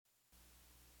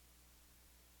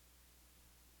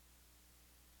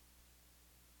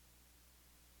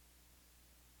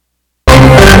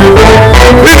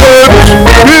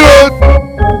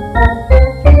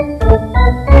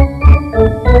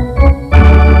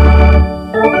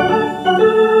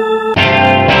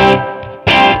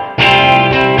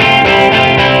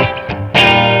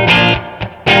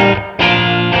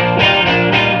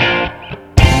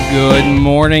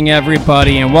morning,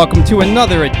 everybody, and welcome to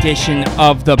another edition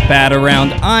of the Bat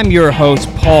Around. I'm your host,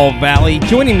 Paul Valley.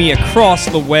 Joining me across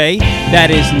the way, that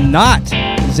is not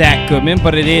Zack Goodman,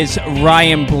 but it is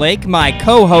Ryan Blake, my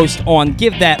co-host on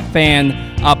Give That Fan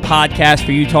a podcast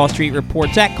for Utah Street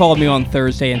Report. Zack called me on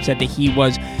Thursday and said that he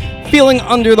was feeling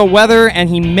under the weather and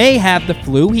he may have the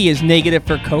flu. He is negative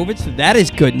for COVID, so that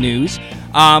is good news.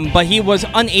 But he was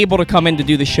unable to come in to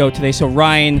do the show today, so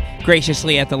Ryan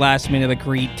graciously at the last minute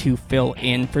agreed to fill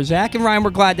in for Zack. And Ryan,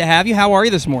 we're glad to have you. How are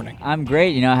you this morning? I'm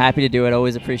great. Happy to do it.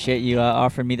 Always appreciate you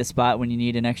offering me the spot when you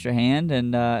need an extra hand.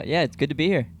 And it's good to be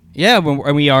here. Yeah,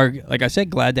 and we are, like I said,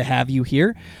 glad to have you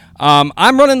here.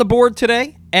 I'm running the board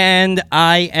today, and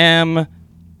I am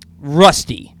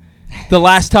rusty. The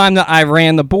last time that I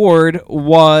ran the board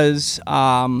was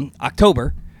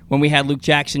October, when we had Luke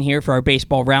Jackson here for our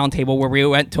baseball roundtable, where we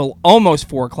went till almost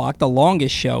 4 o'clock, the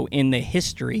longest show in the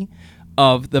history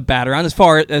of the Bat Around. As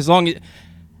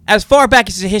far back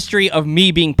as the history of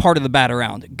me being part of the Bat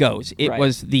Around goes, it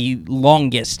was the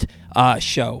longest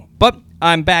show. But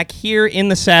I'm back here in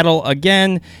the saddle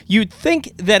again. You'd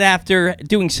think that after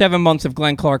doing 7 months of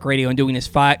Glenn Clark Radio and doing this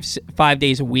five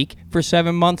days a week for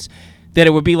 7 months, that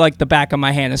it would be like the back of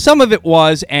my hand. And some of it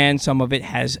was, and some of it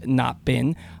has not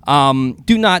been.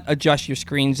 Do not adjust your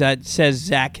screens. That says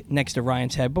Zack next to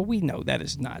Ryan's head, but we know that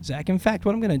is not Zack. In fact,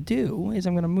 what I'm going to do is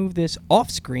I'm going to move this off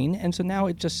screen, and so now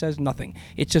it just says nothing.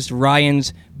 It's just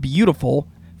Ryan's beautiful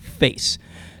face.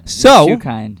 So, too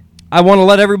kind. I want to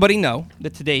let everybody know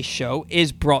that today's show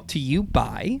is brought to you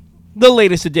by the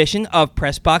latest edition of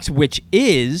Press Box, which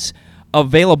is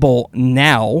available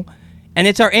now. And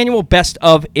it's our annual Best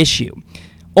of issue.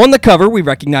 On the cover, we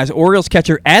recognize Orioles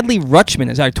catcher Adley Rutschman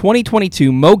as our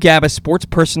 2022 Mo Gabba Sports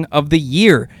Person of the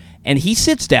Year. And he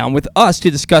sits down with us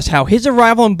to discuss how his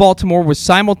arrival in Baltimore was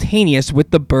simultaneous with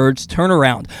the Birds'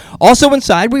 turnaround. Also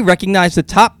inside, we recognize the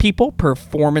top people,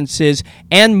 performances,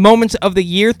 and moments of the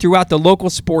year throughout the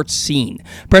local sports scene.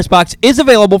 Pressbox is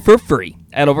available for free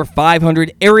at over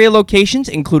 500 area locations,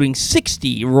 including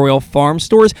 60 Royal Farm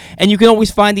stores, and you can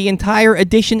always find the entire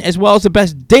edition as well as the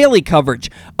best daily coverage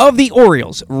of the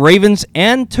Orioles, Ravens,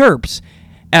 and Terps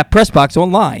at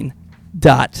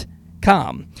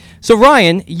PressBoxOnline.com. So,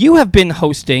 Ryan, you have been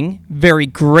hosting very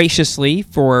graciously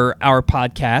for our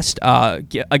podcast.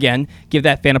 Again, Give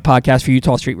That Fan a podcast for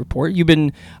Utah Street Report. You've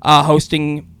been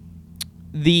hosting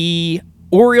the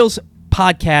Orioles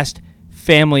podcast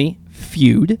Family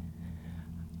Feud.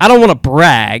 I don't want to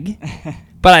brag,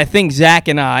 but I think Zack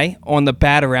and I on the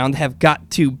Bat Around have got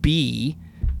to be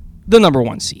the number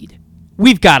one seed.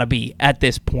 We've got to be at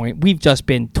this point. We've just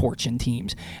been torching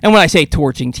teams. And when I say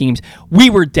torching teams,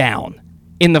 we were down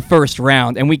in the first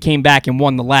round, and we came back and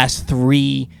won the last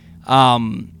three.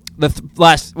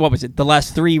 The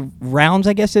last 3 rounds,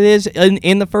 I guess it is,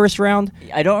 in the first round.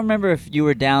 I don't remember if you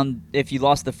were down, if you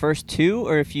lost the first 2,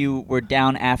 or if you were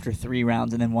down after 3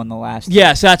 rounds and then won the last 2.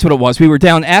 Yes, that's what it was. We were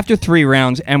down after 3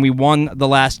 rounds, and we won the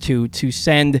last 2 to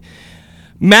send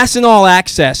MASN All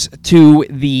Access to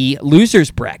the losers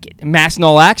bracket. MASN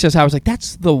All Access, I was like,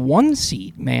 that's the 1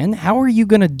 seed, man. How are you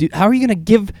gonna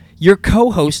give your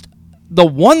co-host the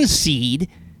 1 seed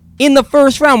in the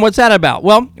first round? What's that about?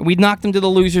 Well, we knocked them to the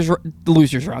losers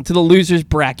round, to the losers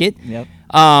bracket,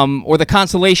 or the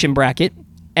consolation bracket,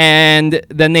 and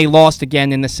then they lost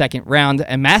again in the second round,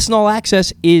 and MASN All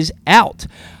Access is out.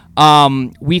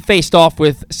 We faced off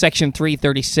with Section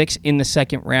 336 in the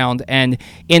second round, and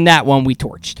in that one we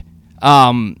torched.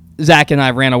 Zack and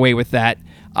I ran away with that.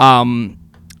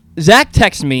 Zack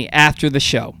texts me after the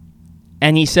show,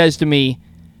 and he says to me,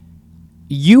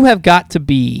 "You have got to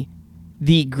be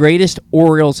the greatest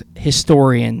Orioles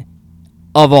historian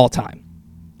of all time."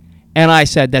 And I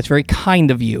said, "That's very kind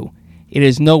of you. It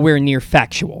is nowhere near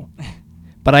factual.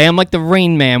 But I am like the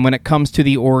Rain Man when it comes to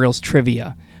the Orioles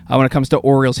trivia, when it comes to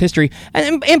Orioles history."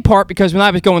 And in part because when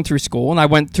I was going through school, and I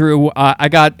went through, I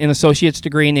got an associate's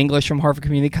degree in English from Harvard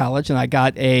Community College, and I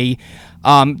got a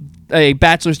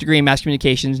bachelor's degree in mass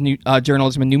communications,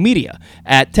 journalism, and new media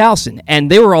at Towson.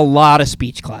 And there were a lot of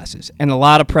speech classes and a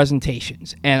lot of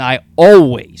presentations. And I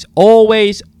always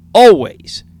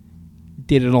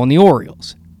did it on the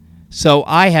Orioles. So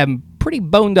I am pretty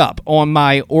boned up on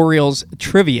my Orioles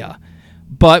trivia.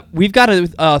 But we've got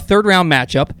a third-round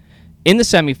matchup in the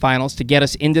semifinals to get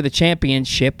us into the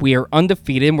championship. We are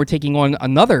undefeated, and we're taking on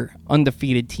another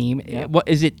undefeated team. Yep. What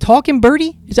is it? Talkin'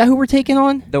 Birdie? Is that who we're taking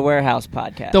on? The Warehouse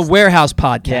Podcast. The Warehouse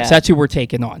Podcast. Yeah. That's who we're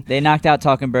taking on. They knocked out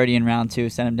Talkin' Birdie in round 2,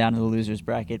 sent them down to the losers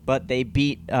bracket, but they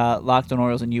beat Locked on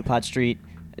Orioles and UPod Street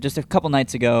just a couple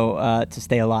nights ago to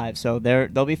stay alive. So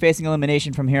they'll be facing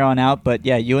elimination from here on out. But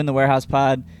yeah, you and the Warehouse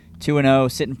Pod,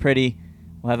 2-0, sitting pretty.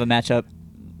 We'll have a matchup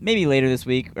maybe later this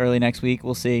week, early next week.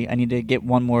 We'll see. I need to get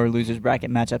one more losers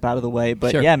bracket matchup out of the way.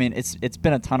 But Sure. yeah, I mean, it's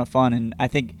been a ton of fun, and I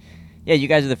think, yeah, you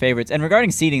guys are the favorites. And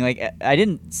regarding seeding, like, I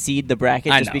didn't seed the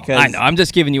bracket just because. I know. I'm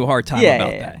just giving you a hard time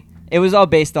about that. It was all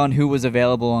based on who was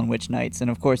available on which nights,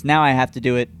 and of course now I have to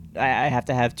do it. I have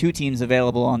to have 2 teams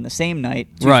available on the same night,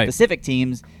 2 Right. specific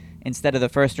teams, instead of the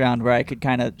first round where I could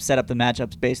kind of set up the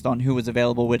matchups based on who was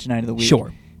available which night of the week.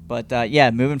 Sure. But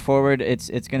yeah, moving forward, it's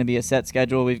going to be a set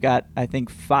schedule. We've got, I think,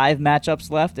 5 matchups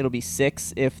left. It'll be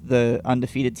 6 if the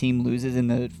undefeated team loses in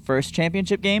the first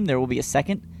championship game. There will be a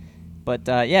second. But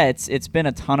yeah, it's been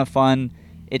a ton of fun.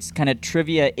 It's kind of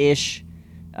trivia-ish.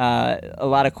 A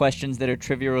lot of questions that are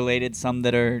trivia related, some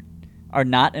that are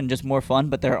not and just more fun,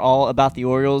 but they're all about the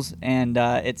Orioles, and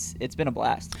it's been a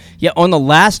blast. Yeah, on the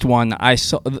last one, I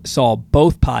saw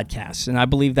both podcasts, and I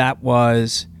believe that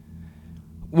was...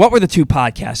 What were the 2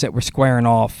 podcasts that were squaring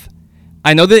off?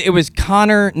 I know that it was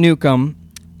Connor Newcomb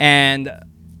and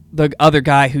the other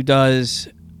guy who does...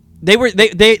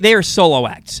 They are solo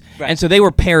acts, right. And so they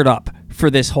were paired up for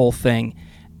this whole thing,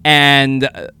 and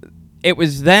it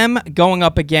was them going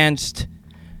up against...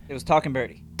 It was Talkin'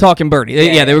 Birdie. Talkin' Birdie.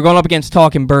 Yeah, they were going up against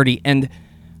Talkin' Birdie, and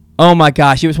oh my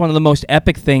gosh, it was one of the most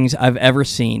epic things I've ever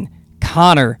seen.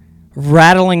 Connor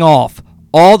rattling off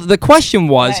all the question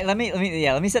was. Let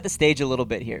me set the stage a little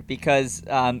bit here, because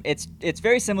it's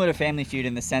very similar to Family Feud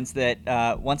in the sense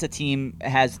that once a team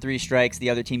has 3 strikes, the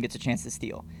other team gets a chance to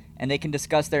steal, and they can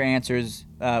discuss their answers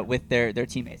with their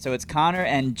teammates. So it's Connor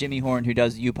and Jimmy Horn, who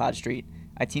does UPod Street.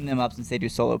 I team them up since they do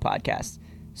solo podcasts.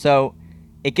 So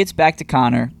it gets back to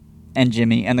Connor and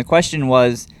Jimmy, and the question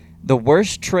was, the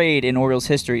worst trade in Orioles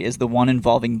history is the one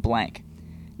involving blank.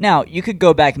 Now, you could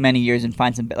go back many years and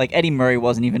find some, like Eddie Murray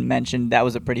wasn't even mentioned. That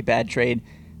was a pretty bad trade.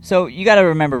 So you got to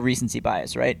remember recency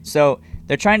bias, right? So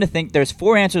they're trying to think. There's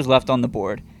 4 answers left on the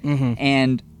board,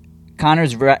 and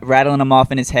Connor's rattling them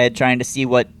off in his head, trying to see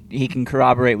what he can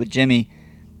corroborate with Jimmy,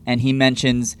 and he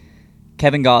mentions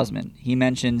Kevin Gausman. He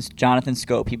mentions Jonathan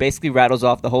Scope. He basically rattles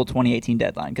off the whole 2018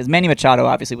 deadline, because Manny Machado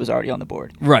obviously was already on the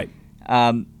board. Right.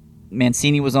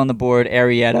 Mancini was on the board,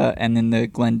 Arrieta, and then the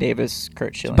Glenn Davis,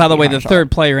 Kurt Schilling. By the way, the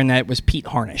third player in that was Pete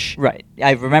Harnish. Right.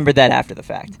 I remembered that after the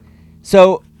fact.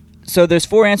 So there's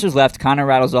 4 answers left. Connor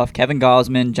rattles off Kevin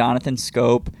Gausman, Jonathan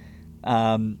Scope,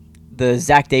 the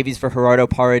Zach Davies for Gerardo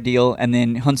Parra deal, and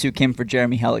then Hyun-Soo Kim for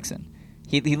Jeremy Hellickson.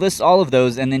 He lists all of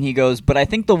those, and then he goes, but I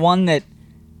think the one that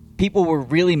people were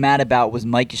really mad about was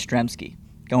Mike Yastrzemski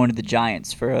going to the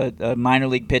Giants for a minor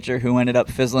league pitcher who ended up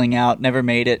fizzling out, never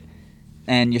made it.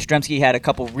 And Yastrzemski had a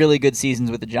couple really good seasons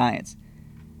with the Giants.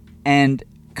 And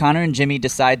Connor and Jimmy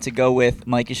decide to go with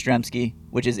Mike Yastrzemski,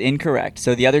 which is incorrect.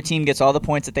 So the other team gets all the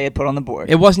points that they had put on the board.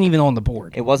 It wasn't even on the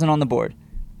board. It wasn't on the board.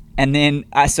 And then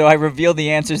I reveal the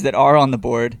answers that are on the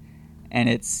board, and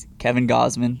it's Kevin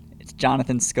Gausman, it's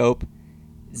Jonathan Scope,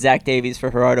 Zach Davies for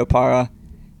Gerardo Parra,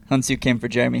 Hyun-Soo Kim for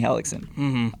Jeremy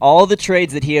Hellickson. All the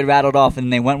trades that he had rattled off,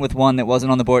 and they went with one that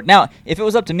wasn't on the board. Now, if it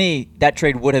was up to me, that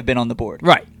trade would have been on the board.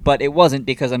 Right. But it wasn't,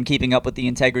 because I'm keeping up with the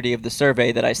integrity of the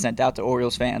survey that I sent out to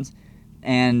Orioles fans.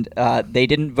 And they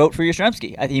didn't vote for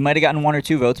Yastrzemski. He might have gotten 1 or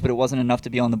 2 votes, but it wasn't enough to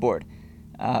be on the board.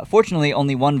 Fortunately,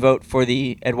 only 1 vote for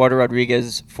the Eduardo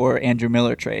Rodriguez for Andrew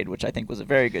Miller trade, which I think was a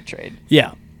very good trade.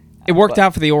 Yeah. It worked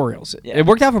out for the Orioles. Yeah. It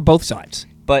worked out for both sides.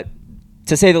 But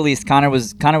to say the least, Connor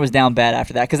was down bad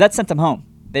after that, because that sent them home.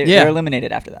 They're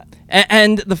eliminated after that.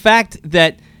 And the fact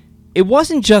that it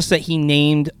wasn't just that he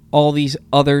named all these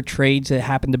other trades that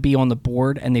happened to be on the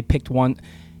board and they picked one.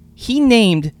 He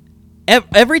named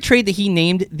every trade that he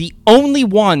named, the only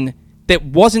one that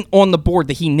wasn't on the board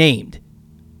that he named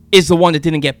is the one that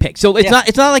didn't get picked. So it's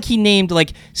not like he named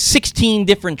like 16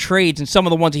 different trades, and some of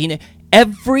the ones that he named,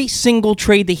 every single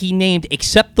trade that he named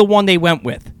except the one they went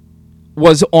with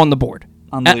was on the board.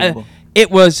 Unbelievable. It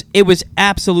was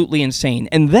absolutely insane.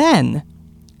 And then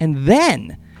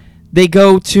they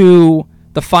go to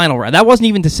the final round. That wasn't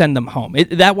even to send them home.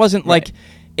 That wasn't like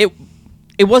it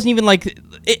wasn't even like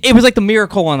it was like the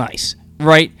Miracle on Ice,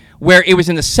 right? Where it was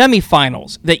in the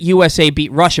semifinals that USA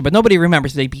beat Russia, but nobody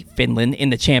remembers they beat Finland in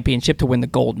the championship to win the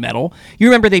gold medal. You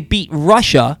remember they beat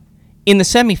Russia in the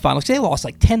semifinals. They lost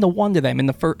like 10-1 to them in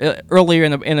the earlier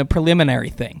in a preliminary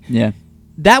thing. Yeah.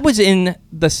 That was in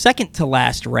the second to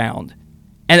last round,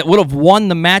 and it would have won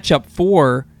the matchup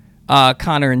for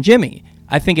Connor and Jimmy.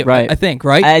 I think,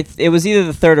 right? It was either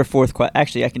the third or fourth question.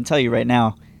 Actually, I can tell you right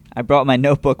now. I brought my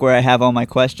notebook where I have all my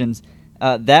questions.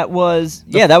 That was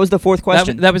the fourth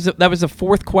question. That was the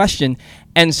fourth question,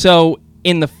 and so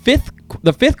in the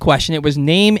fifth question, it was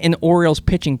name an Orioles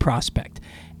pitching prospect,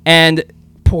 and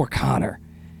poor Connor,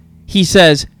 he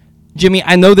says, Jimmy,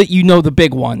 I know that you know the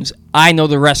big ones. I know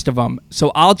the rest of them,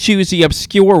 so I'll choose the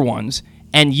obscure ones,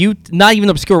 and you not even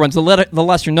obscure ones, the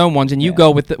lesser known ones, and you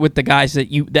go with the guys that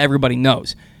everybody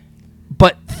knows.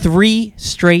 But 3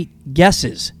 straight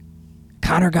guesses,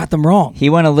 Connor got them wrong. He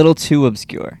went a little too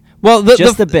obscure. Well,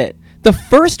 just a bit. The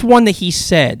first one that he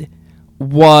said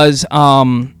was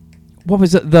what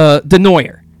was it? The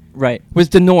Denoyer. Right. Was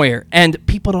Denoyer, and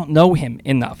people don't know him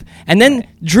enough. And then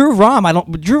Drew Rom,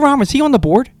 was he on the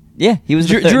board? Yeah, he was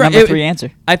the number 3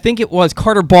 answer. I think it was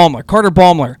Carter Baumler. Carter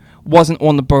Baumler wasn't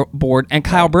on the board, and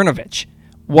Kyle Brnovich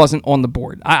wasn't on the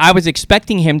board. I was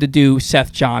expecting him to do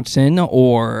Seth Johnson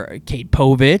or Cade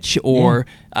Povich, or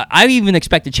I even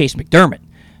expected Chase McDermott.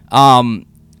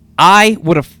 I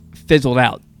would have fizzled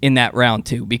out in that round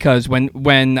too, because when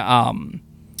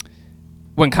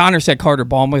Connor said Carter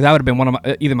Baumler, that would have been one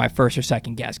of either my first or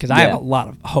second guess, because I have a lot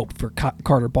of hope for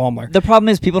Carter Baumler. The problem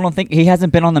is people don't think he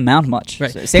hasn't been on the mound much.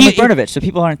 Right. Same with Brnovich, so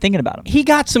people aren't thinking about him. He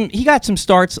got some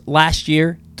starts last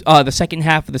year, the second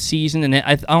half of the season, and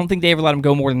I don't think they ever let him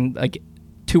go more than like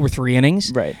 2 or 3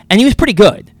 innings. Right. And he was pretty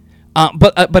good.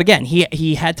 But again,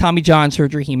 he had Tommy John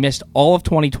surgery. He missed all of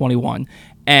 2021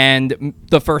 and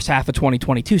the first half of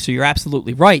 2022. So you're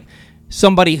absolutely right.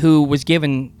 Somebody who was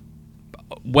given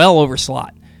well over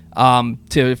slot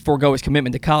to forego his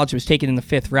commitment to college, was taken in the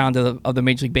 5th round of the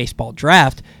Major League Baseball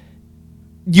draft.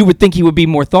 You would think he would be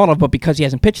more thought of, but because he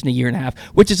hasn't pitched in a year and a half,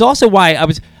 which is also why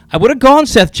I would have gone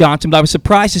Seth Johnson, but I was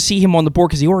surprised to see him on the board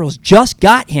because the Orioles just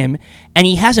got him, and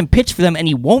he hasn't pitched for them, and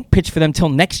he won't pitch for them till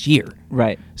next year.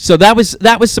 Right. So that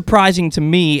was surprising to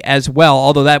me as well,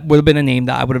 although that would have been a name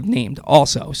that I would have named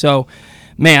also. So,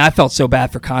 man, I felt so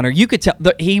bad for Connor. You could tell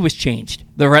he was changed.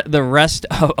 The rest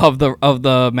of the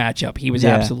matchup, he was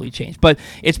absolutely changed. But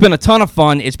it's been a ton of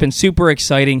fun. It's been super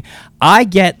exciting. I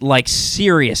get like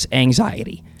serious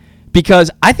anxiety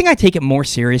because I think I take it more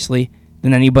seriously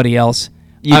than anybody else.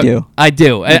 You do. I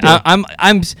do.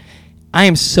 I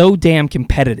am so damn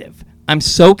competitive. I'm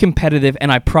so competitive,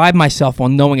 and I pride myself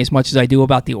on knowing as much as I do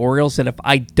about the Orioles that if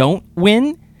I don't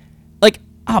win, like,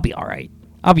 I'll be all right.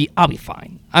 I'll be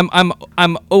fine.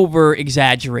 I'm over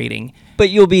exaggerating. But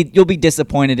you'll be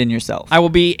disappointed in yourself. I will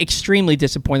be extremely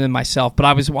disappointed in myself. But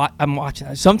I'm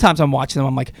watching. Sometimes I'm watching them.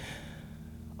 I'm like,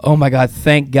 oh my God,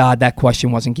 thank God that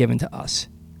question wasn't given to us.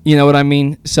 You know what I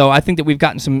mean? So I think that we've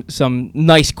gotten some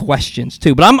nice questions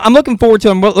too. But I'm looking forward to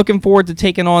them. I'm looking forward to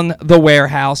taking on the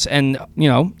Warehouse, and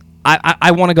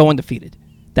I want to go undefeated.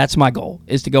 That's my goal,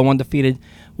 is to go undefeated.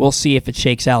 We'll see if it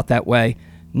shakes out that way.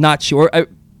 Not sure.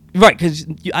 Right, because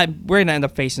we're going to end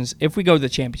up facing, if we go to the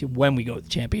championship, we're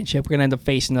going to end up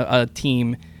facing a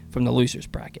team from the losers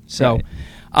bracket. So,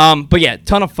 right. But yeah,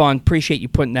 ton of fun. Appreciate you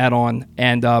putting that on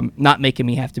and not making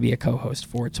me have to be a co-host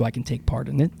for it so I can take part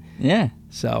in it. Yeah.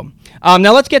 So,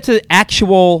 now let's get to the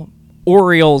actual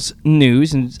Orioles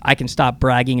news, and I can stop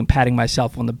bragging and patting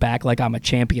myself on the back like I'm a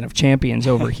champion of champions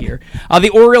over here. The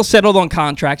Orioles settled on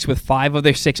contracts with 5 of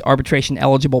their 6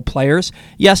 arbitration-eligible players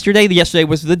yesterday. Yesterday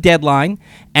was the deadline,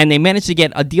 and they managed to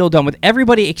get a deal done with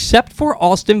everybody except for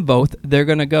Austin Voth. They're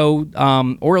going to go.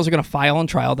 Orioles are going to file on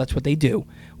trial. That's what they do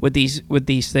with these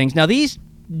things. Now, these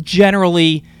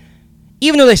generally,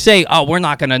 even though they say, "Oh, we're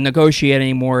not going to negotiate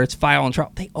anymore," it's file on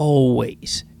trial. They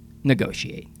always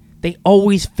negotiate. They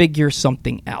always figure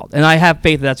something out. And I have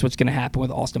faith that's what's going to happen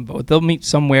with Austin Voth. They'll meet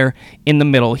somewhere in the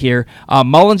middle here.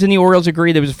 Mullins and the Orioles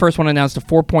agreed. It was the first one announced to a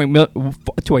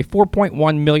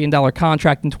 $4.1 million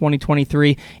contract in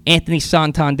 2023. Anthony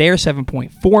Santander,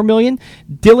 $7.4 million.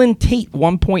 Dylan Tate,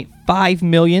 $1.5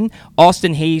 million.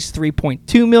 Austin Hayes,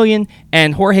 $3.2 million.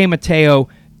 And Jorge Mateo,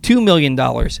 $2 million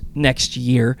next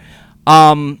year.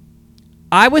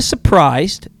 I was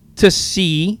surprised to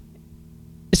see,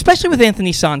 especially with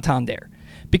Anthony Santander,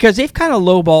 because they've kind of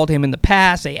lowballed him in the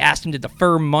past. They asked him to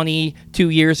defer money 2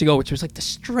 years ago, which was like the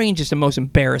strangest and most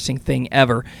embarrassing thing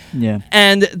ever. Yeah.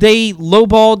 And they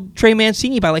lowballed Trey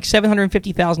Mancini by like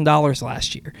 $750,000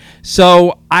 last year.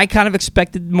 So I kind of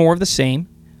expected more of the same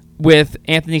with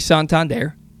Anthony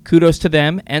Santander. Kudos to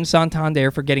them and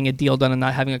Santander for getting a deal done and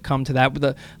not having it come to that. But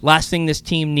the last thing this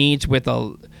team needs, with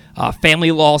a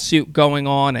family lawsuit going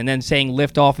on and then saying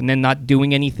lift off and then not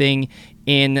doing anything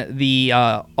in the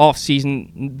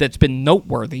offseason that's been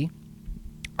noteworthy.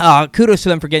 Kudos to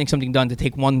them for getting something done to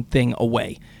take one thing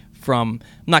away from,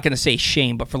 I'm not going to say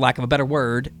shame, but for lack of a better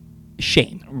word,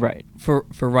 shame. Right. For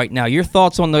right now. Your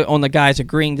thoughts on the guys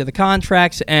agreeing to the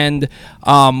contracts and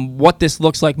what this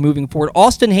looks like moving forward.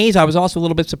 Austin Hayes, I was also a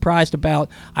little bit surprised about.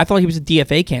 I thought he was a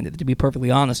DFA candidate, to be perfectly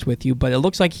honest with you, but it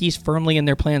looks like he's firmly in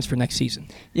their plans for next season.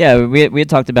 Yeah, we had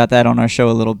talked about that on our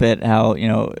show a little bit, how,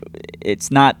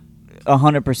 it's not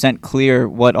 100% clear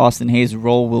what Austin Hayes'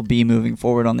 role will be moving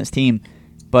forward on this team.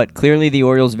 but clearly the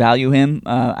Orioles value him.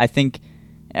 I think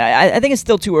it's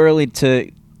still too early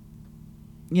to,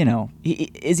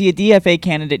 is he a DFA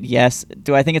candidate? Yes.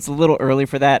 Do I think it's a little early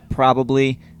for that?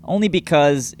 Probably, only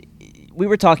because we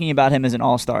were talking about him as an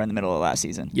all-star in the middle of last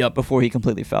season. Yep. Before he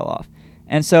completely fell off.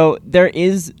 And so there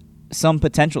is some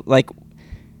potential, like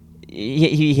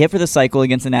he hit for the cycle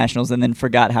against the Nationals and then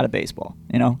forgot how to baseball.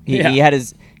 He had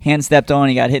his hand stepped on,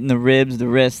 he got hit in the ribs, the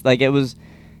wrist. Like,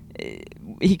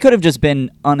 he could have just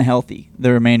been unhealthy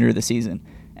the remainder of the season,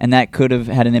 and that could have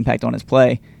had an impact on his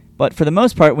play. But for the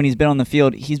most part, when he's been on the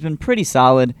field, he's been pretty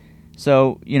solid.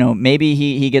 So, maybe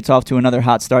he gets off to another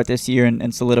hot start this year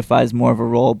and solidifies more of a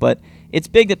role. But it's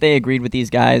big that they agreed with these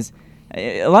guys.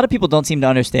 A lot of people don't seem to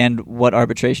understand what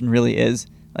arbitration really is.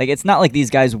 Like, it's not like these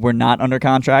guys were not under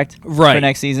contract for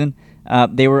next season.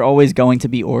 They were always going to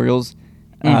be Orioles.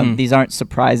 These aren't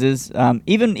surprises.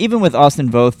 Even with Austin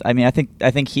Voth, I mean, I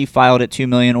think he filed at $2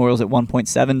 million, Orioles at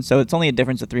 1.7, so it's only a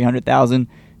difference of $300,000.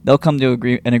 They'll come to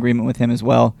an agreement with him as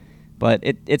well. But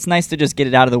it's nice to just get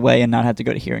it out of the way and not have to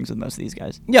go to hearings with most of these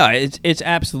guys. Yeah, it's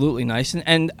absolutely nice.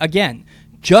 And again,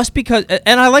 just because,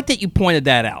 and I like that you pointed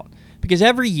that out, because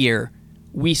every year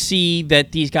we see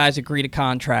that these guys agree to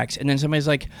contracts, and then somebody's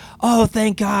like, oh,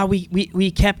 thank God we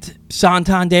kept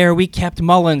Santander, we kept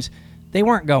Mullins. They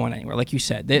weren't going anywhere, like you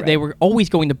said. They were always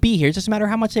going to be here. It doesn't matter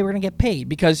how much they were going to get paid,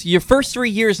 because your first 3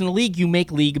 years in the league, you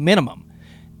make league minimum.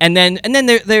 And then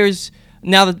there's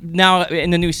now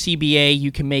in the new CBA,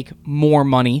 you can make more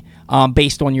money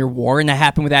based on your WAR, and that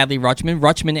happened with Adley Rutschman.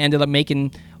 Rutschman ended up making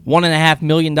 $1.5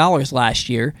 million last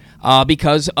year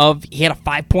because he had a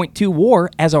 5.2 WAR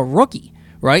as a rookie.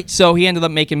 Right, so he ended up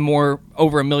making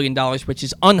over $1 million, which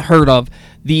is unheard of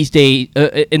these days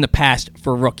in the past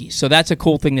for rookies. So that's a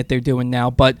cool thing that they're doing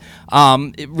now. But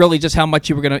really, just how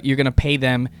much you're gonna pay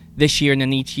them this year and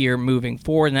then each year moving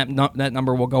forward, and that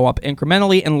number will go up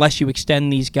incrementally unless you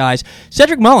extend these guys.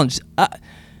 Cedric Mullins,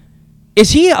 is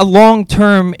he a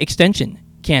long-term extension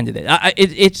candidate?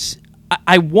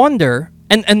 I wonder,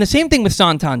 and the same thing with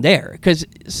Santander, because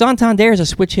Santander is a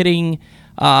switch hitting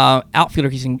outfielder.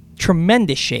 He's in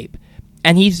tremendous shape,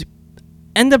 and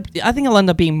I think he'll end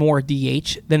up being more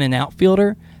DH than an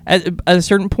outfielder at a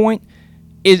certain point.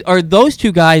 Are those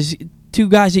two guys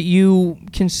that you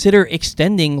consider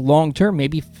extending long term,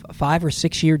 maybe 5 or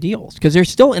 6 year deals, because they're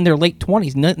still in their late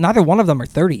 20s? Neither one of them are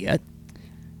 30 yet.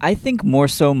 I think more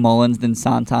so Mullins than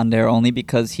Santander, only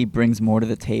because he brings more to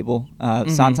the table.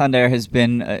 Santander has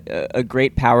been a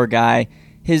great power guy.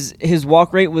 His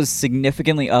walk rate was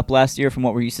significantly up last year from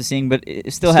what we're used to seeing, but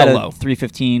it still had a low.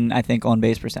 315, I think, on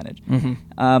base percentage.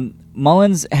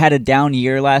 Mullins had a down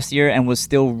year last year and was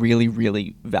still really,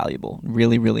 really valuable,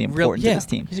 really, really important to this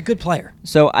team. He's a good player.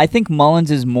 So I think Mullins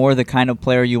is more the kind of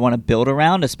player you want to build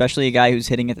around, especially a guy who's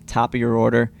hitting at the top of your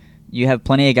order. You have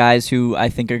plenty of guys who I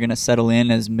think are going to settle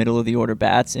in as middle-of-the-order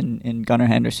bats in Gunnar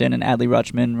Henderson and Adley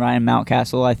Rutschman. Ryan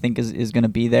Mountcastle, I think, is going to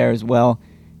be there as well.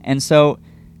 And so,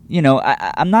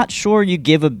 I'm not sure you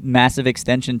give a massive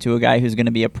extension to a guy who's going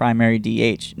to be a primary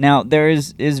DH. Now, there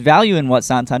is value in what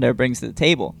Santander brings to the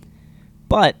table,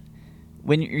 but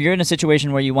when you're in a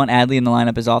situation where you want Adley in the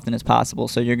lineup as often as possible,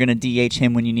 so you're going to DH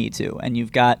him when you need to, and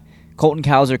you've got Colton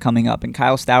Cowser coming up, and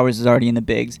Kyle Stowers is already in the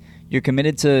bigs, you're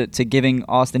committed to giving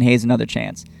Austin Hayes another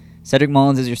chance. Cedric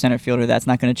Mullins is your center fielder. That's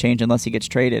not going to change unless he gets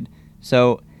traded.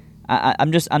 So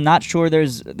I'm not sure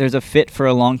there's a fit for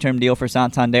a long-term deal for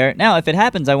Santander. Now, if it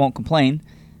happens, I won't complain.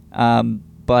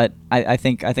 But I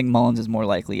think Mullins is more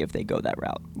likely if they go that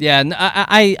route. Yeah, and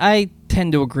I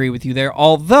tend to agree with you there.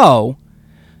 Although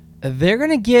they're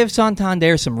going to give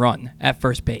Santander some run at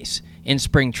first base in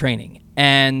spring training,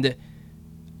 and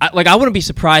I wouldn't be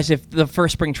surprised if the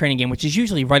first spring training game, which is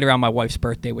usually right around my wife's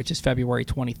birthday, which is February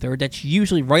 23rd, that's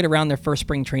usually right around their first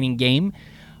spring training game.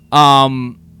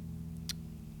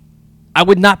 I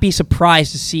would not be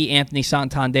surprised to see Anthony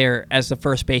Santander as the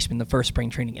first baseman the first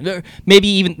spring training game.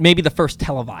 Maybe the first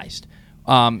televised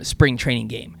spring training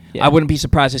game. Yeah. I wouldn't be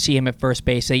surprised to see him at first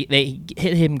base. They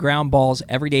hit him ground balls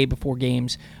every day before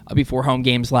games, before home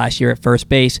games last year at first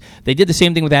base. They did the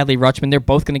same thing with Adley Rutschman. They're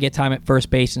both going to get time at first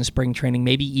base in spring training,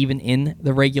 maybe even in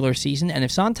the regular season. And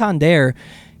if Santander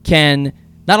can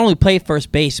not only play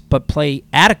first base, but play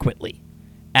adequately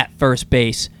at first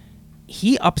base,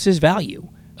 he ups his value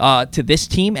to this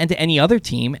team and to any other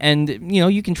team. And,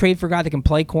 you can trade for a guy that can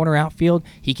play corner outfield.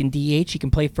 He can DH. He can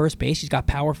play first base. He's got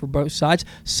power for both sides.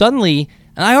 Suddenly,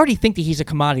 and I already think that he's a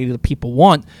commodity that people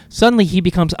want, suddenly he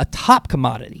becomes a top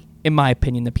commodity, in my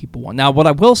opinion, that people want. Now, what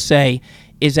I will say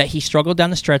is that he struggled down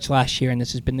the stretch last year, and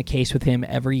this has been the case with him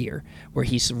every year, where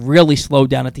he's really slowed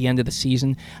down at the end of the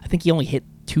season. I think he only hit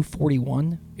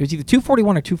 241. It was either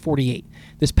 241 or 248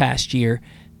 this past year.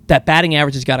 That batting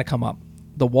average has got to come up.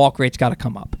 The walk rate's got to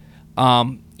come up.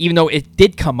 Even though it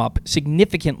did come up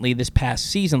significantly this past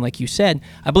season, like you said,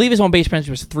 I believe his on-base percentage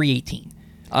was 318.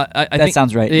 I think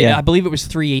sounds right, yeah. I believe it was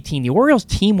 318. The Orioles'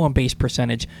 team on-base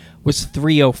percentage was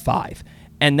 305.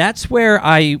 And that's where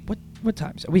what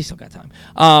time is it? We still got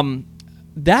time.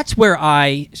 That's where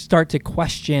I start to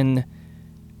question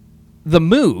the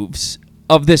moves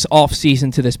of this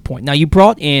offseason to this point. Now, you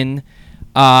brought in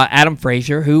Adam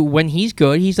Frazier, who, when he's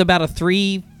good, he's about a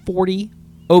 340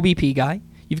 OBP guy.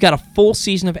 You've got a full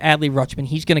season of Adley Rutschman.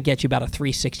 He's going to get you about a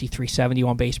 360, 370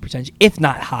 on-base percentage, if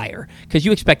not higher, because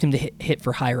you expect him to hit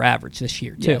for higher average this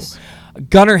year, too. Yes.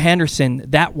 Gunnar Henderson,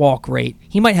 that walk rate,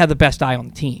 he might have the best eye on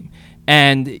the team.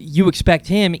 And you expect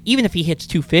him, even if he hits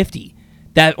 250,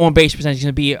 that on-base percentage is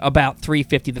going to be about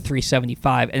 350 to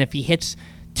 375. And if he hits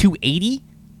 280,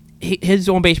 his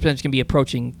on-base percentage is going to be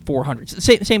approaching 400.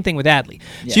 Same thing with Adley.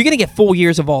 Yeah. So you're going to get full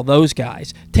years of all those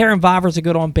guys. Taron Vavra's a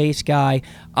good on-base guy.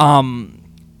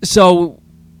 So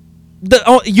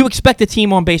you expect the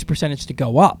team on-base percentage to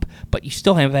go up, but you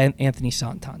still have Anthony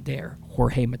Santander,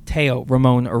 Jorge Mateo,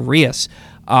 Ramon Arias,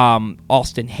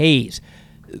 Austin Hayes.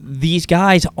 These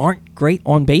guys aren't great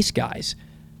on-base guys.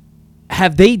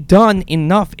 Have they done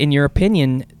enough, in your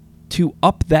opinion, to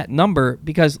up that number?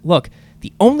 Because, look,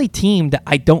 the only team that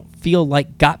I don't feel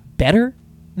like got better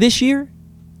this year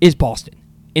is Boston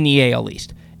in the AL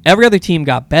East. Every other team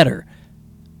got better.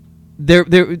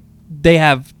 They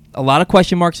have a lot of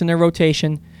question marks in their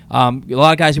rotation. A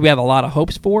lot of guys who we have a lot of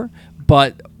hopes for,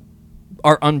 but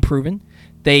are unproven.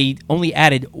 They only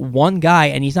added one guy,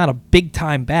 and he's not a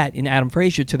big-time bat, in Adam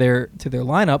Frazier to their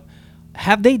lineup.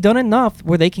 Have they done enough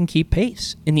where they can keep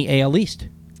pace in the AL East?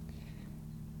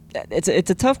 It's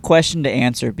a tough question to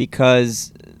answer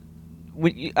because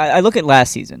I look at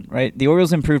last season, right? The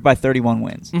Orioles improved by 31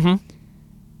 wins. Mm-hmm.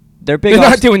 They're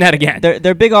not doing that again.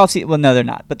 Their big offseason. Well, no, they're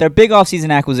not. But their big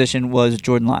offseason acquisition was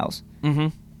Jordan Lyles. Mm-hmm.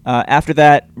 After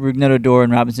that, Rougned Odor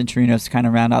and Robinson Chirinos kind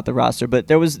of round out the roster. But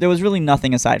there was really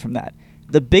nothing aside from that.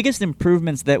 The biggest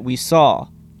improvements that we saw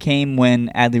came when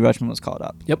Adley Rutschman was called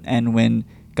up. Yep. And when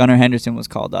Gunnar Henderson was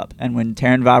called up. And when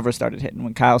Taron Vavra started hitting.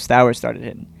 When Kyle Stowers started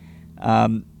hitting.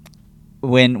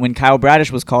 When Kyle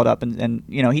Bradish was called up. And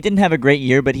you know, he didn't have a great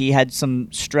year, but he had some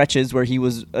stretches where he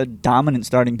was a dominant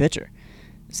starting pitcher.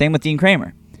 Same with Dean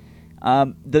Kramer.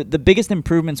 The biggest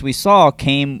improvements we saw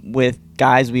came with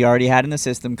guys we already had in the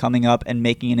system coming up and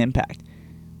making an impact.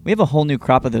 We have a whole new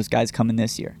crop of those guys coming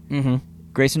this year. Mm-hmm.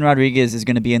 Grayson Rodriguez is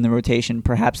going to be in the rotation,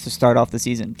 perhaps to start off the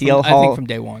season. DL Hall, I think from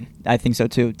day one. I think so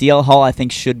too. DL Hall, I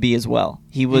think, should be as well.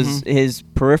 He was his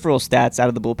peripheral stats out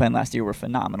of the bullpen last year were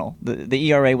phenomenal. The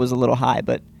ERA was a little high,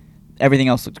 but everything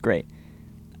else looked great.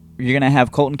 You're going to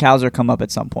have Colton Cowser come up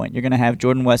at some point. You're going to have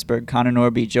Jordan Westberg, Connor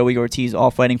Norby, Joey Ortiz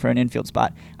all fighting for an infield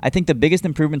spot. I think the biggest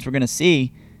improvements we're going to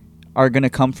see are going to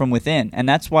come from within, and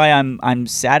that's why I'm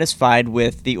satisfied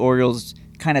with the Orioles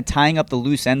kind of tying up the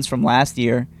loose ends from last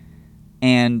year.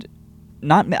 And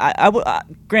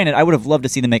granted, I would have loved to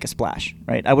see them make a splash,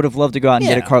 right? I would have loved to go out and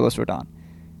get a Carlos Rodon.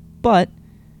 But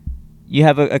you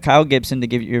have a Kyle Gibson to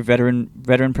give you your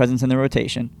veteran presence in the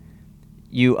rotation.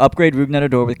 You upgrade Rougned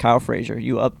Odor with Kyle Frazier.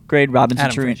 You upgrade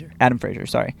Adam Frazier,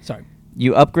 sorry.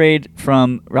 You upgrade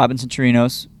from Robinson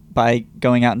Chirinos by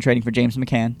going out and trading for James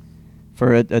McCann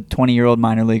for a 20-year-old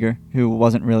minor leaguer who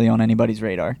wasn't really on anybody's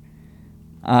radar.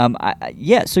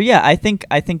 I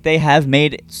think they have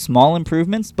made small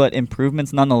improvements, but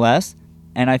improvements nonetheless.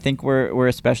 And I think we're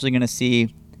especially going to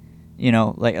see, you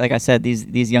know, like I said,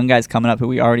 these young guys coming up who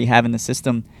we already have in the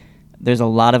system. There's a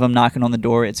lot of them knocking on the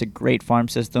door. It's a great farm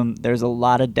system. There's a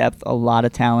lot of depth, a lot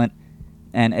of talent,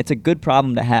 and it's a good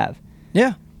problem to have.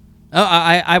 Yeah.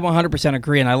 I 100%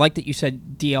 agree, and I like that you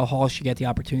said DL Hall should get the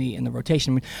opportunity in the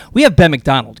rotation. We have Ben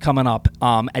McDonald coming up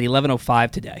at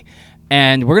 11:05 today.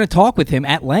 And we're going to talk with him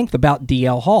at length about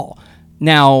DL Hall.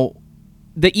 Now,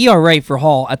 the ERA for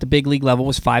Hall at the big league level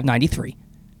was 5.93,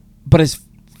 but his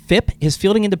FIP, his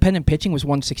fielding independent pitching, was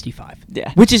 165.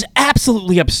 Yeah, which is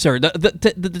absolutely absurd.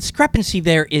 The discrepancy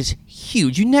there is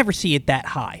huge. You never see it that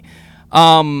high.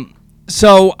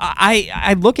 So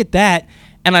I look at that,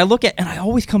 and I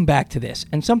always come back to this.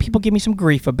 And some people give me some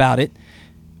grief about it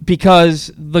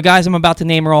because the guys I'm about to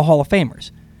name are all Hall of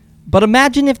Famers. But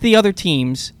imagine if the other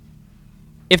teams.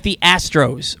 If the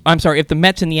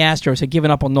Mets and the Astros had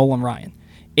given up on Nolan Ryan,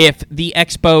 if the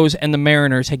Expos and the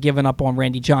Mariners had given up on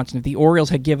Randy Johnson, if the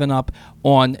Orioles had given up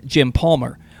on Jim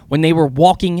Palmer, when they were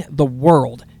walking the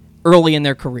world early in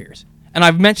their careers. And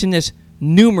I've mentioned this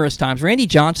numerous times. Randy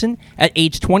Johnson, at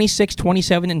age 26,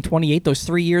 27, and 28, those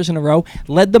 3 years in a row,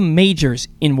 led the majors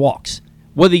in walks.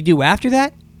 What did he do after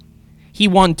that? He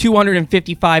won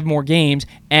 255 more games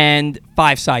and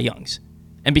 5 Cy Youngs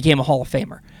and became a Hall of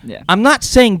Famer. Yeah. I'm not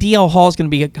saying DL Hall is going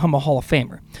to become a Hall of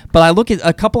Famer, but I look at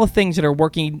a couple of things that are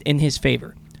working in his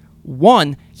favor.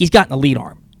 One, he's got an elite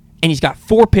arm, and he's got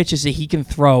 4 pitches that he can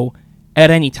throw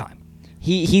at any time.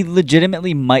 He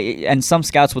legitimately might, and some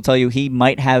scouts will tell you he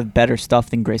might have better stuff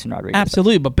than Grayson Rodriguez.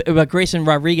 Absolutely, but Grayson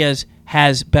Rodriguez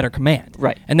has better command.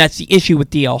 Right. And that's the issue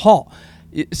with DL Hall.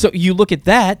 So you look at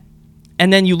that,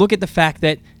 and then you look at the fact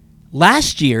that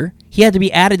last year he had to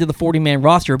be added to the 40-man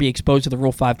roster or be exposed to the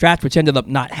Rule 5 draft, which ended up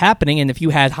not happening. And if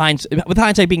you had with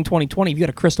hindsight being 20/20, if you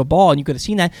had a crystal ball and you could have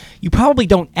seen that, you probably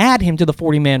don't add him to the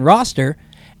 40-man roster,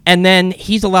 and then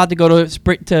he's allowed to go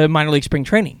to minor league spring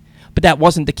training. But that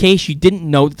wasn't the case. You didn't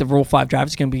know that the Rule 5 draft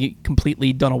was going to be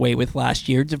completely done away with last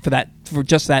year for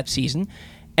just that season.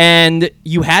 And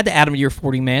you had to add him to your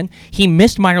 40-man. He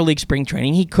missed minor league spring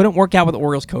training. He couldn't work out with the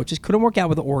Orioles coaches, couldn't work out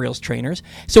with the Orioles trainers.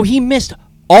 So he missed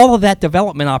all of that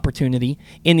development opportunity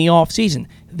in the offseason.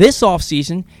 This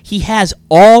offseason, he has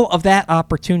all of that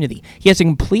opportunity. He has a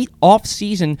complete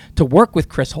offseason to work with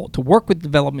Chris Holt, to work with the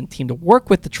development team, to work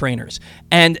with the trainers,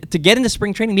 and to get into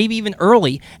spring training, maybe even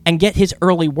early, and get his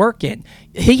early work in.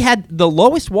 He had the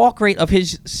lowest walk rate of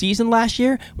his season last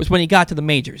year was when he got to the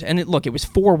majors. And it was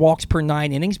 4 walks per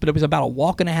 9 innings, but it was about a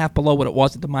walk and a half below what it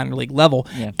was at the minor league level.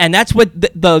 Yeah. And that's what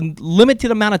the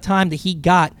limited amount of time that he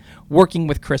got working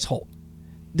with Chris Holt.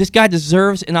 This guy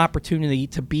deserves an opportunity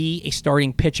to be a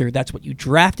starting pitcher. That's what you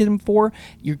drafted him for.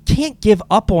 You can't give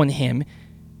up on him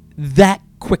that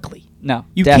quickly. No,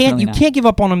 you can't give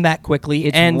up on him that quickly.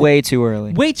 It's way too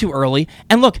early. Way too early.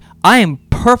 And look, I am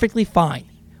perfectly fine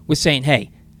with saying,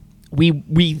 hey,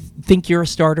 we think you're a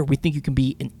starter. We think you can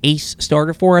be an ace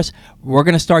starter for us. We're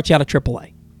going to start you out of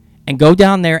AAA. And go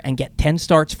down there and get 10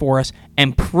 starts for us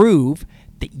and prove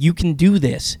that you can do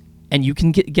this and you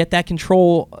can get that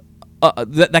control,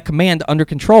 that command under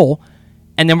control,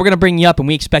 and then we're going to bring you up, and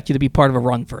we expect you to be part of a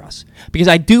run for us. Because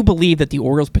I do believe that the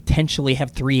Orioles potentially have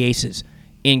 3 aces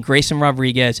in Grayson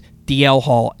Rodriguez, DL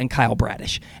Hall, and Kyle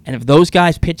Bradish. And if those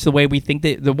guys pitch the way we think,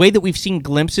 the way that we've seen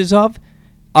glimpses of,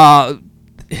 the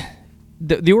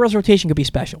Orioles rotation could be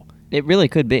special. It really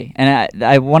could be. And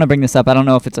I want to bring this up. I don't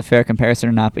know if it's a fair comparison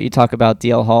or not, but you talk about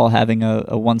DL Hall having a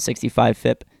 165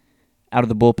 FIP out of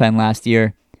the bullpen last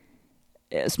year.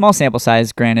 Small sample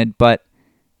size, granted, but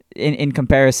in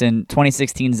comparison,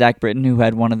 2016 Zach Britton, who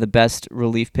had one of the best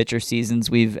relief pitcher seasons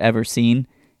we've ever seen,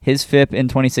 his FIP in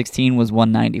 2016 was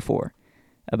 194,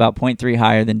 about 0.3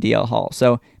 higher than DL Hall.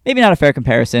 So maybe not a fair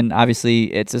comparison.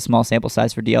 Obviously, it's a small sample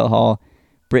size for DL Hall.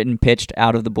 Britton pitched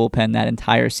out of the bullpen that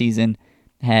entire season,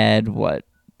 had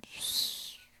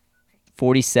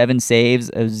 47 saves,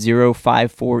 a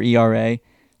 0.54 ERA.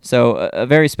 So a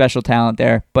very special talent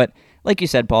there, but like you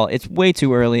said, Paul, it's way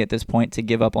too early at this point to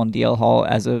give up on DL Hall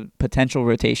as a potential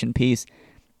rotation piece.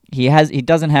 He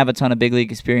doesn't have a ton of big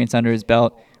league experience under his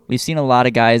belt. We've seen a lot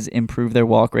of guys improve their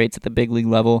walk rates at the big league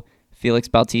level. Felix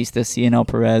Bautista, Cionel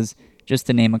Perez, just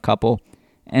to name a couple.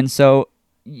 And so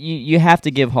you have to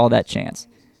give Hall that chance.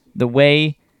 The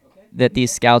way that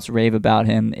these scouts rave about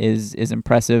him is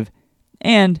impressive.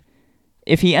 And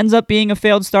if he ends up being a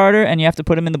failed starter and you have to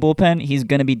put him in the bullpen, he's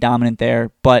going to be dominant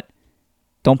there. But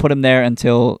don't put him there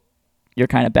until you're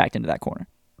kind of backed into that corner.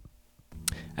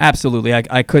 Absolutely.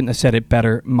 I couldn't have said it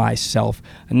better myself.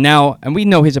 And we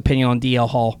know his opinion on DL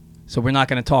Hall, so we're not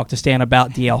going to talk to Stan about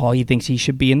DL Hall. He thinks he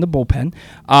should be in the bullpen.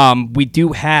 We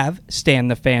do have Stan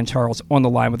the Fan Charles on the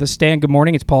line with us. Stan, good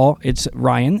morning. It's Paul. It's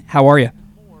Ryan. How are you?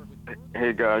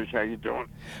 Hey, guys. How you doing?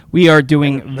 We are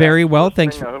doing very well.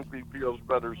 Thanks. I hope he feels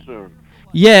better soon.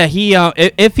 Yeah,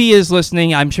 if he is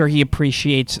listening, I'm sure he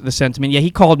appreciates the sentiment. Yeah,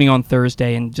 he called me on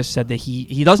Thursday and just said that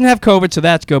he doesn't have COVID, so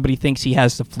that's good, but he thinks he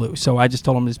has the flu. So I just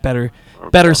told him it's better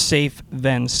safe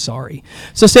than sorry.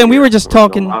 So Sam, we were just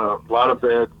talking. A lot of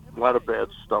bad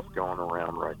stuff going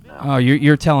around right now. Oh,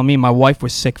 you're telling me my wife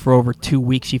was sick for over 2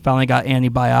 weeks. She finally got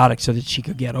antibiotics so that she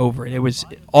could get over it. It was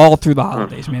all through the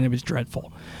holidays, man. It was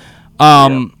dreadful.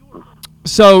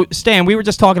 So, Stan, we were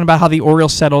just talking about how the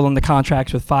Orioles settled on the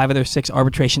contracts with 5 of their 6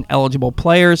 arbitration-eligible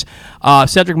players.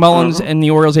 Cedric Mullins and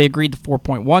the Orioles, they agreed to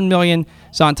 $4.1 million.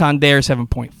 Santander,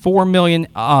 $7.4 million.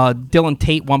 Dylan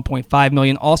Tate, $1.5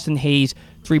 million. Austin Hayes,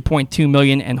 $3.2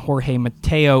 million. And Jorge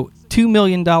Mateo, $2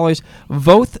 million.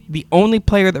 Both the only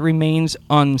player that remains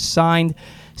unsigned.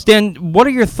 Stan, what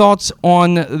are your thoughts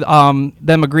on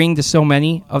them agreeing to so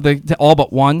many of to all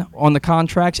but one on the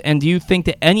contracts? And do you think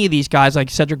that any of these guys, like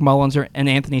Cedric Mullins and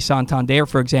Anthony Santander,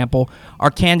 for example,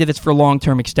 are candidates for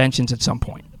long-term extensions at some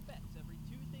point?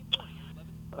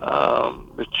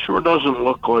 It sure doesn't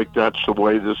look like that's the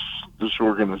way this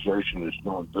organization is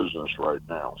doing business right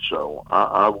now. So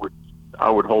I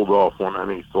would hold off on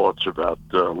any thoughts about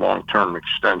long-term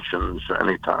extensions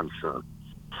anytime soon.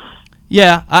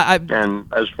 Yeah, and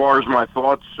as far as my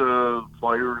thoughts,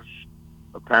 players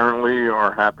apparently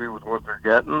are happy with what they're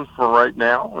getting for right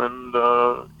now, and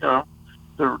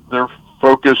their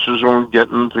focus is on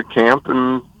getting to camp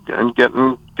and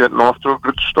getting off to a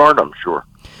good start, I'm sure.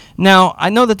 Now, I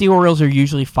know that the Orioles are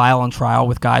usually file on trial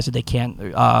with guys that they can't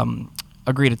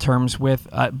agree to terms with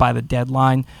by the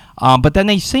deadline, but then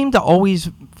they seem to always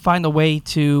find a way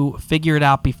to figure it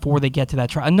out before they get to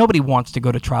that trial. And nobody wants to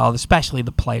go to trial, especially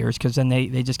the players, because then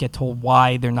they just get told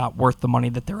why they're not worth the money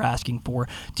that they're asking for.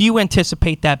 Do you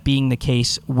anticipate that being the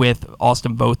case with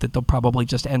Austin Voth, that they'll probably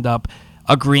just end up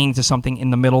agreeing to something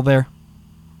in the middle there?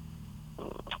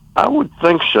 I would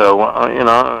think so.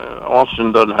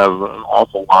 Austin doesn't have an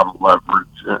awful lot of leverage,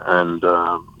 and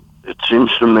it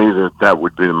seems to me that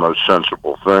would be the most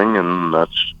sensible thing, and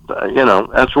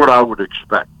that's what I would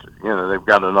expect. They've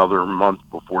got another month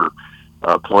before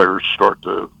players start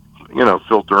to,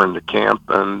 filter into camp,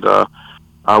 and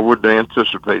I would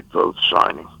anticipate both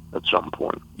signing at some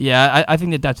point. Yeah, I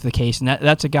think that's the case, and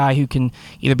that's a guy who can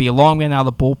either be a long man out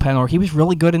of the bullpen, or he was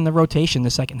really good in the rotation the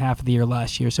second half of the year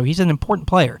last year, so he's an important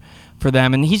player for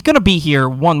them, and he's going to be here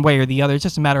one way or the other. It's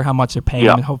just a matter of how much they're paying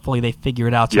him, and hopefully they figure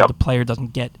it out so the player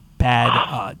doesn't get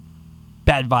bad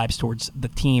vibes towards the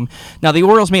team. Now, the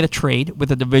Orioles made a trade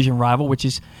with a division rival, which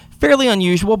is fairly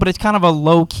unusual, but it's kind of a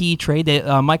low-key trade.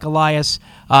 Mike Elias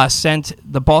sent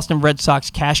the Boston Red Sox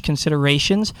cash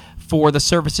considerations for the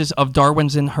services of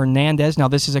Darwinzon Hernandez. Now,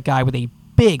 this is a guy with a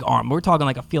big arm. We're talking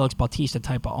like a Felix Bautista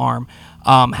type of arm.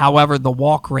 However, the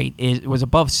walk rate was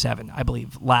above 7, I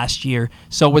believe, last year.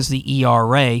 So was the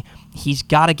ERA. He's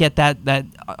got to get that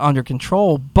under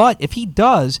control. But if he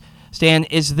does, Stan,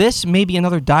 is this maybe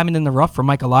another diamond in the rough for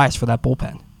Mike Elias for that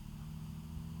bullpen?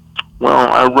 Well,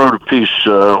 I wrote a piece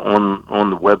on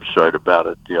the website about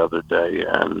it the other day,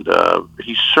 and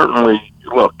he's certainly,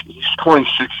 he's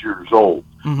 26 years old.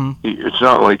 Mm-hmm. It's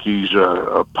not like he's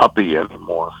a puppy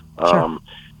anymore. Sure.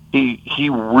 He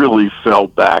really fell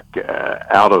back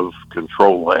out of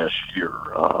control last year.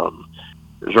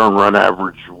 His earned run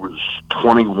average was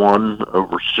 21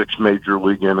 over 6 major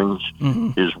league innings.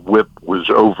 Mm-hmm. His whip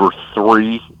was over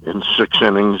 3 in 6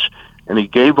 innings, and he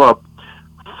gave up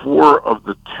 4 of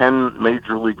the 10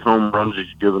 major league home runs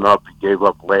he's given up. He gave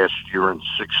up last year in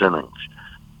 6 innings.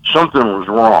 Something was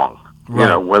wrong.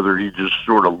 Right. Whether he just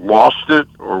sort of lost it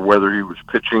or whether he was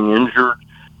pitching injured.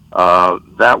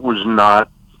 That was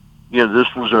not. This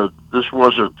was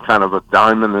a kind of a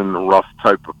diamond in the rough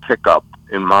type of pickup,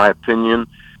 in my opinion.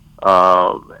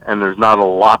 And there's not a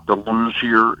lot to lose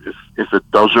here if it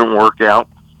doesn't work out.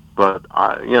 But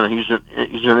he's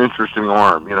an interesting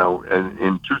arm. And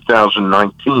in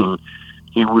 2019,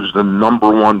 he was the number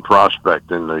 1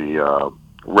 prospect in the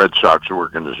Red Sox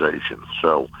organization.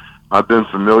 So I've been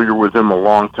familiar with him a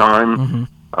long time.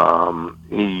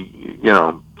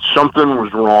 Mm-hmm. Something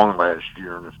was wrong last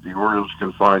year, and if the Orioles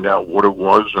can find out what it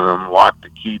was and unlock the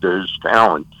key to his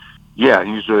talent,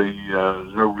 he's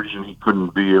there's no reason he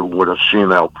couldn't be what a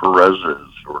Cionel Perez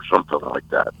is or something like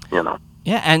that.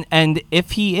 Yeah, and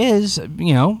if he is,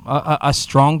 a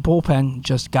strong bullpen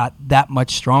just got that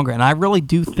much stronger, and I really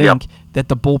do think that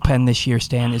the bullpen this year,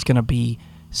 Stan, is going to be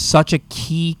such a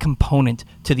key component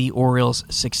to the Orioles'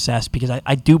 success, because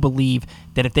I do believe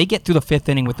that if they get through the 5th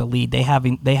inning with the lead, they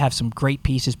have some great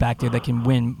pieces back there that can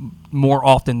win more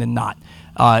often than not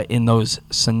in those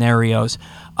scenarios.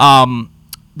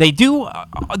 They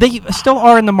still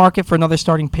are in the market for another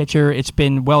starting pitcher. It's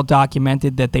been well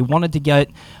documented that they wanted to get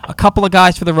a couple of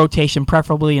guys for the rotation,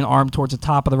 preferably an arm towards the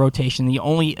top of the rotation. The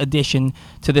only addition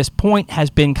to this point has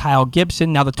been Kyle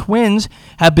Gibson. Now, the Twins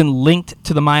have been linked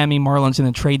to the Miami Marlins in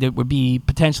a trade that would be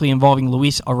potentially involving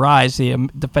Luis Arraez, the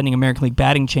defending American League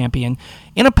batting champion,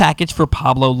 in a package for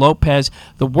Pablo Lopez.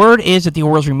 The word is that the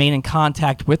Orioles remain in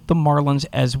contact with the Marlins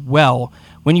as well.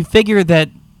 When you figure that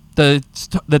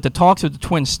the talks with the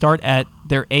Twins start at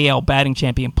their AL batting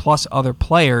champion plus other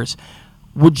players,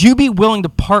 would you be willing to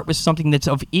part with something that's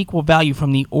of equal value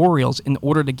from the Orioles in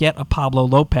order to get a Pablo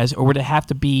Lopez, or would it have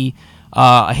to be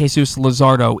a Jesus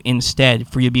Luzardo instead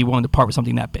for you to be willing to part with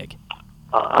something that big?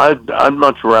 I'd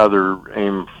much rather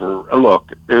aim for.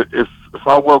 Look, if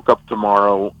I woke up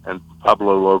tomorrow and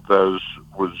Pablo Lopez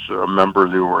was a member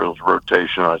of the Orioles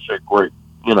rotation. I say, great.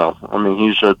 I mean,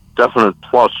 he's a definite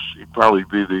plus. He'd probably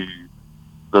be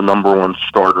the number one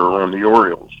starter on the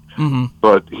Orioles. Mm-hmm.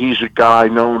 But he's a guy,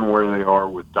 knowing where they are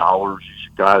with dollars, he's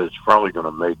a guy that's probably going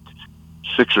to make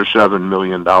 $6 or $7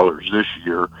 million this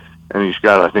year, and he's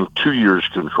got, I think, 2 years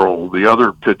control. The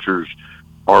other pitchers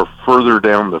are further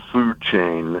down the food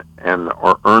chain and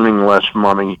are earning less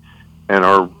money and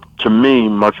are, to me,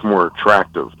 much more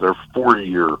attractive. They're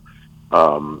 4-year,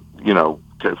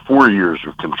 4 years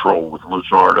of control with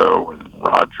Luzardo and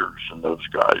Rogers and those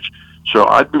guys. So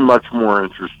I'd be much more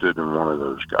interested in one of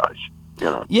those guys.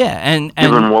 Yeah, and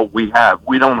given what we have,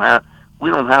 we don't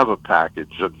have a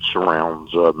package that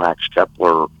surrounds Max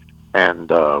Kepler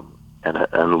and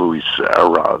Luis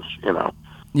Raz.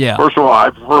 Yeah. First of all,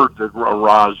 I've heard that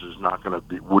Raz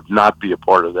would not be a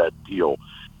part of that deal.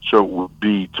 So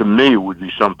to me, it would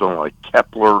be something like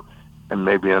Kepler and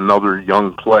maybe another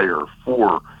young player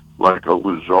for like a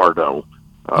Luzardo,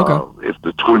 if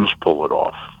the Twins pull it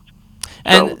off.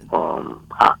 And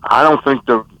I don't think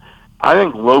I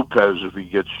think Lopez, if he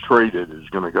gets traded, is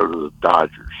going to go to the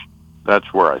Dodgers.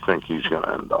 That's where I think he's going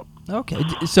to end up. Okay,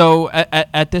 so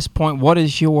at this point, what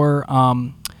is your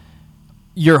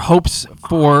hopes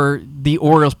for the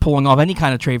Orioles pulling off any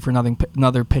kind of trade for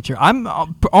another pitcher? I'm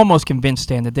almost convinced,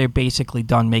 Stan, that they're basically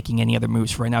done making any other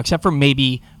moves for right now, except for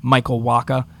maybe Michael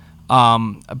Wacha.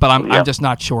 But I'm just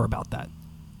not sure about that.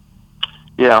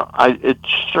 Yeah, it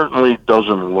certainly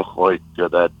doesn't look like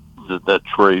that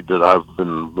trade that I've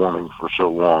been wanting for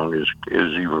so long is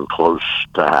even close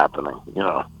to happening.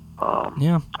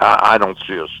 I don't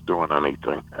see us doing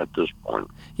anything at this point.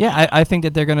 Yeah, I think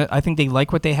that I think they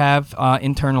like what they have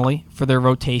internally for their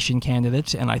rotation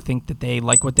candidates, and I think that they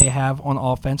like what they have on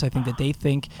offense. I think that they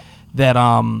think that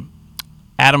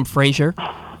Adam Frazier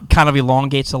kind of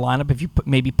elongates the lineup. If you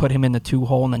maybe put him in the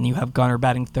 2-hole, and then you have Gunnar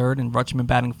batting third and Rutschman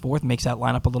batting fourth, makes that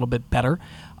lineup a little bit better.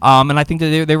 And I think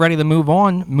that they're ready to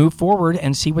move forward,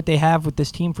 and see what they have with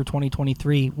this team for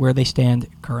 2023, where they stand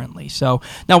currently. So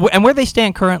now, and where they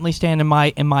stand currently, in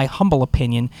my humble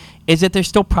opinion, is that they're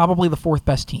still probably the fourth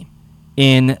best team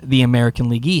in the American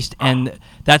League East, and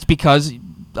that's because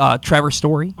Trevor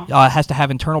Story has to have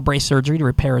internal brace surgery to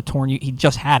repair a torn. He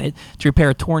just had it to repair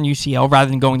a torn UCL rather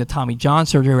than going the Tommy John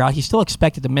surgery route. He's still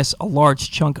expected to miss a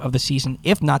large chunk of the season,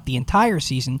 if not the entire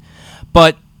season.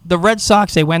 But the Red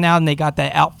Sox, they went out and they got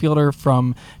that outfielder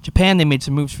from Japan. They made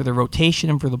some moves for the rotation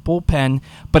and for the bullpen,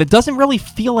 but it doesn't really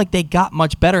feel like they got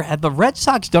much better. Had the Red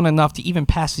Sox done enough to even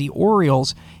pass the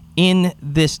Orioles in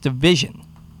this division?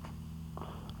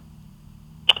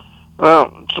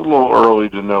 Well, it's a little early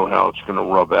to know how it's going to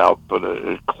rub out, but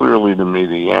clearly to me,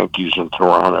 the Yankees and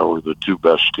Toronto are the two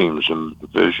best teams in the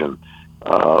division.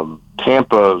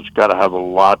 Tampa's got to have a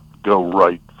lot go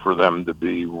right for them to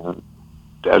be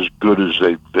as good as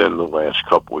they've been the last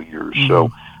couple of years. Mm-hmm.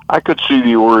 So I could see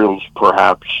the Orioles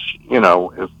perhaps,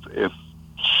 if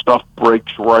stuff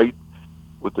breaks right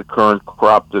with the current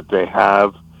crop that they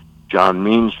have. John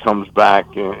Means comes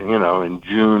back, in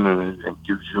June and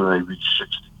gives you maybe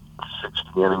 60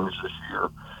 innings this year,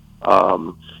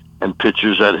 and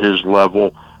pitches at his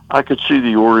level. I could see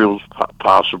the Orioles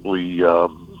possibly,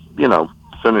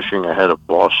 finishing ahead of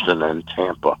Boston and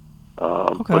Tampa.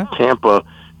 But Tampa,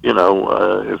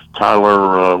 if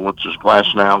Tyler,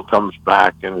 Glasnow comes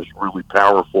back and is really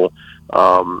powerful,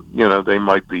 they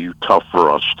might be tough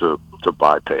for us to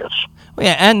bypass. Well,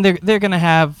 yeah, and they're going to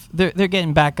have they're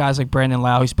getting back guys like Brandon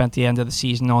Lau, who spent the end of the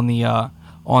season on the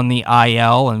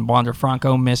IL, and Wander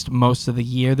Franco missed most of the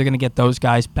year. They're going to get those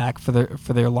guys back for their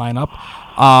lineup,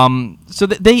 so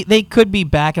that they could be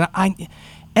back. And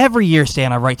every year,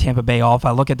 Stan, I write Tampa Bay off.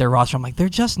 I look at their roster, I'm like, they're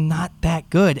just not that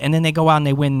good. And then they go out and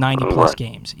they win 90+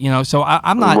 games. So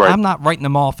I'm not writing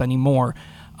them off anymore.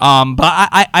 But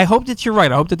I hope that you're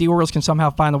right. I hope that the Orioles can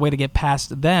somehow find a way to get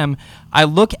past them. I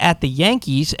look at the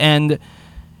Yankees, and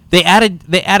they added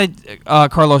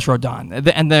Carlos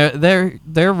Rodon, and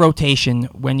their rotation,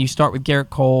 when you start with Garrett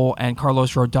Cole and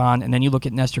Carlos Rodon, and then you look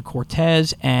at Nestor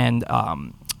Cortez and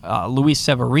Luis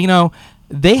Severino,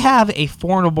 they have a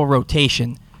formidable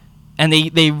rotation, and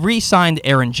they re-signed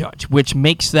Aaron Judge, which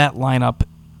makes that lineup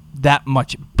that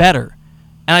much better.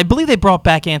 And I believe they brought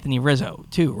back Anthony Rizzo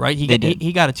too, right? He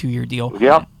got a 2-year deal.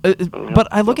 Yeah. But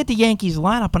I look at the Yankees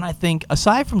lineup, and I think,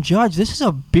 aside from Judge, this is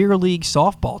a beer league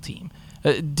softball team.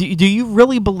 Do you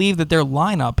really believe that their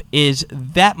lineup is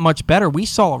that much better? We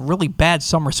saw a really bad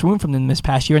summer swoon from them this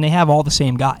past year, and they have all the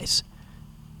same guys.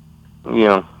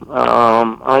 Yeah,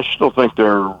 I still think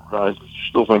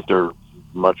they're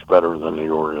much better than the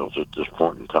Orioles at this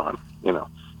point in time.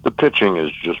 The pitching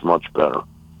is just much better.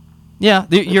 Yeah,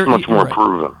 it's much more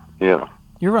proven. Yeah.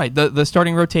 You're right. The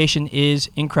starting rotation is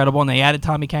incredible, and they added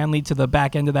Tommy Canley to the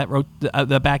back end of that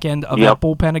that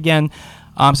bullpen again.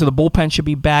 So the bullpen should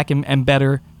be back and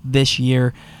better this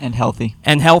year. And healthy.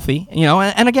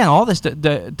 And again, all this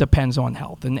depends on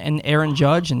health. And Aaron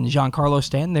Judge and Giancarlo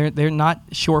Stanton, they're not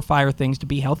surefire things to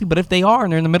be healthy, but if they are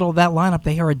and they're in the middle of that lineup,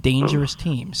 they are a dangerous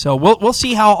team. So we'll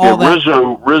see how all that.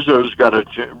 Rizzo's got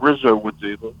Rizzo with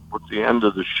the end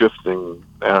of the shifting,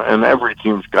 and every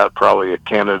team's got probably a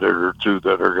candidate or two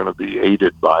that are going to be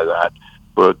aided by that.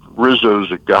 But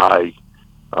Rizzo's a guy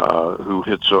who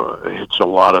hits a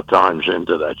lot of times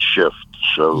into that shift.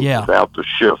 So without the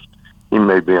shift, he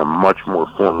may be a much more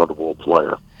formidable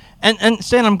player. And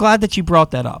Stan, I'm glad that you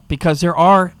brought that up because there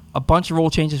are a bunch of rule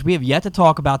changes we have yet to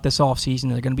talk about this offseason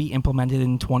that are going to be implemented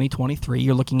in 2023.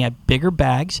 You're looking at bigger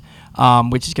bags,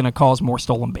 which is going to cause more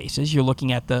stolen bases. You're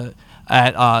looking at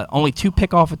only 2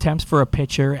 pickoff attempts for a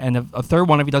pitcher, and a third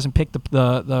one if he doesn't pick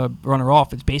the runner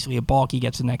off, it's basically a balk. He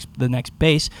gets the next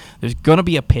base. There's going to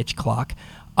be a pitch clock.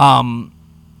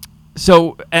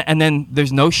 So then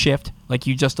there's no shift, like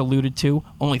you just alluded to.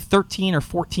 Only 13 or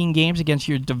 14 games against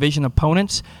your division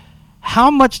opponents.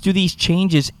 How much do these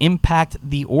changes impact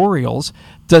the Orioles?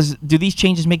 Do these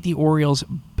changes make the Orioles?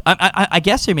 I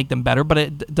guess they make them better,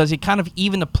 but does it kind of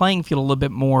even the playing field a little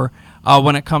bit more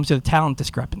when it comes to the talent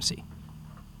discrepancy?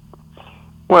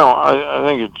 Well, I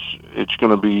think it's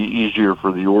going to be easier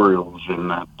for the Orioles in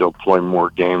that they'll play more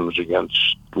games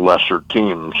against lesser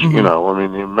teams. Mm-hmm. I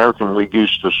mean, the American League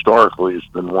East historically has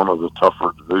been one of the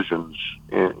tougher divisions,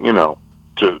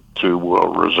 to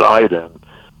reside in.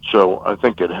 So I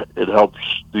think it helps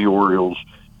the Orioles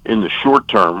in the short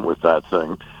term with that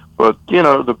thing. But,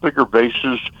 the bigger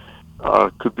bases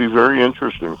could be very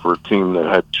interesting for a team that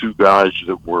had 2 guys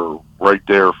that were right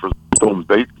there for the stolen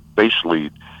base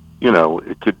lead.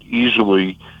 It could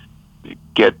easily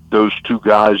get those 2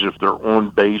 guys, if they're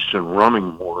on base and running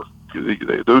more,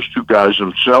 those 2 guys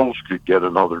themselves could get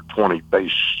another 20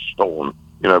 base stolen,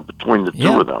 between the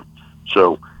 2 of them.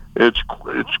 So it's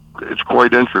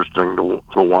quite interesting to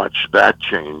watch that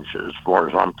change as far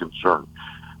as I'm concerned.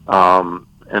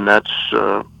 And that's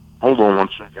hold on one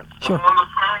second. Sure. I'm on the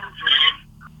phone,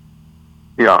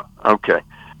 Jane. Yeah. Okay.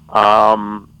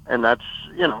 And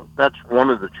that's one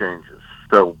of the changes.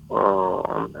 So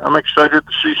I'm excited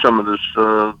to see some of this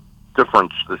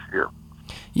difference this year.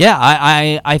 Yeah,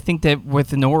 I think that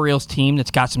with an Orioles team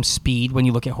that's got some speed, when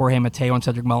you look at Jorge Mateo and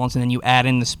Cedric Mullins, and then you add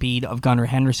in the speed of Gunnar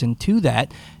Henderson to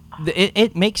that,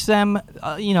 it makes them,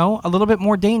 a little bit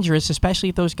more dangerous, especially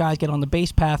if those guys get on the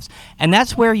base paths. And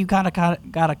that's where you gotta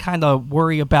kind of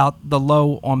worry about the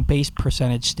low on base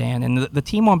percentage, Stan. And the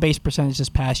team on base percentage this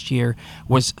past year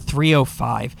was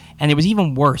 .305, and it was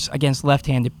even worse against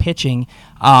left-handed pitching.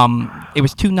 It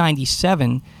was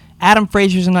 .297. Adam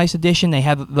Frazier's a nice addition. They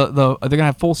have they're gonna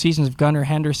have full seasons of Gunnar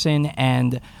Henderson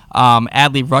and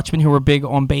Adley Rutschman, who are big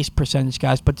on base percentage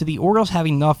guys. But do the Orioles have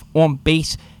enough on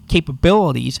base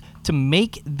capabilities to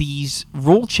make these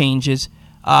rule changes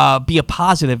be a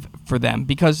positive for them?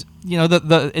 Because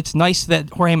it's nice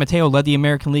that Jorge Mateo led the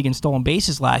American League in stolen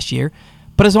bases last year,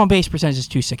 but his on base percentage is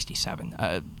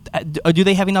 .267. Do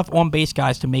they have enough on base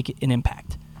guys to make an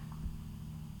impact?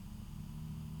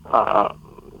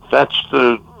 That's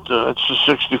the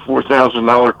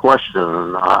 $64,000 question,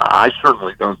 and I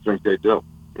certainly don't think they do.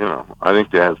 I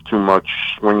think they have too much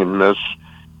swing and miss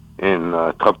in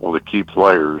a couple of the key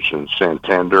players in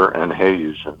Santander and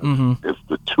Hayes. And if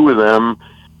the 2 of them,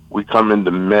 we come into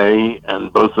May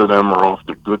and both of them are off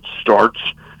to good starts,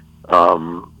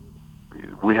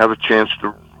 we have a chance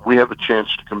to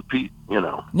compete.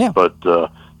 Yeah. But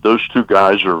those 2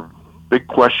 guys are big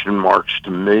question marks to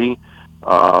me.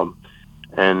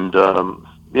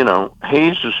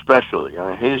 Hayes especially.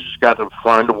 Hayes has got to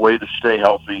find a way to stay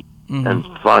healthy and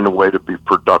find a way to be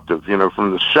productive.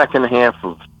 From the second half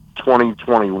of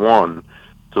 2021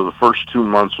 to the first 2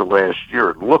 months of last year,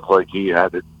 it looked like he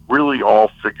had it really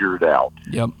all figured out.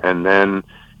 Yep. And then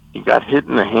he got hit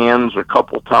in the hands a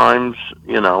couple times,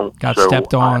 Got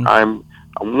stepped on. I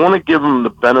want to give him the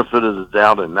benefit of the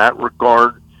doubt in that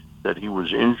regard, that he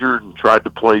was injured and tried to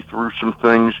play through some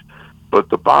things. But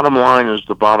the bottom line is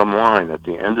the bottom line. At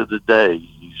the end of the day,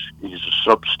 he's a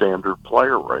substandard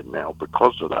player right now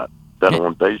because of that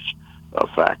on-base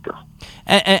factor.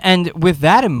 And with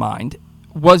that in mind,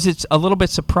 was it a little bit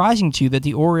surprising to you that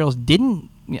the Orioles didn't?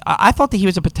 I thought that he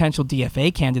was a potential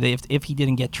DFA candidate if he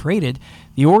didn't get traded.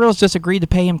 The Orioles just agreed to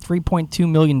pay him $3.2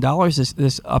 million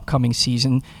this upcoming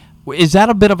season. Is that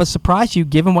a bit of a surprise to you,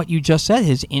 given what you just said,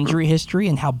 his injury history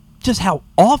and how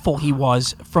awful he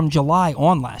was from July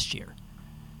on last year?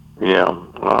 Yeah,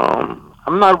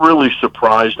 I'm not really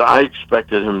surprised. I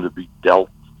expected him to be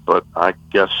dealt, but I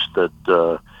guess that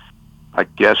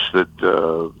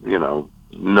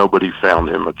nobody found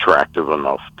him attractive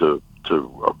enough to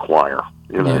acquire.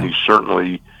 He's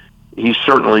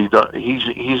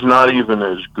not even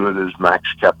as good as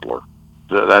Max Kepler.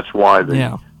 That's why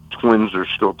the Twins are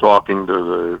still talking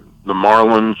to the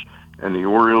Marlins and the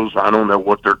Orioles. I don't know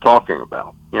what they're talking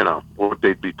about. What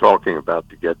they'd be talking about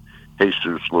to get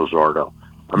Jesus Luzardo.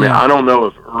 I mean, I don't know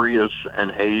if Urias and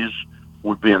Hayes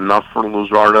would be enough for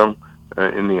Luzardo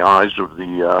in the eyes of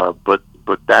the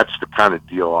but that's the kind of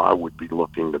deal I would be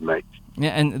looking to make.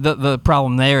 Yeah, and the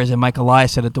problem there is, and Mike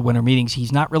Elias said at the winter meetings,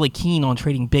 he's not really keen on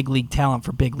trading big league talent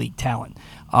for big league talent.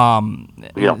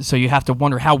 So you have to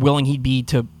wonder how willing he'd be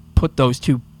to put those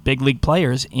two big league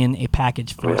players in a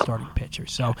package for a starting pitcher.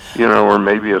 So or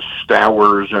maybe a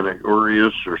Stowers and a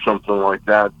Urias or something like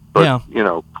that. But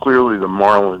clearly the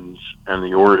Marlins and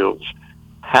the Orioles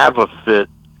have a fit,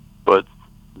 but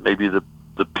maybe the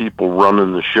people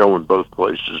running the show in both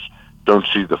places don't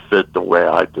see the fit the way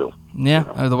I do. Yeah,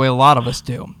 the way a lot of us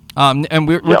do. And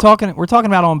we're talking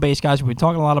about on base guys. We're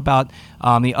talking a lot about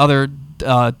the other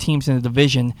teams in the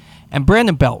division. And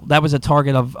Brandon Belt, that was a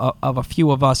target of a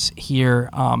few of us here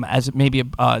as maybe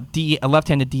a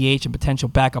left-handed DH and potential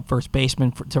backup first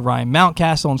baseman to Ryan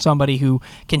Mountcastle, and somebody who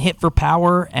can hit for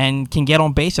power and can get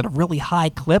on base at a really high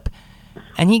clip.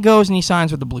 And he goes and he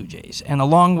signs with the Blue Jays. And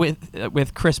along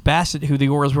with Chris Bassett, who the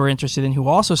Orioles were interested in, who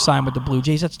also signed with the Blue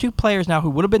Jays, that's two players now who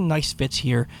would have been nice fits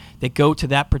here that go to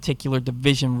that particular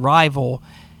division rival.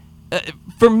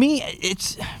 For me,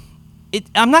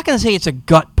 I'm not going to say it's a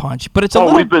gut punch, but it's a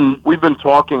little... We've been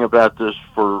talking about this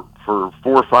for 4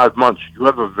 or 5 months. You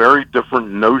have a very different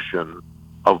notion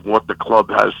of what the club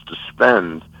has to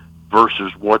spend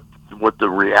versus what the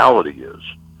reality is.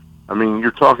 I mean,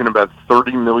 you're talking about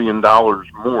 $30 million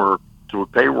more to a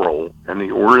payroll, and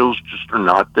the Orioles just are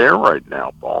not there right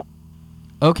now, Paul.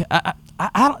 Okay, I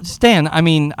don't, Stan, I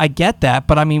mean, I get that,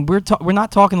 but I mean, we're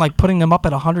not talking like putting them up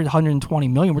at 120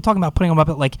 million. We're talking about putting them up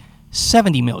at like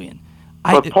 70 million.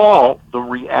 But Paul, the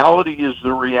reality is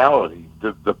the reality.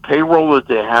 The payroll that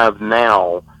they have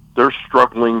now, they're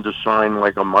struggling to sign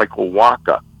like a Michael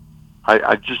Wacha.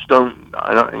 I just don't,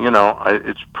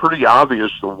 it's pretty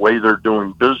obvious the way they're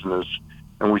doing business,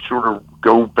 and we sort of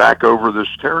go back over this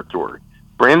territory.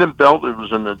 Brandon Belt, it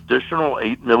was an additional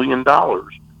 $8 million,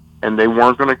 and they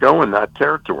weren't going to go in that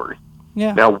territory.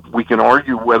 Yeah. Now, we can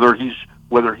argue whether he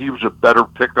was a better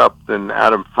pickup than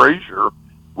Adam Frazier,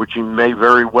 which he may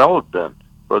very well have been.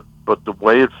 But the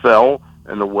way it fell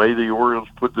and the way the Orioles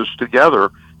put this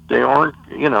together, they aren't,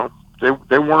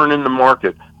 they weren't in the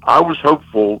market. I was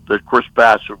hopeful that Chris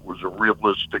Bassett was a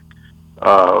realistic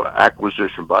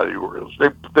acquisition by the Orioles.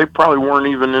 They probably weren't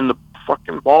even in the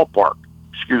fucking ballpark.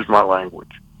 Excuse my language.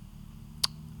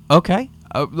 Okay.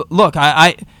 Look,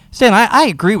 Stan, I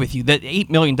agree with you that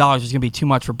 $8 million is going to be too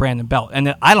much for Brandon Belt,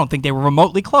 and I don't think they were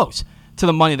remotely close to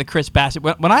the money that Chris Bassett.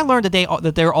 When I learned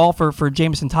that their offer for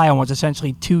Jameson Taillon was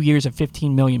essentially 2 years at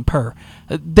 $15 million per,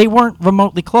 they weren't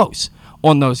remotely close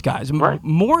on those guys. Right.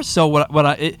 More so,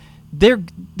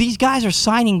 these guys are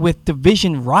signing with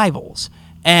division rivals,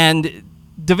 and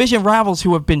division rivals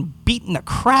who have been beating the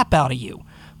crap out of you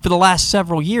for the last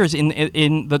several years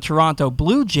in the Toronto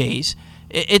Blue Jays.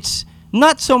 It's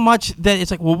not so much that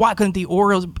it's like, well, why couldn't the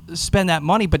Orioles spend that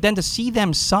money? But then to see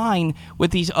them sign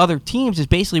with these other teams is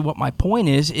basically what my point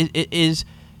is.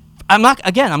 I'm not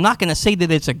going to say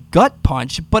that it's a gut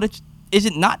punch, but is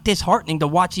it not disheartening to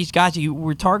watch these guys that you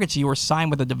were targets you were signed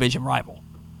with a division rival?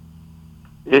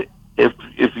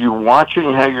 If you're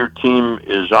watching how your team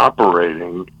is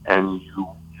operating and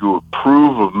you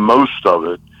approve of most of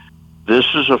it, this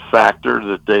is a factor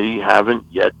that they haven't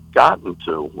yet gotten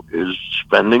to, is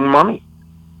spending money.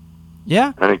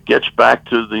 Yeah. And it gets back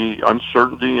to the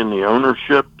uncertainty in the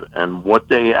ownership and what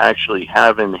they actually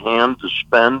have in hand to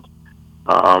spend.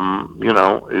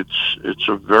 It's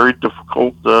a very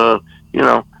difficult, I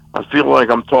feel like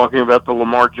I'm talking about the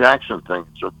Lamar Jackson thing.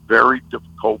 It's a very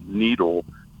difficult needle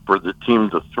for the team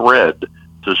to thread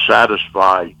to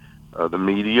satisfy the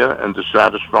media and to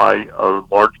satisfy a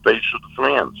large base of the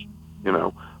fans.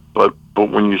 But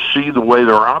when you see the way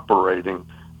they're operating,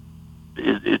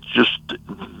 it's just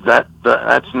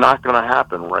that's not going to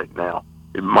happen right now.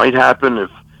 It might happen if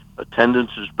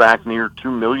attendance is back near 2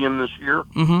 million this year,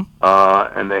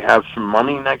 and they have some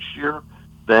money next year.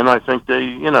 Then I think they,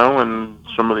 and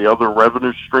some of the other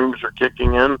revenue streams are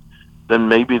kicking in. Then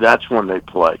maybe that's when they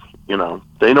play.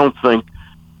 They don't think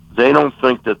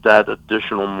that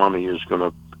additional money is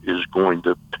going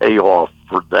to pay off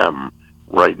for them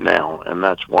right now, and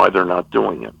that's why they're not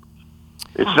doing it.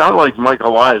 It's not like Mike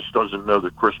Elias doesn't know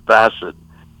that Chris Bassett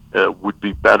would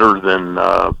be better than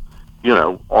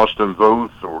Austin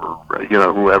Voth or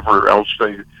whoever else.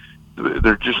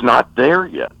 They're just not there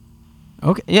yet.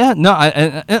 Okay. Yeah. No.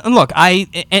 And look,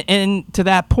 and to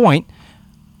that point,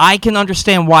 I can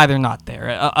understand why they're not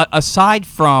there. Aside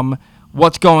from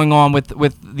what's going on with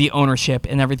the ownership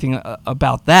and everything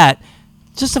about that,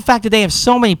 just the fact that they have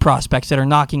so many prospects that are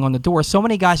knocking on the door, so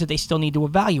many guys that they still need to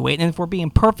evaluate. And if we're being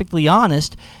perfectly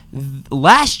honest,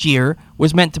 last year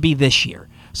was meant to be this year.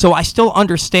 So I still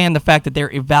understand the fact that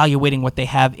they're evaluating what they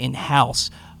have in-house.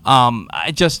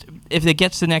 If it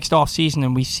gets to the next offseason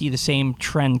and we see the same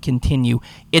trend continue,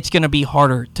 it's going to be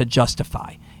harder to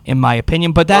justify, in my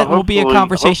opinion. But that will be a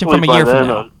conversation from a year from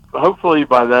now. Hopefully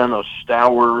by then, a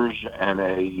Stowers and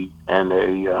a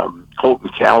Colton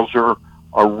Cowser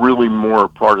are really more a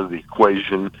part of the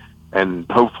equation, and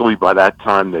hopefully by that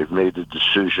time they've made a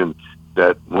decision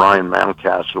that Ryan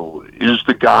Mountcastle is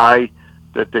the guy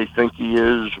that they think he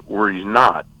is or he's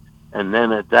not. And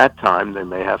then at that time they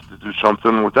may have to do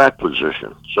something with that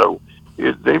position. So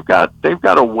they've got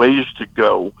a ways to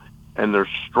go, and they're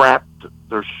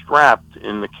strapped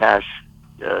in the cash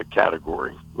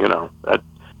category.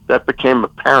 That became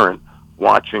apparent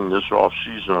watching this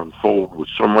offseason unfold with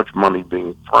so much money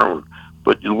being thrown.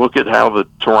 But you look at how the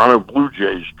Toronto Blue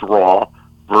Jays draw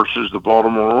versus the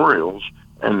Baltimore Orioles,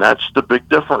 and that's the big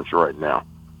difference right now.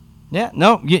 Yeah,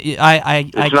 no, it's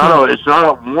not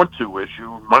a want-to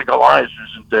issue. Mike Elias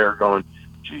isn't there going,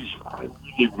 geez, I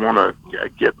really want to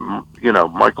get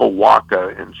Michael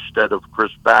Wacha instead of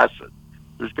Chris Bassett.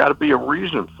 There's got to be a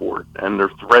reason for it, and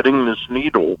they're threading this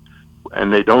needle,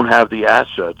 and they don't have the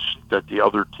assets that the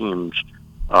other teams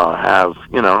have.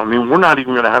 We're not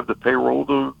even going to have the payroll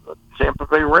to Tampa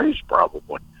Bay Rays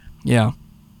probably. Yeah.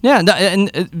 Yeah, and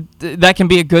that can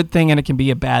be a good thing and it can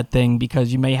be a bad thing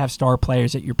because you may have star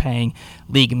players that you're paying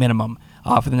league minimum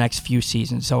for the next few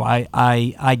seasons. So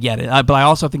I get it. But I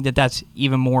also think that that's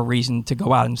even more reason to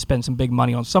go out and spend some big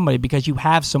money on somebody because you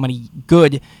have so many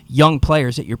good young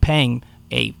players that you're paying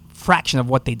a fraction of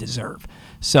what they deserve.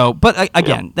 So, but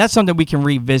again, that's something we can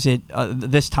revisit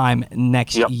this time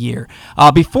next year.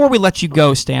 Before we let you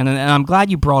go, Stan, and I'm glad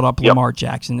you brought up Lamar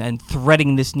Jackson and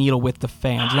threading this needle with the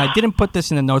fans. And I didn't put this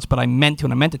in the notes, but I meant to,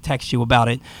 and I meant to text you about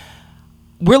it.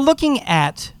 We're looking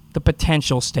at the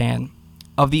potential, Stan,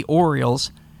 of the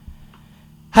Orioles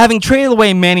having traded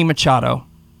away Manny Machado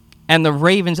and the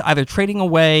Ravens either trading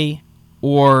away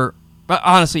or,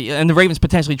 honestly, and the Ravens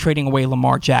potentially trading away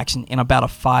Lamar Jackson in about a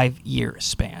 5-year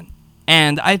span.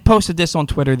 And I posted this on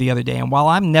Twitter the other day, and while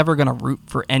I'm never going to root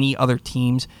for any other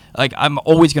teams, like I'm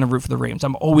always going to root for the Ravens,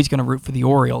 I'm always going to root for the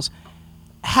Orioles,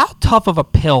 how tough of a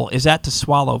pill is that to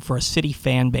swallow for a city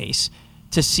fan base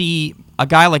to see a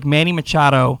guy like Manny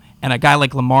Machado and a guy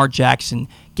like Lamar Jackson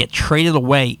get traded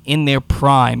away in their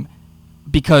prime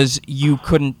because you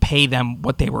couldn't pay them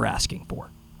what they were asking for?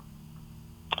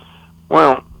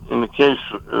 Well, in the case,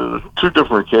 two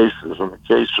different cases. In the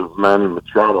case of Manny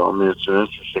Machado, it's an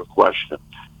interesting question.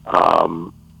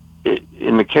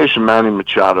 In the case of Manny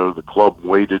Machado, the club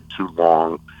waited too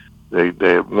long. They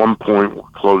at one point were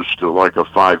close to like a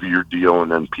 5-year deal, and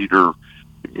then Peter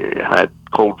had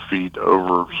cold feet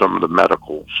over some of the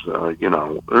medicals. There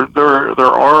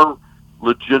are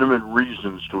legitimate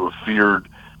reasons to have feared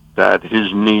that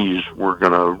his knees were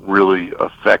going to really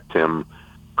affect him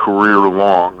career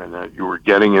long, and that you were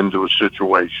getting into a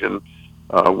situation,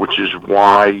 which is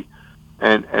why,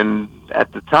 and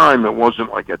at the time it wasn't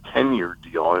like a 10-year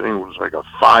deal. I think it was like a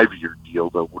 5-year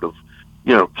deal that would have,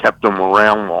 kept him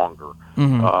around longer.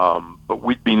 Mm-hmm. But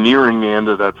we'd be nearing the end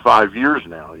of that 5 years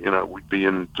now. We'd be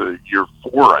into year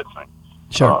 4, I think,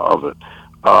 of it.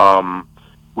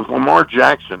 With Lamar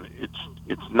Jackson,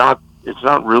 it's not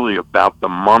really about the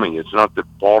money. It's not that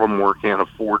Baltimore can't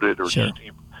afford it or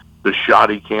Steve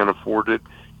Bisciotti can't afford it.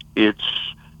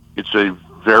 It's a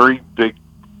very big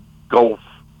gulf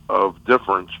of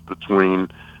difference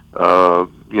between the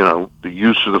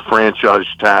use of the franchise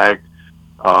tag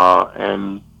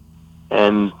and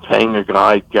paying a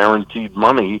guy guaranteed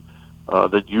money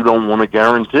that you don't want to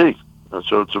guarantee. And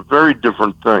so it's a very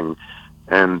different thing.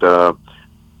 And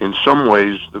in some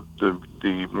ways,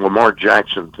 the Lamar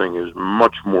Jackson thing is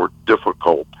much more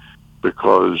difficult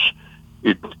because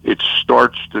it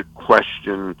starts the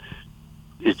question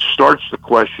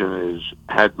is,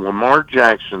 had Lamar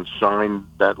Jackson signed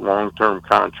that long-term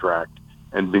contract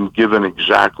and been given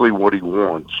exactly what he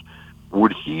wants,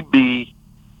 would he be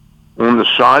on the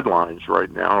sidelines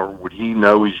right now, or would he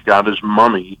know he's got his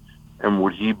money, and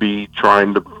would he be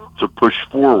trying to push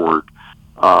forward?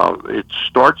 It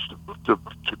starts to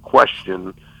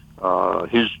question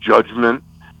his judgment.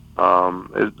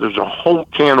 There's a whole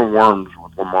can of worms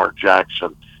with Lamar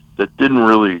Jackson that didn't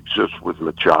really exist with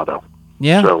Machado.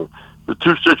 Yeah. So the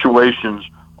two situations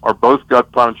are both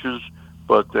gut punches,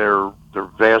 but they're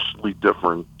vastly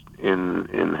different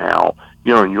in how,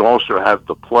 and you also have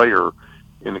the player,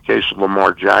 in the case of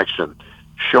Lamar Jackson,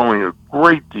 showing a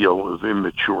great deal of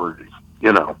immaturity,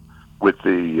 with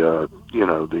the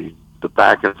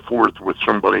back and forth with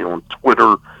somebody on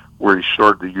Twitter where he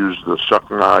started to use the suck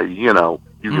my, you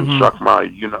can suck my,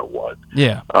 what.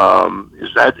 Yeah.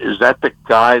 Is that the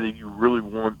guy that you really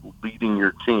want leading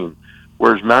your team?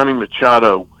 Whereas Manny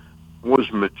Machado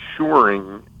was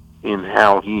maturing in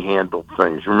how he handled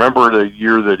things. Remember the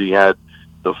year that he had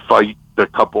the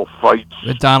couple fights?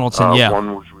 With Donaldson, yeah.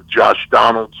 One was with Josh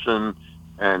Donaldson,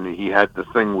 and he had the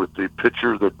thing with the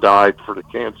pitcher that died for the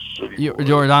Kansas City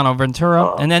Giordano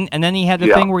Ventura, and then he had the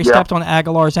thing where he stepped on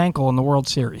Aguilar's ankle in the World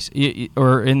Series,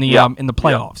 or in the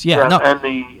playoffs. And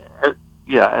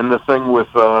the thing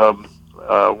with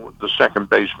the second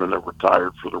baseman that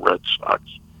retired for the Red Sox.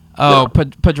 Oh,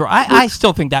 Pedro. I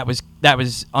still think that was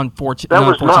unfortunate. That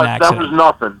was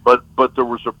nothing. But there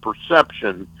was a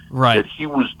perception that he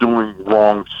was doing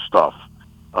wrong stuff.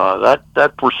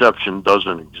 That perception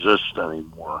doesn't exist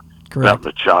anymore. Correct. About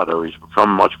Machado, he's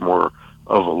become much more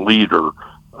of a leader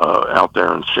out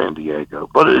there in San Diego.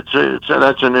 But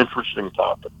that's an interesting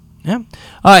topic. Yeah.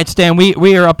 All right, Stan.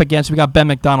 We are up against. We got Ben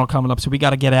McDonald coming up, so we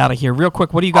got to get out of here real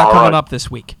quick. What do you got coming up this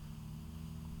week?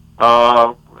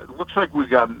 It looks like we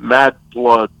got Mad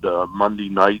Blood Monday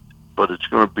night, but it's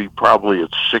going to be probably at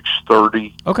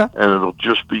 6:30. Okay. And it'll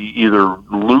just be either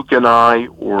Luke and I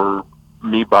or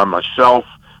me by myself.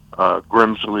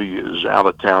 Grimsley is out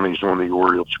of town. He's on the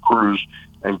Orioles cruise.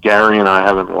 And Gary and I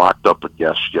haven't locked up a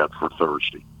guest yet for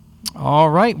Thursday. All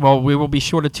right. Well, we will be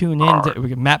sure to tune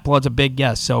in. Matt Blood's a big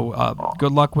guest, so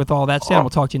good luck with all that, Stan.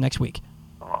 We'll talk to you next week.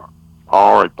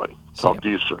 All right, buddy. Talk to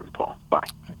you soon, Paul. Bye.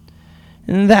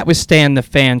 And that was Stan the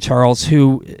Fan, Charles,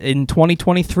 who in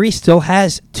 2023 still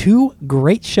has two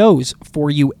great shows for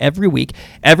you every week.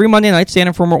 Every Monday night, Stan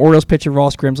and former Orioles pitcher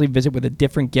Ross Grimsley visit with a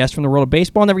different guest from the world of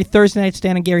baseball. And every Thursday night,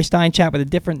 Stan and Gary Stein chat with a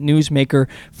different newsmaker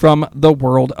from the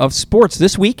world of sports.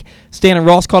 This week, Stan and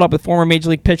Ross caught up with former Major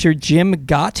League pitcher Jim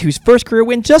Gott, whose first career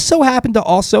win just so happened to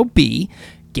also be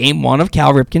Game 1 of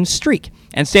Cal Ripken's streak.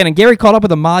 And Stan and Gary caught up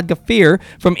with Ahmad Ghaffir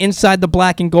from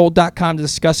InsideTheBlackandGold.com to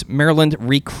discuss Maryland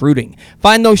recruiting.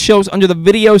 Find those shows under the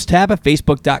videos tab at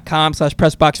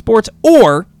Facebook.com/PressBoxSports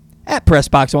or at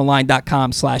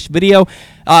PressBoxOnline.com/video.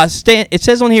 Stan, it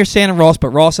says on here Stan and Ross,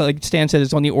 but Ross, like Stan said,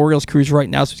 is on the Orioles cruise right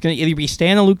now, so it's going to either be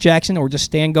Stan and Luke Jackson or just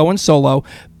Stan going solo.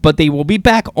 But they will be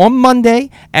back on Monday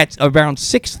at around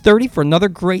 6:30 for another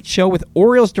great show with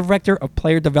Orioles Director of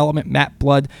Player Development, Matt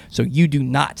Blood, so you do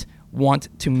not want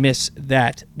to miss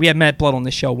that. We had Matt Blood on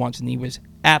the show once, and he was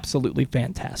absolutely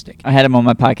fantastic. I had him on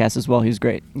my podcast as well. He was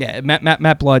great. Yeah,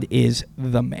 Matt Blood is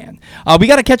the man. We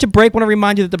got to catch a break. Want to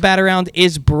remind you that the Bat Around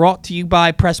is brought to you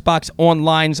by PressBox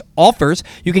Online's offers.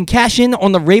 You can cash in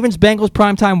on the Ravens-Bengals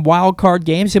primetime wildcard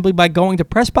game simply by going to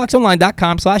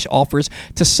PressBoxOnline.com/offers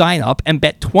to sign up and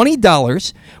bet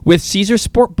 $20 with Caesars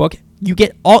Sportbook. You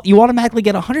automatically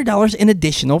get $100 in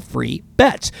additional free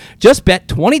bets. Just bet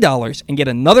 $20 and get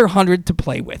another $100 to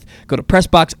play with. Go to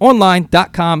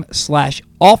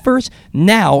PressBoxOnline.com/offers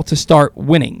now to start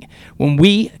winning. When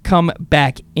we come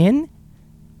back in,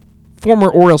 former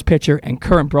Orioles pitcher and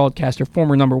current broadcaster,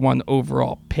 former number 1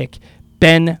 overall pick,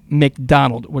 Ben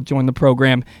McDonald will join the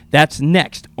program. That's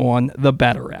next on the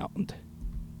Bat Around.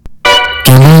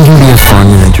 Gambling can be a fun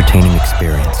and entertaining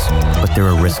experience, but there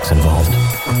are risks involved.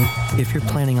 If you're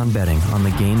planning on betting on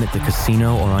the game at the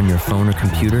casino or on your phone or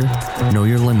computer, know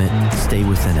your limit, stay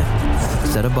within it.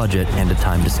 Set a budget and a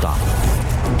time to stop.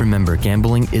 Remember,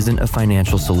 gambling isn't a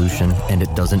financial solution, and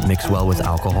it doesn't mix well with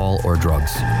alcohol or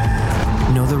drugs.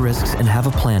 Know the risks and have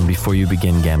a plan before you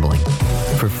begin gambling.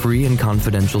 For free and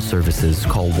confidential services,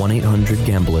 call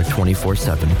 1-800-GAMBLER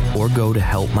 24/7 or go to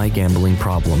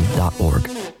helpmygamblingproblem.org.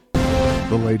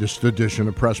 The latest edition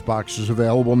of PressBox is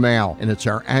available now, and it's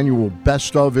our annual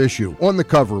Best Of issue. On the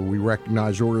cover, we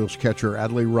recognize Orioles catcher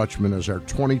Adley Rutschman as our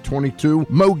 2022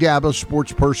 Mo Gabba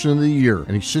Sports Person of the Year,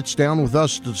 and he sits down with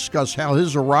us to discuss how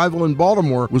his arrival in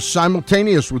Baltimore was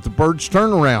simultaneous with the Birds'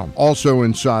 turnaround. Also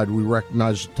inside, we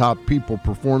recognize the top people,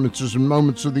 performances, and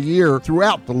moments of the year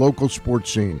throughout the local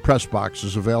sports scene. PressBox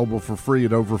is available for free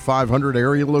at over 500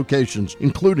 area locations,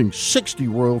 including 60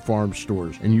 Royal Farm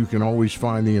stores, and you can always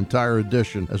find the entire edition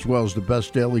as well as the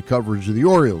best daily coverage of the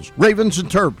Orioles, Ravens, and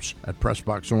Terps at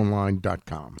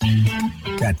PressBoxOnline.com.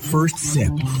 That first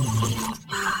sip,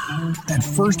 that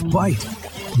first bite,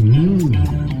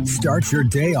 Start your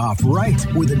day off right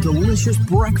with a delicious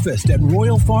breakfast at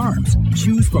Royal Farms.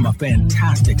 Choose from a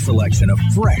fantastic selection of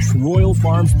fresh Royal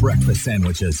Farms breakfast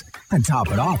sandwiches and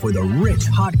top it off with a rich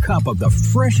hot cup of the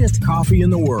freshest coffee in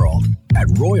the world. At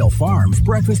Royal Farms,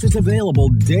 breakfast is available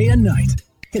day and night.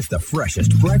 It's the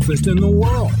freshest breakfast in the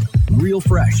world. Real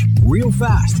fresh, real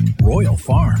fast. Royal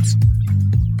Farms.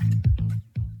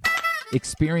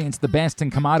 Experience the best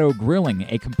in Kamado Grilling,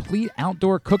 a complete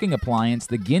outdoor cooking appliance.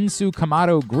 The Ginsu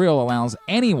Kamado Grill allows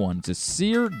anyone to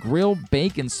sear, grill,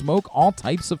 bake, and smoke all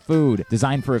types of food.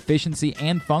 Designed for efficiency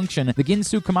and function, the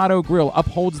Ginsu Kamado Grill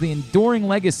upholds the enduring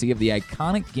legacy of the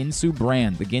iconic Ginsu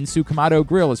brand. The Ginsu Kamado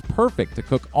Grill is perfect to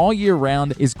cook all year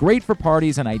round, is great for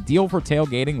parties, and ideal for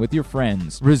tailgating with your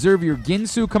friends. Reserve your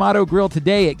Ginsu Kamado Grill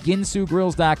today at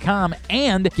ginsugrills.com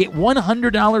and get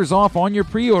 $100 off on your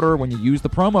pre-order when you use the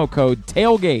promo code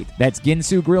TAILGATE. That's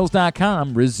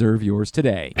ginsugrills.com. Reserve yours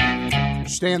today.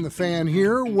 Stan the Fan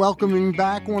here, welcoming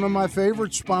back one of my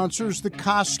favorite sponsors, the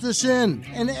Costas Inn.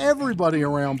 And everybody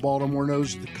around Baltimore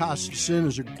knows the Costas Inn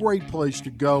is a great place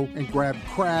to go and grab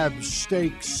crabs,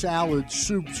 steaks, salads,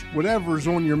 soups, whatever's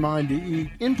on your mind to eat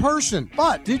in person.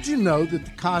 But did you know that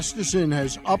the Costas Inn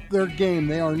has upped their game?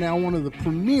 They are now one of the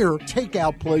premier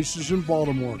takeout places in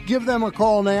Baltimore. Give them a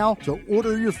call now to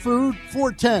order your food,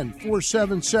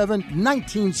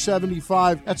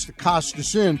 410-477-1975. That's the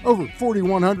Costas Inn, over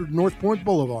 4100 North Point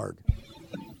Boulevard.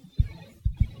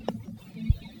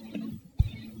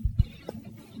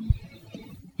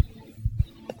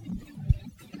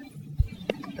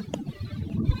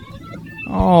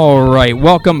 All right,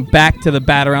 welcome back to the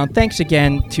Bat Around. Thanks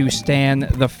again to Stan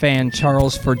the Fan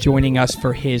Charles for joining us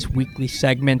for his weekly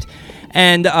segment.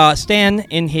 And Stan,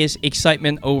 in his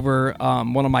excitement over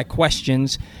one of my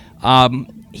questions,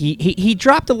 he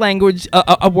dropped a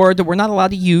word that we're not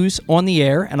allowed to use on the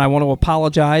air, and I want to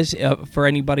apologize for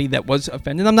anybody that was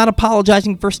offended. I'm not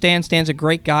apologizing for Stan. Stan's a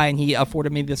great guy, and he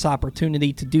afforded me this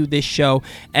opportunity to do this show.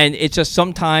 And it's just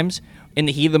sometimes, in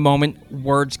the heat of the moment,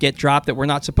 words get dropped that we're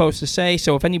not supposed to say.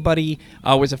 So if anybody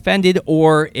was offended,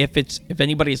 or if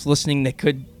anybody is listening where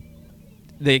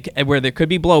there could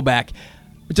be blowback,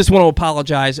 I just want to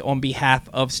apologize on behalf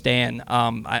of Stan.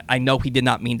 I know he did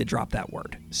not mean to drop that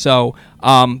word. So,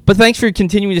 but thanks for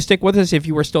continuing to stick with us. If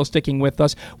you were still sticking with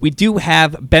us, we do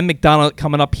have Ben McDonald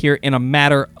coming up here in a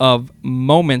matter of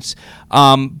moments.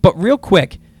 But real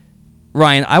quick,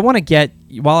 Ryan,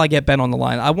 while I get Ben on the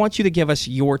line, I want you to give us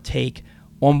your take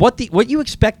on what you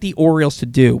expect the Orioles to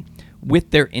do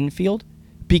with their infield,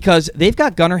 because they've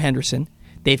got Gunnar Henderson,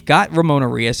 they've got Ramon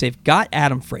Arias, they've got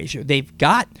Adam Frazier, they've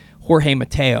got Jorge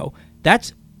Mateo.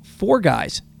 That's 4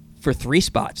 guys for 3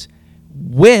 spots,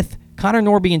 with Connor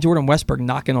Norby and Jordan Westberg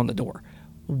knocking on the door.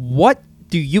 What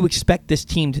do you expect this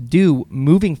team to do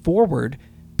moving forward?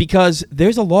 Because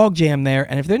there's a logjam there,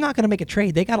 and if they're not going to make a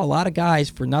trade, they got a lot of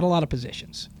guys for not a lot of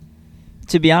positions.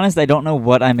 To be honest, I don't know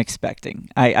what I'm expecting.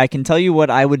 I can tell you what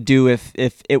I would do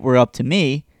if it were up to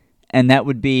me, and that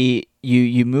would be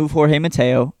you move Jorge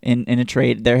Mateo in a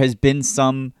trade. There have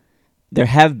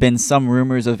been some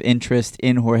rumors of interest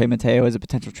in Jorge Mateo as a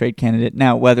potential trade candidate.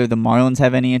 Now, whether the Marlins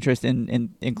have any interest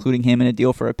in including him in a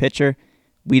deal for a pitcher,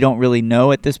 we don't really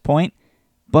know at this point.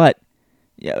 But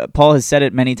yeah, Paul has said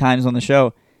it many times on the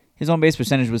show. His on-base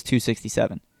percentage was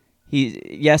 .267.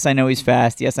 Yes, I know he's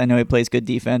fast. Yes, I know he plays good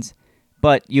defense.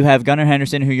 But you have Gunnar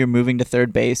Henderson, who you're moving to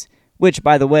third base, which,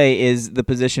 by the way, is the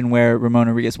position where Ramon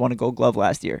Arias won a Gold Glove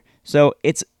last year. So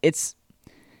it's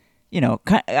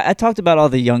I talked about all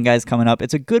the young guys coming up.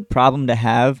 It's a good problem to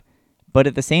have, but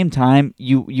at the same time,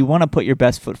 you want to put your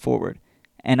best foot forward.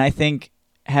 And I think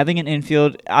having an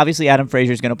infield, obviously Adam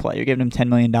Frazier is going to play. You're giving him $10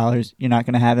 million. You're not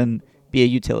going to have him be a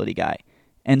utility guy.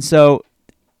 And so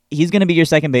he's going to be your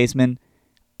second baseman.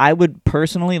 I would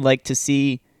personally like to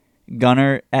see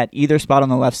Gunnar at either spot on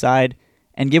the left side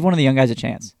and give one of the young guys a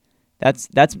chance.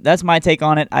 That's my take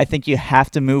on it. I think you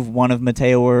have to move one of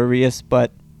Mateo or Arias,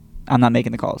 but I'm not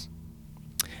making the calls.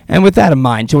 And with that in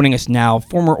mind, joining us now,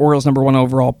 former Orioles #1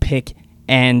 overall pick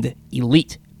and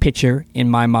elite pitcher in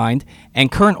my mind, and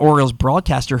current Orioles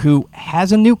broadcaster who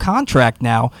has a new contract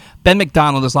now, Ben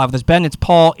McDonald is live with us. Ben, it's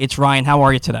Paul, it's Ryan. How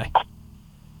are you today?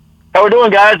 How we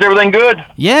doing, guys? Everything good?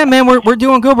 Yeah, man, we're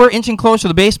doing good. We're inching closer to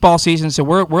the baseball season, so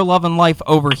we're loving life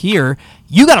over here.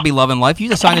 You got to be loving life. You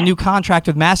just signed a new contract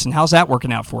with MASN. How's that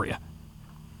working out for you?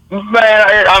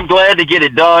 Man, I'm glad to get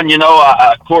it done.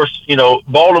 Of course,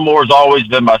 Baltimore's always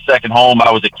been my second home.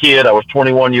 I was a kid. I was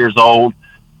 21 years old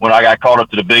when I got called up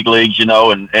to the big leagues,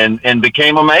 and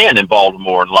became a man in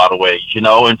Baltimore in a lot of ways,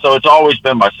 and so it's always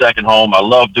been my second home. I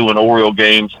love doing Oriole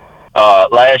games.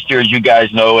 Last year, as you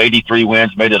guys know, 83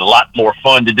 wins made it a lot more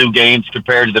fun to do games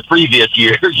compared to the previous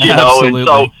years, you know. And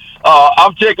so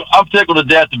I'm tickled to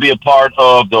death to be a part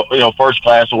of the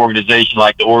first-class organization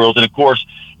like the Orioles. And, of course,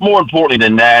 more importantly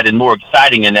than that and more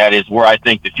exciting than that is where I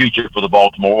think the future for the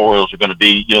Baltimore Orioles are going to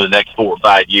be, the next 4 or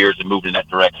 5 years and move in that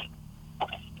direction.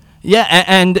 Yeah,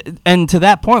 and to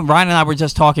that point, Ryan and I were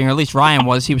just talking, or at least Ryan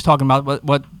was. He was talking about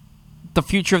what the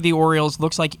future of the Orioles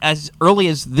looks like as early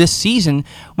as this season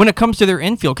when it comes to their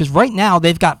infield. Because right now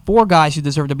they've got 4 guys who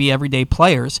deserve to be everyday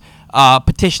players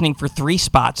petitioning for 3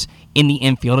 spots in the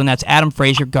infield, and that's Adam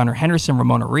Frazier, Gunnar Henderson,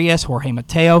 Ramon Arias, Jorge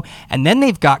Mateo, and then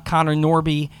they've got Connor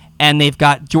Norby and they've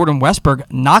got Jordan Westberg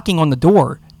knocking on the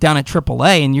door down at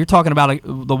AAA, and you're talking about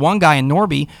the one guy in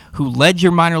Norby who led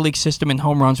your minor league system in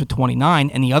home runs with 29,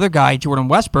 and the other guy, Jordan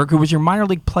Westberg, who was your minor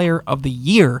league player of the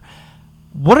year.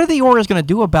 What are the Orioles going to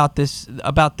do about this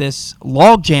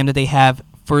logjam that they have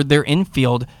for their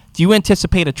infield? Do you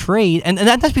anticipate a trade? And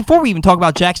that's before we even talk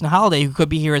about Jackson Holliday, who could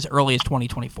be here as early as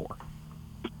 2024.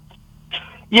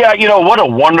 Yeah, what a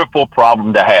wonderful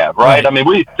problem to have, right? I mean,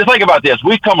 just think about this.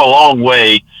 We've come a long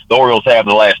way, the Orioles have, in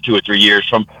the last 2 or 3 years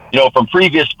from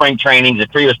previous spring trainings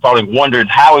and previous probably wondered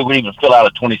how we would even fill out a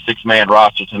 26-man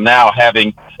roster to now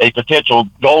having a potential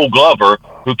Gold Glover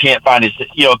who can't find his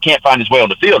way on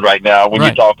the field right now when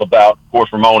you talk about, of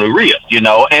course, Ramon Urias,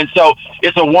 And so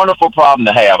it's a wonderful problem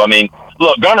to have. I mean,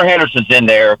 look, Gunnar Henderson's in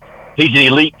there. He's an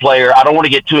elite player. I don't want to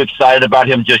get too excited about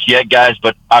him just yet, guys,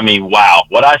 but, I mean, wow.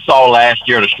 What I saw last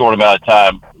year in a short amount of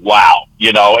time, wow.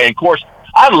 And, of course,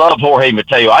 I love Jorge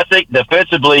Mateo. I think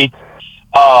defensively,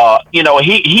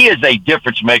 he is a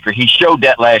difference maker. He showed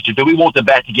that last year. Do we want the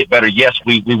bat to get better? Yes,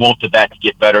 we want the bat to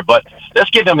get better, but let's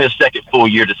give him his second full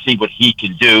year to see what he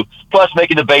can do. Plus,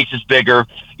 making the bases bigger.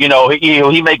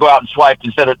 He may go out and swipe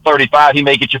instead of 35. He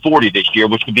may get you 40 this year,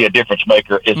 which could be a difference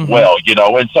maker as well.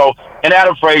 And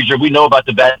Adam Frazier, we know about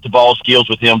the bat-to-ball skills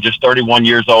with him. Just 31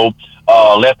 years old,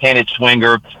 left-handed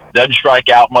swinger. Doesn't strike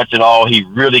out much at all. He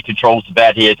really controls the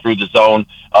bat head through the zone,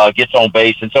 gets on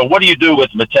base. And so what do you do with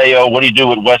Mateo? What do you do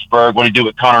with Westberg? What do you do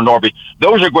with Connor Norby?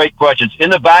 Those are great questions. In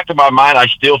the back of my mind, I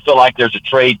still feel like there's a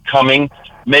trade coming.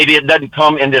 Maybe it doesn't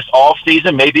come in this off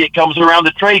season. Maybe it comes around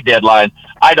the trade deadline.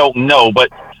 I don't know. But,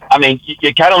 I mean,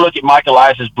 you kind of look at Mike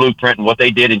Elias's blueprint and what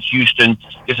they did in Houston.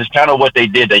 This is kind of what they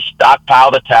did. They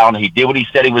stockpiled the talent. He did what he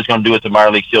said he was going to do with the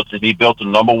minor league system. He built the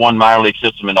 #1 minor league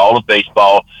system in all of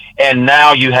baseball. And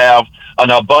now you have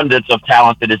an abundance of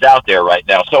talent that is out there right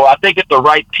now. So I think if the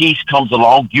right piece comes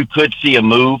along, you could see a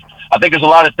move. I think there's a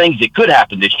lot of things that could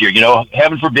happen this year.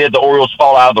 Heaven forbid the Orioles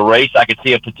fall out of the race. I could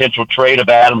see a potential trade of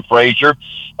Adam Frazier.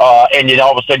 And then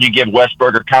all of a sudden you give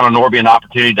Westberg or Connor Norby an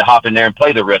opportunity to hop in there and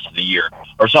play the rest of the year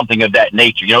or something of that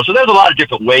nature. So there's a lot of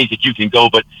different ways that you can go,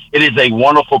 but it is a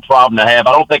wonderful problem to have.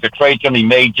 I don't think a trade's going to be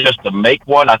made just to make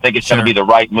one. I think it's going to be the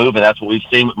right move, and that's what we've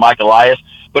seen with Mike Elias.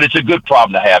 But it's a good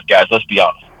problem to have, guys. Let's be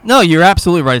honest. No, you're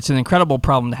absolutely right. It's an incredible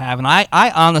problem to have. And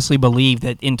I honestly believe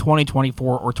that in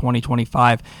 2024 or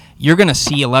 2025, you're going to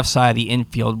see a left side of the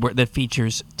infield that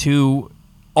features 2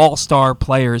 all-star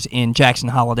players in Jackson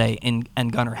Holliday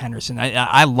and Gunnar Henderson.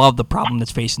 I love the problem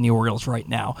that's facing the Orioles right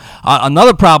now.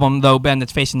 Another problem, though, Ben,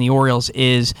 that's facing the Orioles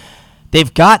is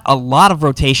they've got a lot of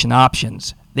rotation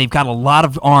options. They've got a lot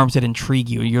of arms that intrigue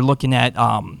you. You're looking at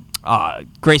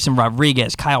Grayson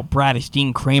Rodriguez, Kyle Bradish,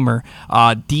 Dean Kramer,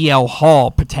 DL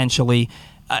Hall potentially.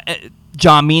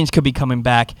 John Means could be coming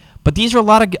back. But these are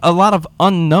a lot of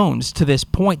unknowns to this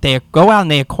point. They go out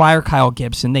and they acquire Kyle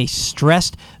Gibson. They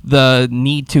stressed the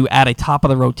need to add a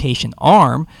top-of-the-rotation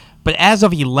arm. But as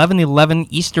of 11:11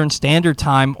 Eastern Standard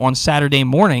Time on Saturday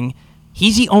morning,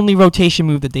 he's the only rotation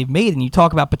move that they've made. And you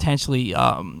talk about potentially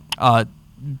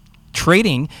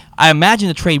trading. I imagine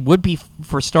the trade would be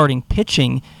for starting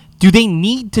pitching. Do they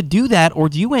need to do that, or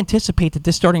do you anticipate that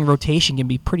this starting rotation can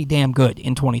be pretty damn good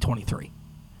in 2023?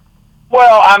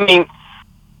 Well, I mean,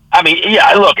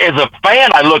 yeah, look, as a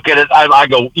fan, I look at it, I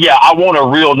go, yeah, I want a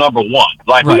real #1.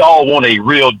 Like, we all want a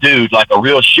real dude, like a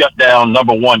real shutdown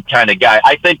 #1 kind of guy.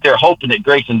 I think they're hoping that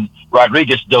Grayson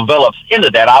Rodriguez develops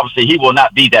into that. Obviously, he will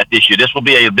not be that this year. This will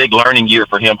be a big learning year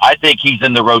for him. I think he's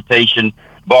in the rotation,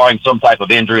 barring some type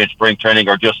of injury in spring training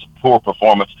or just poor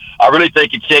performance. I really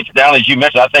think it shakes down, as you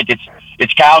mentioned. I think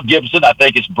it's Kyle Gibson. I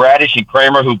think it's Bradish and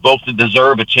Kramer, who both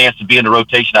deserve a chance to be in the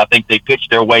rotation. I think they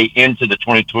pitched their way into the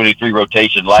 2023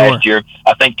 rotation last year.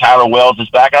 I think Tyler Wells is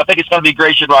back. I think it's going to be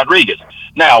Grayson Rodriguez.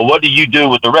 Now, what do you do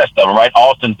with the rest of them, right?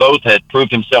 Austin Voth had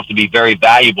proved himself to be very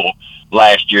valuable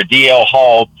last year. DL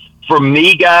Hall, for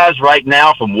me, guys, right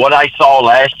now, from what I saw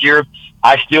last year,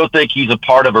 I still think he's a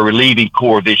part of a relieving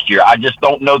core this year. I just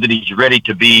don't know that he's ready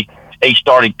to be a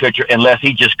starting pitcher unless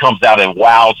he just comes out and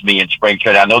wows me in spring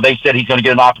training. I know they said he's going to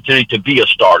get an opportunity to be a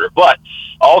starter, but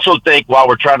I also think while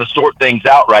we're trying to sort things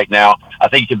out right now, I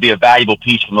think he could be a valuable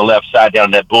piece from the left side down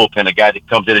in that bullpen, a guy that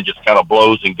comes in and just kind of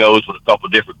blows and goes with a couple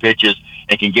of different pitches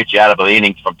and can get you out of an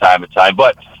innings from time to time.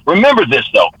 But remember this,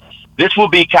 though. This will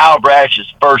be Kyle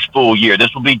Brash's first full year.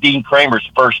 This will be Dean Kramer's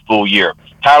first full year.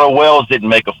 Tyler Wells didn't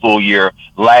make a full year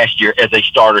last year as a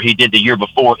starter. He did the year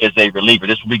before as a reliever.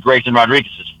 This will be Grayson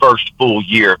Rodriguez's first full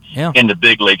year in the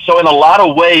big league. So in a lot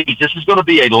of ways, this is going to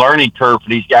be a learning curve for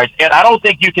these guys. And I don't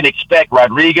think you can expect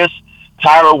Rodriguez,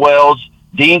 Tyler Wells,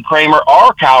 Dean Kramer,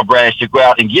 or Kyle Brash to go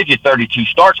out and give you 32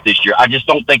 starts this year. I just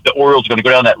don't think the Orioles are going to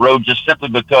go down that road just simply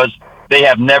because they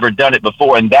have never done it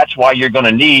before. And that's why you're going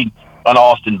to need an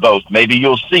Austin Voth. Maybe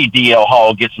you'll see DL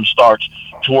Hall get some starts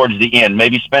towards the end.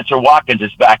 Maybe Spencer Watkins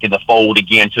is back in the fold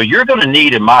again. So you're going to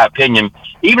need, in my opinion,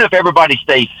 even if everybody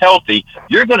stays healthy,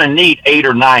 you're going to need 8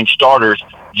 or 9 starters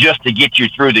just to get you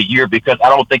through the year, because I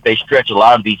don't think they stretch a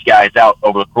lot of these guys out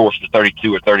over the course of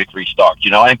 32 or 33 starts.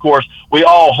 And of course, we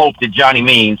all hope that Johnny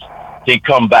Means can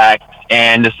come back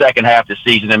and the second half of the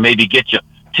season and maybe get you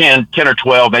 10 or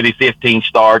 12, maybe 15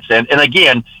 starts. And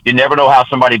again, you never know how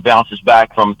somebody bounces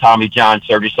back from Tommy John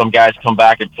surgery. Some guys come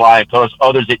back and fly and colors.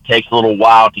 Others, it takes a little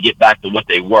while to get back to what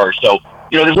they were. So,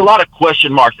 there's a lot of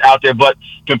question marks out there. But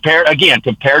compared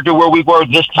to where we were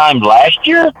this time last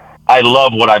year, I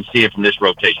love what I'm seeing from this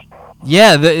rotation.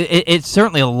 Yeah, it's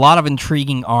certainly a lot of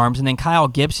intriguing arms. And then Kyle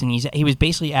Gibson, he was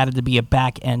basically added to be a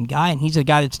back-end guy, and he's a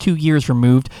guy that's 2 years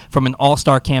removed from an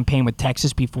all-star campaign with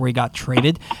Texas before he got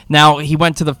traded. Now, he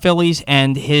went to the Phillies,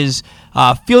 and his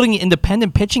fielding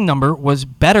independent pitching number was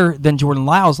better than Jordan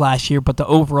Lyles last year, but the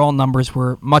overall numbers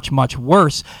were much, much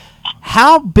worse.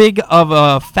 How big of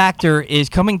a factor is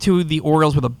coming to the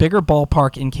Orioles with a bigger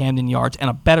ballpark in Camden Yards and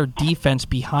a better defense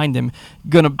behind him?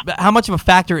 How much of a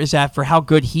factor is that for how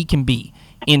good he can be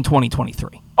in 2023?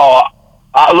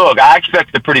 Look, I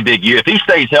expect a pretty big year. If he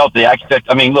stays healthy,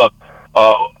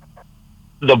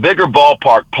 the bigger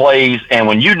ballpark plays, and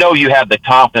when you have the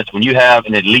confidence, when you have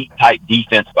an elite-type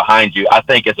defense behind you, I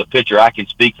think as a pitcher, I can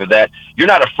speak for that. You're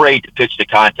not afraid to pitch to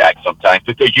contact sometimes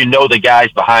because the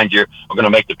guys behind you are going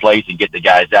to make the plays and get the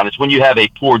guys down. It's when you have a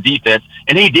poor defense,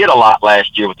 and he did a lot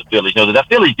last year with the Phillies. The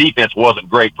Phillies defense wasn't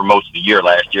great for most of the year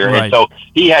last year, right. And so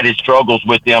he had his struggles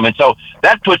with them. And so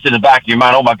that puts in the back of your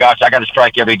mind, oh, my gosh, I got to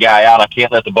strike every guy out. I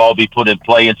can't let the ball be put in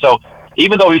play. And so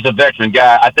even though he's a veteran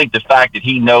guy, I think the fact that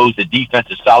he knows the defense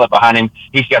is solid behind him,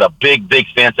 he's got a big, big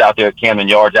fence out there at Camden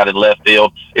Yards out in left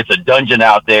field. It's a dungeon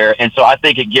out there. And so I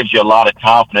think it gives you a lot of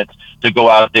confidence to go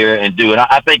out there and do. And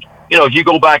I think, if you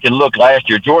go back and look last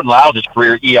year, Jordan Lyles'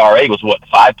 career ERA was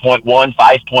 5.1,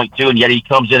 5.2, and yet he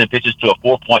comes in and pitches to a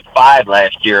 4.5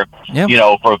 last year, yep.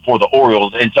 For the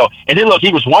Orioles. And then look,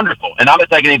 he was wonderful. And I'm not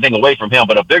taking anything away from him,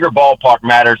 but a bigger ballpark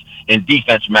matters and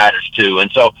defense matters too. And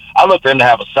so I look for him to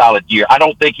have a solid year. I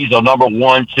don't think he's a number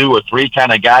 1, 2, or 3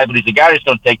 kind of guy, but he's a guy that's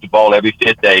going to take the ball every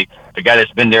 5th day. A guy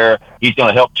that's been there. He's going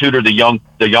to help tutor the young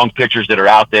pitchers that are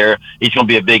out there. He's going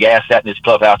to be a big asset in his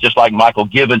clubhouse, just like Michael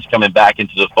Gibbons coming back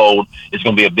into the fold is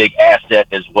going to be a big asset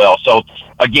as well. So,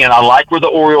 again, I like where the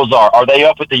Orioles are. Are they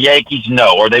up with the Yankees?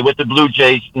 No. Are they with the Blue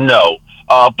Jays? No.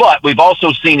 But we've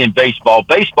also seen in baseball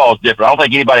is different. I don't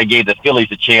think anybody gave the Phillies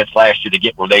a chance last year to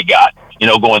get where they got,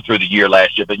 going through the year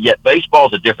last year. But yet baseball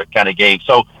is a different kind of game.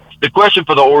 So the question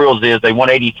for the Orioles is they won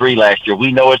 83 last year.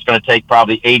 We know it's going to take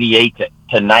probably 88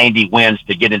 to 90 wins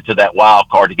to get into that wild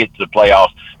card, to get to the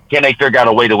playoffs. Can they figure out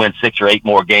a way to win 6 or 8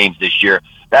 more games this year?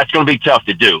 That's going to be tough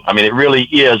to do. I mean, it really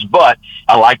is. But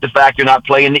I like the fact you're not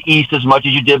playing the East as much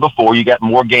as you did before. You got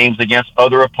more games against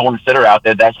other opponents that are out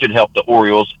there. That should help the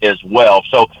Orioles as well.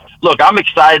 So, look, I'm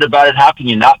excited about it. How can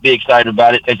you not be excited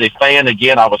about it? As a fan,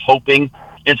 again, I was hoping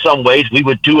in some ways we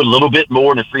would do a little bit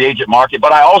more in the free agent market.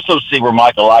 But I also see where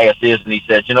Mike Elias is, and he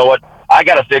says, you know what? I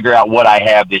got to figure out what I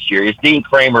have this year. Is Dean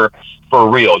Kramer for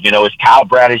real? Is Kyle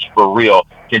Bradish for real?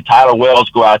 Can Tyler Wells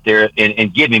go out there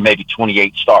and give me maybe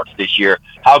 28 starts this year?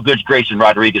 How good's Grayson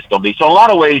Rodriguez going to be? So in a lot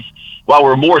of ways, while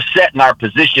we're more set in our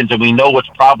positions and we know what's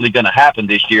probably going to happen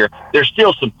this year, there's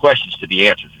still some questions to be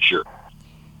answered for sure.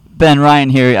 Ben, Ryan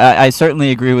here. I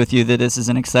certainly agree with you that this is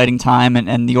an exciting time,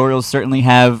 and the Orioles certainly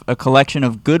have a collection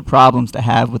of good problems to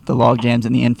have with the log jams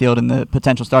in the infield and the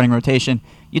potential starting rotation.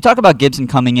 You talk about Gibson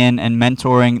coming in and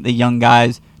mentoring the young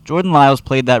guys. Jordan Lyles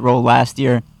played that role last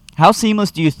year. How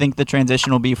seamless do you think the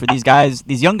transition will be for these guys,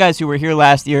 these young guys who were here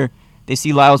last year? They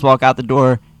see Lyles walk out the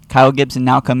door. Kyle Gibson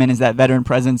now come in as that veteran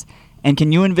presence. And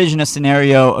can you envision a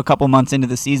scenario a couple months into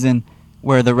the season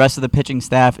where the rest of the pitching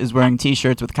staff is wearing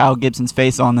T-shirts with Kyle Gibson's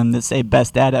face on them that say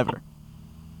 "Best Dad Ever"?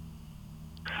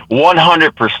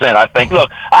 100%. I think,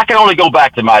 look, I can only go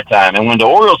back to my time. And when the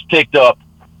Orioles picked up,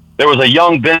 there was a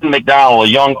young Ben McDonald, a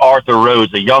young Arthur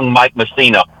Rhodes, a young Mike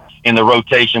Messina in the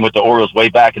rotation with the Orioles way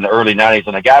back in the early 90s.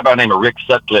 And a guy by the name of Rick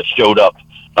Sutcliffe showed up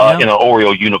in an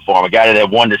Oriole uniform, a guy that had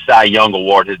won the Cy Young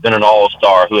Award, had been an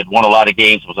all-star, who had won a lot of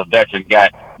games, was a veteran guy.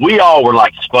 We all were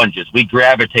like sponges. We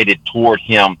gravitated toward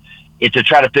him to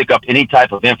try to pick up any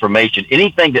type of information,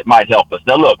 anything that might help us.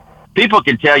 Now, look, people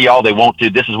can tell you all they want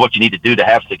to. This is what you need to do to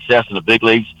have success in the big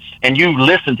leagues. And you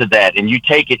listen to that and you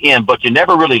take it in, but you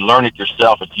never really learn it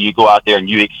yourself until you go out there and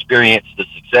you experience the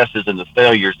successes and the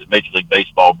failures that Major League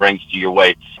Baseball brings to your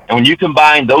way. And when you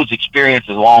combine those experiences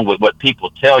along with what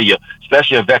people tell you,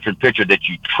 especially a veteran pitcher that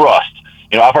you trust,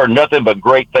 I've heard nothing but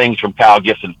great things from Kyle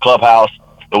Gibson's clubhouse,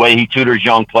 the way he tutors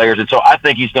young players. And so I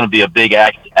think he's going to be a big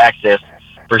access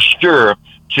for sure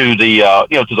to the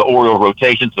to the Oriole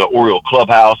rotation, to the Oriole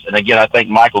clubhouse. And again, I think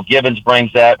Michael Gibbons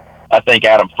brings that. I think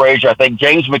Adam Frazier. I think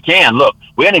James McCann. Look,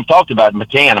 we hadn't even talked about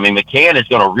McCann. I mean, McCann is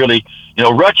going to really,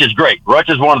 Rutch is great. Rutch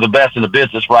is one of the best in the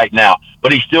business right now,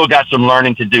 but he's still got some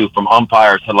learning to do from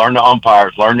umpires, to learn the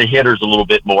umpires, learn the hitters a little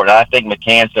bit more. And I think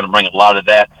McCann's going to bring a lot of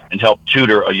that and help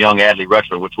tutor a young Adley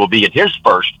Rutschman, which will be in his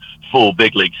first full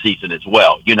big league season as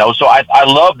well. So I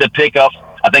love the pickups.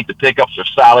 I think the pickups are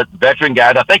solid. Veteran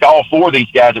guys. I think all four of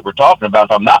these guys that we're talking about,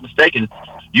 if I'm not mistaken,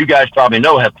 you guys probably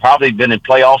know, have probably been in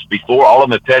playoffs before. All of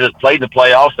them have played in the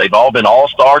playoffs. They've all been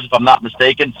all-stars, if I'm not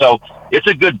mistaken. So it's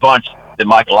a good bunch that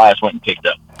Mike Elias went and picked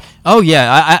up. Oh,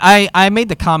 yeah. I made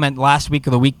the comment last week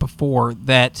or the week before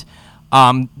that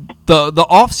the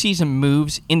off-season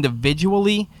moves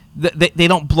individually, they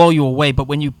don't blow you away, but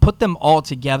when you put them all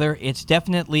together, it's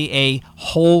definitely a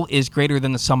whole is greater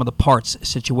than the sum of the parts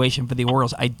situation for the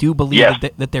Orioles. I do believe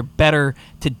that they're better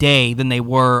today than they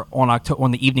were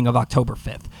on the evening of October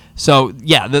 5th. So,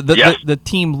 yeah, the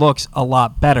team looks a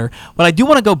lot better. What I do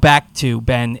want to go back to,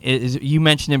 Ben, is you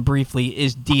mentioned him briefly,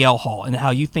 is DL Hall and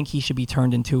how you think he should be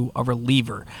turned into a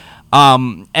reliever.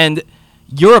 And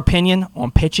your opinion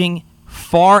on pitching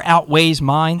far outweighs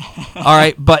mine, all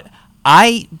right, but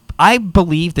I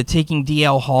believe that taking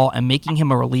DL Hall and making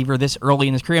him a reliever this early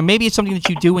in his career, maybe it's something that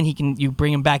you do and you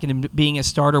bring him back into being a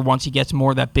starter once he gets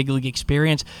more of that big league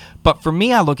experience. But for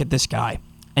me, I look at this guy,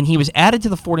 and he was added to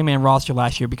the 40-man roster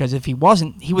last year because if he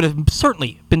wasn't, he would have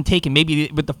certainly been taken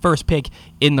maybe with the first pick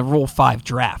in the Rule 5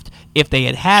 draft if they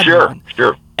had one.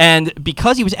 Sure. And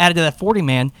because he was added to that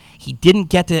 40-man, he didn't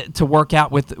get to work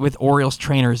out with Orioles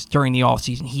trainers during the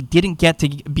offseason. He didn't get to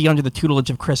be under the tutelage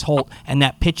of Chris Holt and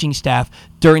that pitching staff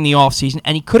during the offseason,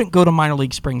 and he couldn't go to minor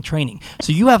league spring training.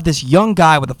 So you have this young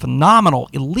guy with a phenomenal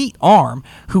elite arm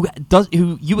who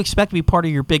you expect to be part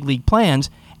of your big league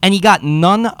plans, and he got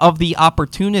none of the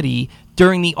opportunity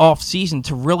during the offseason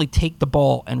to really take the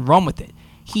ball and run with it.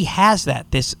 He has that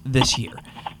this year.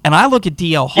 And I look at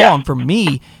DL Hall, and for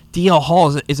me, DL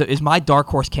Hall is my dark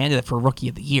horse candidate for Rookie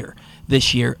of the Year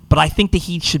this year, but I think that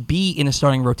he should be in a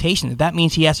starting rotation. If that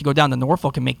means he has to go down to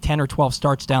Norfolk and make 10 or 12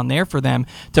 starts down there for them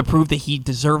to prove that he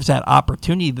deserves that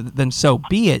opportunity, then so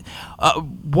be it.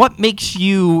 What makes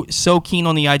you so keen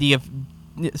on the idea of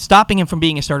stopping him from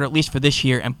being a starter, at least for this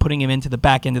year, and putting him into the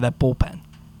back end of that bullpen?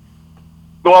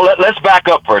 Well, let's back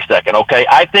up for a second, okay?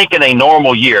 I think in a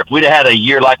normal year, if we'd have had a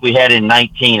year like we had in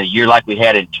 19, a year like we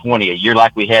had in 20, a year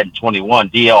like we had in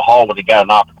 21, DL Hall would have got an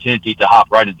opportunity to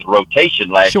hop right into the rotation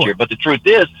last year. But the truth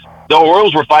is, the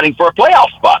Orioles were fighting for a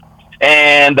playoff spot.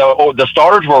 And the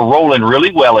starters were rolling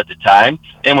really well at the time.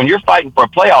 And when you're fighting for a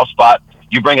playoff spot,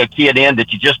 you bring a kid in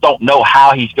that you just don't know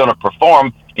how he's going to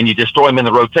perform, and you destroy him in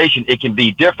the rotation. It can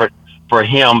be different for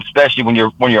him, especially when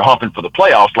you're humping for the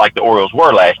playoffs like the Orioles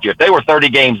were last year. If they were 30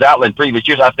 games out in previous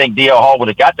years, I think DL Hall would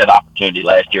have got that opportunity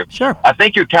last year. Sure. I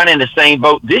think you're kind of in the same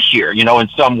boat this year, in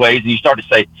some ways, and you start to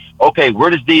say, okay, where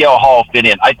does DL Hall fit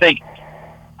in? I think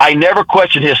I never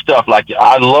question his stuff. Like,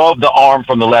 I love the arm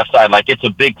from the left side. Like, it's a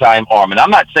big-time arm. And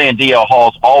I'm not saying DL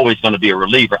Hall's always going to be a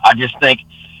reliever. I just think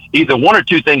either one or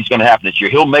two things is going to happen this year.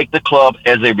 He'll make the club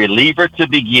as a reliever to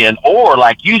begin, or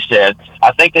like you said,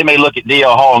 I think they may look at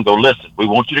DL Hall and go, listen, we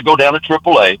want you to go down to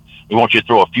AAA. We want you to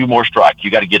throw a few more strikes. You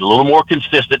got to get a little more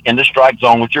consistent in the strike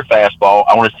zone with your fastball.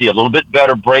 I want to see a little bit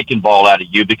better breaking ball out of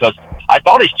you, because I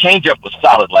thought his changeup was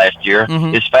solid last year.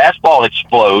 Mm-hmm. His fastball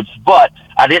explodes, but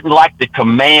I didn't like the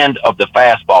command of the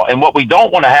fastball. And what we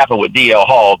don't want to happen with DL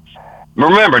Hall,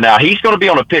 remember now, he's going to be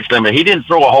on a pitch limit. He didn't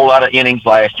throw a whole lot of innings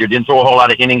last year, didn't throw a whole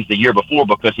lot of innings the year before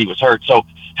because he was hurt. So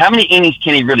how many innings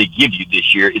can he really give you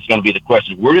this year is going to be the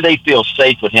question. Where do they feel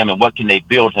safe with him, and what can they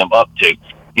build him up to?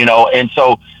 And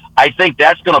so I think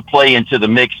that's going to play into the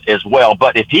mix as well.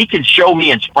 But if he can show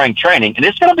me in spring training, and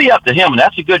it's going to be up to him, and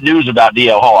that's the good news about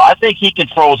DL Hall. I think he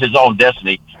controls his own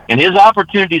destiny and his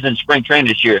opportunities in spring training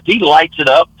this year. If he lights it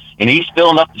up and he's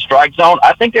filling up the strike zone,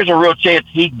 I think there's a real chance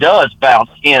he does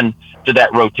bounce in to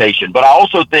that rotation. But I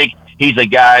also think he's a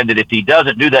guy that if he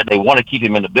doesn't do that, they want to keep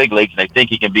him in the big leagues, and they think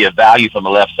he can be a value from the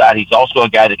left side. He's also a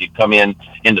guy that could come in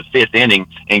the fifth inning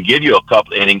and give you a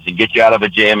couple of innings and get you out of a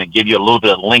jam and give you a little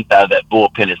bit of length out of that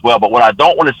bullpen as well. But what I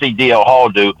don't want to see DL Hall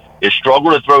do is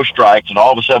struggle to throw strikes, and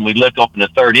all of a sudden we look up in the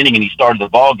third inning and he started the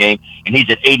ball game and he's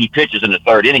at 80 pitches in the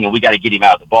third inning and we got to get him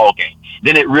out of the ball game.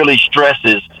 Then it really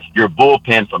stresses your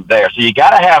bullpen from there. So you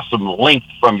got to have some length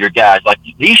from your guys. Like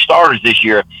these starters this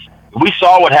year, we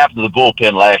saw what happened to the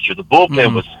bullpen last year. The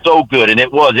bullpen was so good, and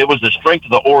it was the strength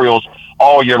of the Orioles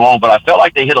all year long, but I felt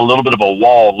like they hit a little bit of a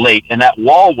wall late, and that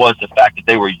wall was the fact that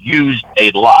they were used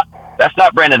a lot. That's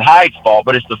not Brandon Hyde's fault,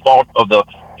 but it's the fault of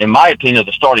in my opinion, of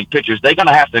the starting pitchers. They're going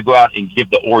to have to go out and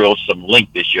give the Orioles some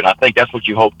length this year, and I think that's what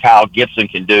you hope Kyle Gibson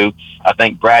can do. I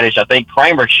think Bradish, I think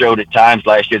Kramer showed at times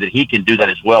last year that he can do that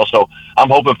as well, so I'm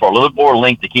hoping for a little more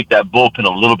length to keep that bullpen a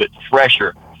little bit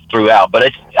fresher throughout.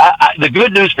 But the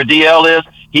good news for DL is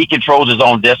he controls his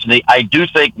own destiny. I do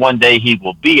think one day he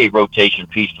will be a rotation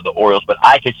piece for the Orioles, but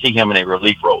I could see him in a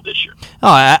relief role this year.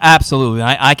 Oh, absolutely.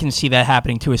 I can see that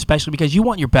happening too, especially because you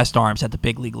want your best arms at the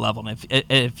big league level. And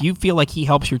if you feel like he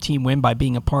helps your team win by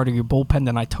being a part of your bullpen,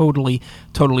 then I totally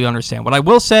understand. What I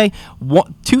will say,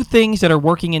 two things that are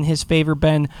working in his favor,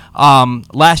 Ben.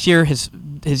 Last year, his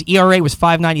ERA was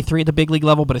 5.93 at the big league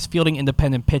level, but his fielding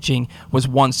independent pitching was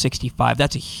 1.65.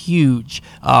 That's a huge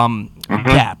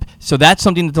gap. So that's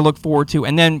something to look forward to.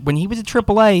 And then when he was at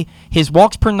AAA, his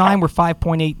walks per nine were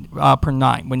 5.8 per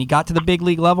nine. When he got to the big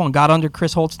league level and got under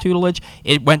Chris Holt's tutelage,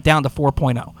 it went down to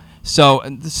 4.0. So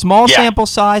the small sample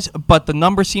size, but the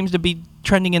number seems to be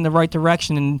trending in the right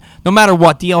direction. And no matter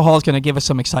what, DL Hall is going to give us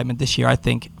some excitement this year, I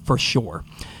think, for sure.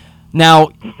 Now,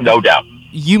 no doubt.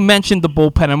 You mentioned the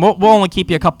bullpen, and we'll only keep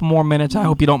you a couple more minutes. I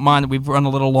hope you don't mind that we've run a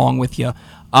little long with you.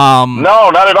 No,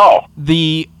 not at all.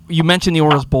 You mentioned the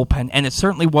Orioles bullpen, and it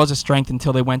certainly was a strength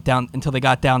until they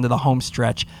got down to the home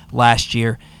stretch last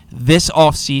year. This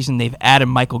offseason, they've added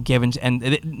Michael Givens,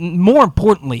 and more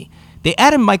importantly, they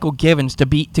added Michael Givens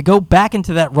to go back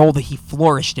into that role that he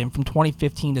flourished in from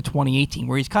 2015 to 2018,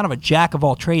 where he's kind of a jack of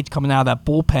all trades coming out of that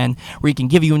bullpen, where he can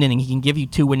give you an inning, he can give you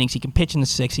 2 innings, he can pitch in the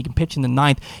 6th, he can pitch in the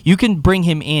 9th. You can bring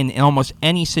him in almost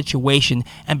any situation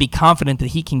and be confident that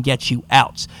he can get you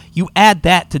outs. You add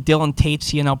that to Dylan Tate,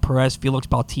 Cionel Perez, Felix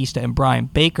Bautista, and Brian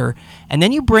Baker, and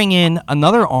then you bring in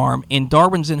another arm in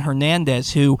Darwinzon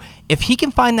Hernandez, who, if he can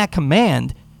find that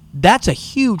command, that's a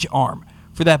huge arm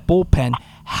for that bullpen.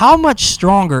 How much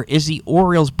stronger is the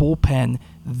Orioles bullpen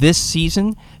this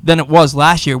season than it was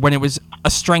last year when it was a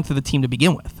strength of the team to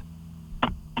begin with?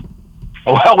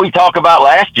 Well, we talk about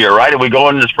last year, right? And we go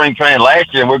into the spring training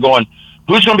last year and we're going,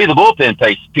 who's going to be the bullpen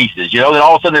pieces? Then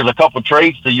all of a sudden there's a couple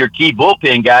trades to your key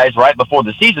bullpen guys right before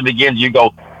the season begins. You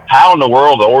go, how in the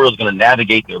world are the Orioles going to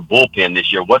navigate their bullpen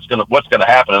this year? What's going to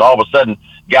happen? And all of a sudden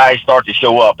guys start to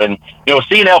show up. And,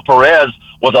 Cionel Perez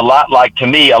was a lot like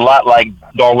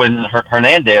Darwin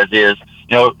Hernandez is.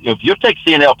 If you take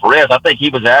Cionel Perez, I think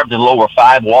he was averaging lower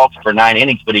 5 walks per 9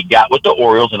 innings, but he got with the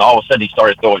Orioles, and all of a sudden he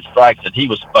started throwing strikes, and he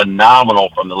was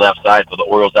phenomenal from the left side for the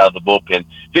Orioles out of the bullpen.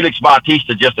 Felix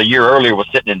Bautista just a year earlier was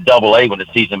sitting in Double-A when the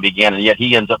season began, and yet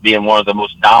he ends up being one of the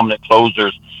most dominant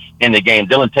closers in the game.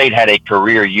 Dylan Tate had a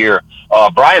career year.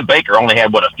 Brian Baker only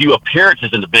had, a few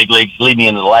appearances in the big leagues leading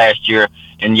into the last year,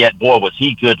 and yet, boy, was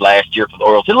he good last year for the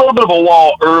Orioles. Hit a little bit of a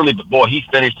wall early, but, boy, he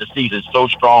finished the season so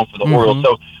strong for the Orioles.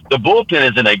 So the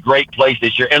bullpen is in a great place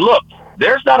this year. And, look,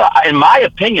 in my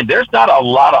opinion, there's not a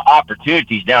lot of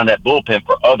opportunities down that bullpen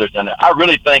for others. And I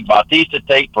really think Bautista,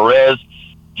 Tate, Perez,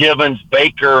 Givens,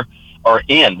 Baker are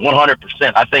in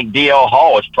 100%. I think DL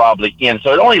Hall is probably in.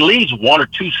 So it only leaves 1 or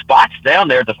 2 spots down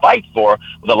there to fight for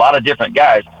with a lot of different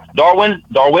guys.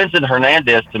 Darwinzon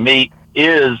Hernandez, to me,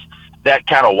 is that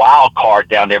kind of wild card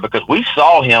down there because we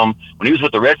saw him when he was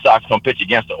with the Red Sox come pitch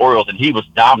against the Orioles, and he was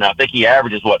dominant. I think he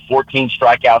averages, 14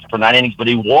 strikeouts per 9 innings, but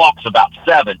he walks about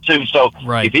 7, too. So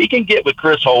if he can get with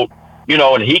Chris Holt,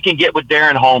 and he can get with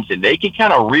Darren Holmes, and they can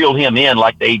kind of reel him in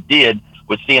like they did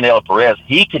with Cionel Perez,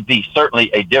 he could be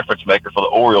certainly a difference maker for the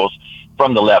Orioles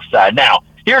from the left side. Now,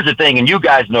 here's the thing, and you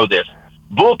guys know this.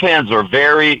 Bullpens are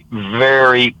very,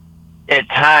 very, at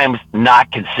times,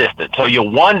 not consistent. So you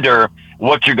wonder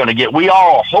what you're going to get. We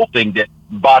all are hoping that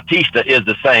Bautista is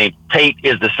the same, Tate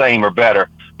is the same or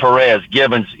better, Perez,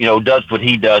 Givens, does what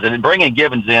he does. And bringing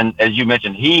Givens in, as you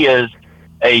mentioned, he is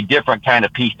a different kind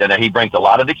of piece down there. He brings a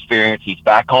lot of experience. He's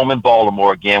back home in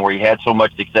Baltimore again, where he had so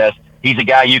much success. He's a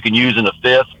guy you can use in the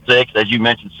 5th, 6th, as you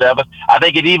mentioned, 7th. I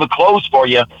think it even close for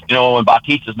you, when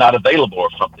Bautista's not available or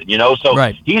something, So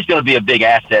right. He's going to be a big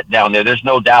asset down there. There's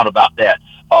no doubt about that.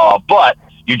 But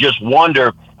you just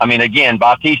wonder, again,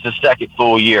 Bautista's second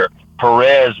full year.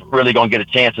 Perez really going to get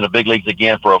a chance in the big leagues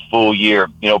again for a full year.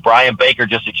 Brian Baker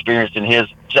just experienced in his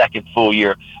second full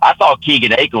year. I thought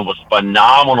Keegan Aikman was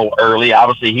phenomenal early.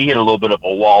 Obviously, he hit a little bit of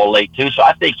a wall late, too, so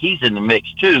I think he's in the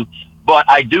mix, too. But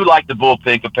I do like the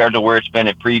bullpen compared to where it's been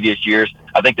in previous years.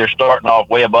 I think they're starting off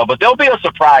way above, but there'll be a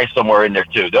surprise somewhere in there,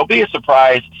 too. There'll be a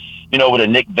surprise, with a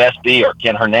Nick Vespi or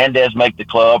Ken Hernandez make the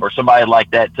club or somebody like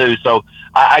that, too. So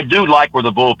I do like where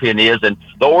the bullpen is, and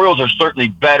the Orioles are certainly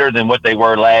better than what they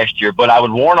were last year. But I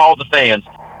would warn all the fans,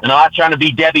 and I'm not trying to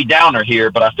be Debbie Downer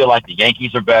here, but I feel like the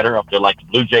Yankees are better. I feel like the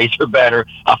Blue Jays are better.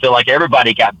 I feel like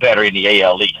everybody got better in the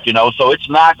AL East, So it's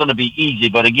not going to be easy.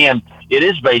 But, again, it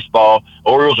is baseball.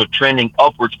 Orioles are trending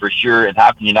upwards for sure, and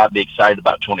how can you not be excited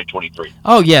about 2023?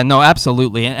 Oh, yeah, no,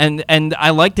 absolutely. And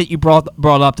I like that you brought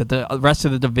up that the rest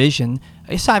of the division,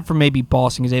 aside from maybe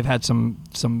Boston, because they've had some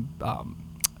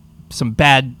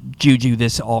bad juju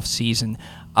this offseason,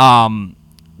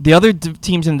 the other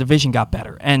teams in the division got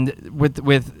better, and with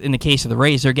in the case of the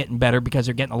Rays, they're getting better because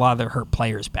they're getting a lot of their hurt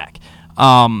players back.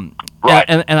 Right.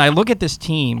 And I look at this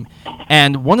team,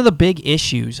 and one of the big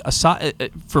issues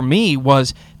for me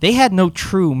was they had no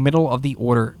true middle of the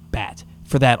order bat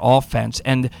for that offense.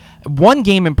 And one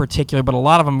game in particular, but a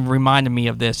lot of them reminded me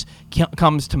of this,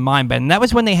 comes to mind, Ben. And that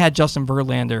was when they had Justin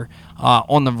Verlander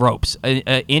on the ropes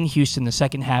in Houston the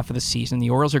second half of the season.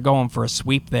 The Orioles are going for a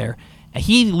sweep there.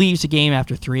 He leaves the game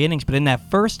after 3 innings, but in that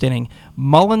first inning,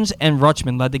 Mullins and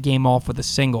Rutschman led the game off with a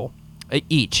single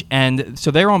each. And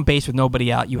so they're on base with nobody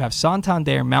out. You have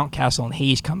Santander, Mountcastle, and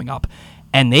Hayes coming up,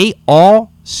 and they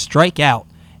all strike out.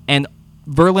 And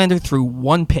Verlander threw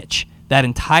one pitch that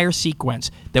entire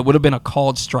sequence that would have been a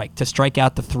called strike to strike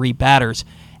out the 3 batters.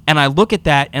 And I look at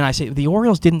that and I say, the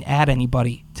Orioles didn't add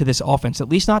anybody to this offense, at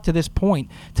least not to this point,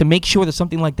 to make sure that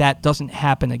something like that doesn't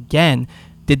happen again.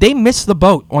 Did they miss the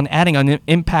boat on adding an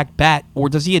impact bat, or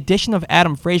does the addition of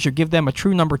Adam Frazier give them a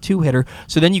true number 2 hitter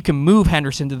so then you can move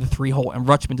Henderson to the 3-hole and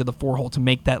Rutschman to the 4-hole to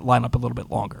make that lineup a little bit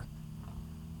longer?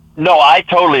 No, I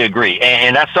totally agree.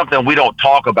 And that's something we don't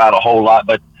talk about a whole lot.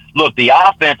 But, look, the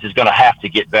offense is going to have to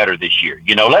get better this year.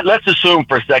 Let's assume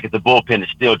for a second the bullpen is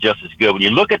still just as good. When you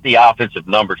look at the offensive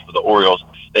numbers for the Orioles,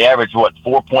 they average,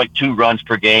 4.2 runs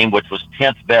per game, which was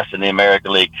 10th best in the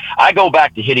American League. I go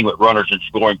back to hitting with runners in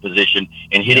scoring position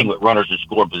and hitting with runners in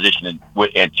scoring position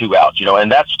and 2 outs, and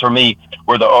that's, for me,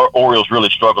 where the Orioles really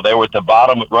struggle. They were at the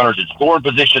bottom with runners in scoring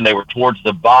position. They were towards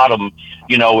the bottom,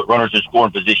 with runners in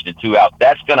scoring position and 2 outs.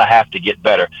 That's going to have to get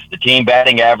better. The team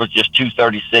batting average just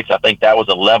 236. I think that was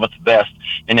 11th best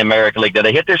in the American League. Now,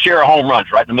 they hit their share of home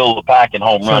runs right in the middle of the pack in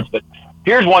home runs. But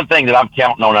here's one thing that I'm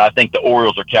counting on, and I think the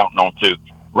Orioles are counting on too.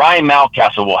 Ryan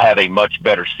Mountcastle will have a much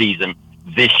better season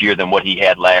this year than what he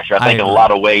had last year. I think in a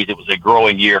lot of ways it was a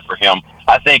growing year for him.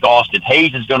 I think Austin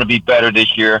Hayes is going to be better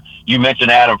this year. You mentioned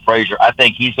Adam Frazier. I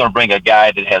think he's going to bring a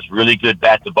guy that has really good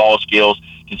bat-to-ball skills,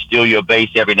 can steal you a base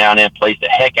every now and then, plays the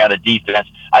heck out of defense.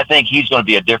 I think he's going to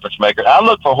be a difference maker. I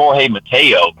look for Jorge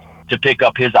Mateo to pick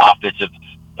up his offensive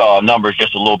numbers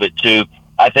just a little bit too.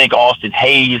 I think Austin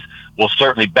Hayes will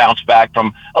certainly bounce back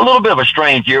from a little bit of a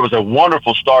strange year. It was a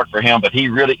wonderful start for him, but he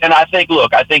really – and I think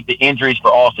the injuries for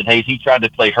Austin Hayes, he tried to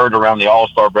play hurt around the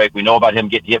All-Star break. We know about him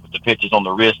getting hit with the pitches on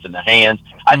the wrist and the hands.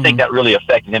 I think that really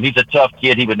affected him. He's a tough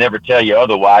kid. He would never tell you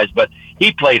otherwise, but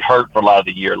he played hurt for a lot of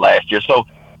the year last year. So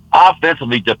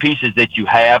offensively, the pieces that you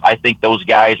have, I think those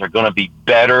guys are going to be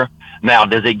better. Now,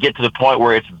 does it get to the point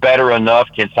where it's better enough?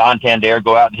 Can Santander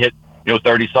go out and hit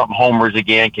 30-something homers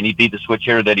again? Can he be the switch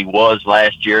hitter that he was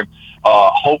last year?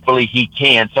 Hopefully he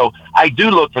can. So I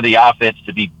do look for the offense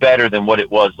to be better than what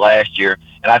it was last year,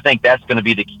 and I think that's going to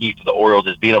be the key for the Orioles,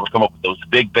 is being able to come up with those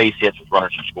big base hits with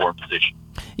runners in scoring position.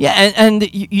 Yeah,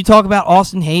 and you talk about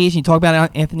Austin Hayes, you talk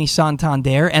about Anthony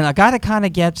Santander, and a guy that kind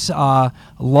of gets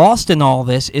lost in all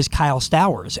this is Kyle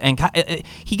Stowers. And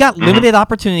he got limited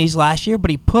opportunities last year, but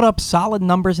he put up solid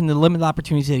numbers in the limited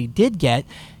opportunities that he did get.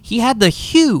 He had the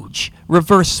huge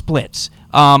reverse splits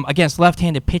against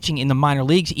left-handed pitching in the minor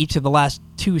leagues each of the last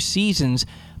 2 seasons,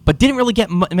 but didn't really get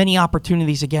many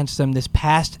opportunities against them this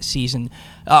past season.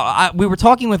 We were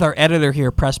talking with our editor here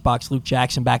at Press Box, Luke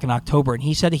Jackson, back in October, and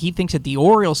he said he thinks that the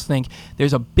Orioles think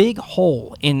there's a big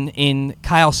hole in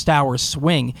Kyle Stowers'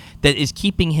 swing that is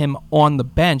keeping him on the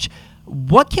bench.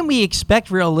 What can we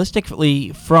expect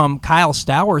realistically from Kyle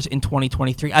Stowers in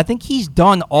 2023? I think he's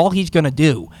done all he's going to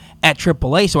do at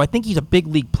AAA, so I think he's a big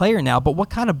league player now. But what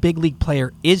kind of big league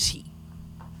player is he?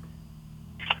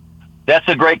 That's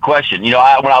a great question. When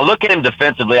I look at him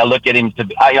defensively, I look at him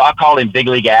I call him big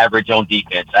league average on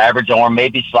defense. Average arm,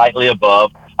 maybe slightly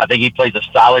above. I think he plays a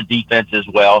solid defense as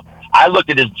well. I looked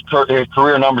at his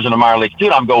career numbers in the minor leagues too,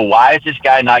 and I'm going, why is this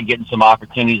guy not getting some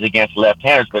opportunities against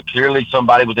left-handers? But clearly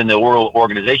somebody within the Oriole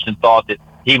organization thought that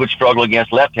he would struggle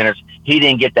against left-handers. He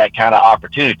didn't get that kind of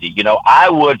opportunity. I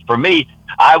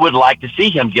would like to see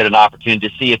him get an opportunity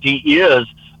to see if he is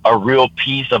a real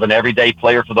piece of an everyday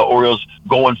player for the Orioles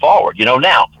going forward.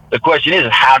 Now the question is,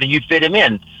 how do you fit him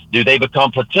in? Do they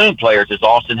become platoon players? Is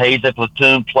Austin Hayes a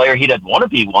platoon player? He doesn't want to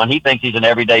be one. He thinks he's an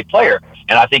everyday player,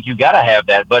 and I think you got to have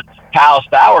that. But Kyle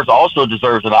Stowers also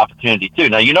deserves an opportunity too.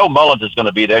 Now Mullins is going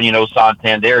to be there, and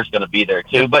Santander is going to be there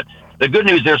too. But the good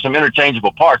news, there's some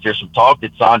interchangeable parts. There's some talk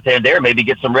that Santander maybe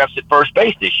get some reps at first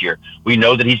base this year. We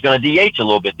know that he's going to DH a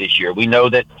little bit this year. We know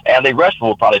that Adley Rutschman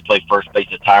will probably play first base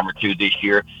a time or two this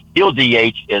year. He'll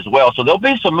DH as well. So there'll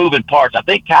be some moving parts. I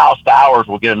think Kyle Stowers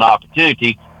will get an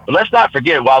opportunity. But let's not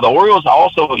forget, while the Orioles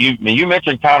also, you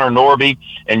mentioned Connor Norby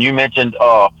and you mentioned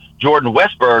Jordan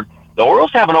Westberg, the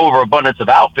Orioles have an overabundance of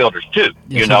outfielders too,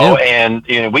 yes, and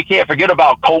we can't forget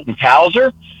about Colton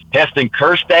Cowser. Heston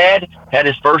Kjerstad had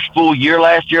his first full year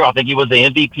last year. I think he was the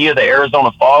MVP of the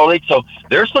Arizona Fall League. So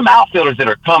there's some outfielders that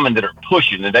are coming that are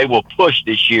pushing, and they will push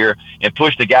this year and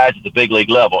push the guys at the big league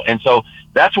level. And so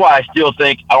that's why I still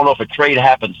think, I don't know if a trade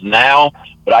happens now,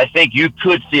 but I think you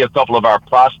could see a couple of our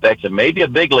prospects and maybe a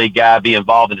big league guy be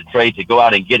involved in the trade to go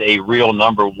out and get a real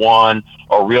number one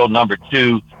or real number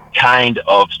two kind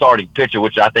of starting pitcher,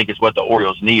 which I think is what the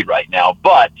Orioles need right now.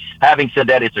 But having said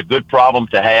that, it's a good problem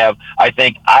to have.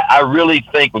 I really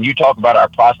think when you talk about our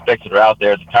prospects that are out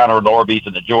there, the Connor Norbys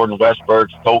and the Jordan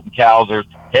Westbergs, Colton Cowser,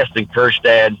 Heston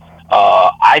Kjerstad,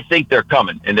 I think they're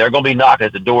coming, and they're going to be knocking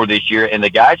at the door this year. And the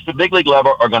guys at the big league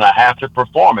level are going to have to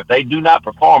perform. If they do not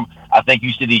perform, I think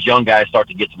you see these young guys start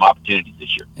to get some opportunities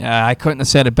this year. Yeah, I couldn't have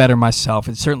said it better myself.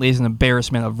 It certainly is an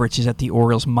embarrassment of riches at the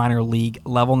Orioles minor league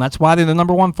level, and that's why they're the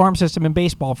number one farm system in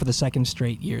baseball for the second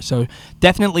straight year. So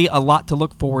definitely a lot to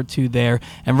look forward to there.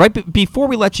 And right before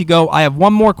we let you go, I have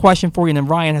one more question for you, and then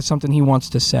Ryan has something he wants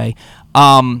to say.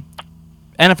 NFL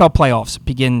playoffs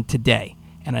begin today.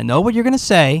 And I know what you're going to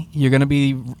say. You're going to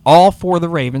be all for the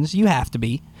Ravens. You have to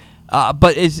be.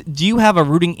 But do you have a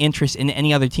rooting interest in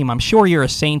any other team? I'm sure you're a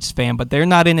Saints fan, but they're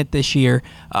not in it this year.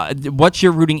 What's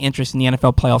your rooting interest in the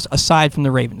NFL playoffs aside from the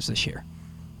Ravens this year?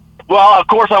 Well, of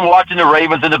course, I'm watching the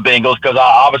Ravens and the Bengals because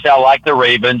I like the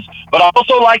Ravens. But I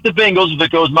also like the Bengals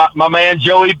because my man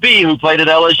Joey B., who played at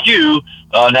LSU,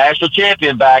 national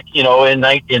champion back, in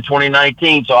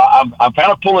 2019. So I'm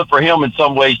kind of pulling for him in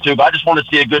some ways too. But I just want to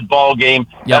see a good ball game.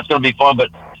 Yep. That's going to be fun. But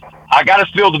I got to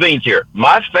spill the beans here.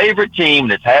 My favorite team,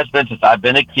 that has been since I've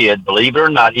been a kid, believe it or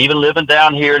not, even living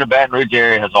down here in the Baton Rouge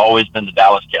area, has always been the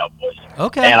Dallas Cowboys.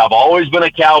 Okay. And I've always been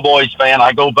a Cowboys fan.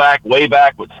 I go way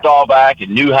back with Staubach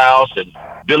and Newhouse and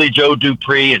Billy Joe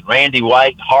Dupree and Randy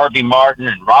White and Harvey Martin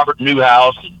and Robert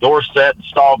Newhouse and Dorsett and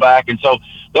Staubach. And so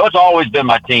that's always been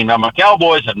my team. Now, my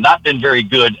Cowboys have not been very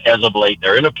good as of late.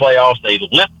 They're in the playoffs. They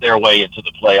limped their way into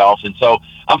the playoffs. And so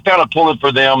I'm kind of pulling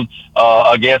for them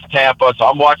against Tampa. So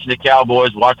I'm watching the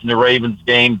Cowboys, watching the Ravens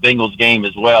game, Bengals game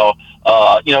as well.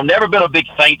 Never been a big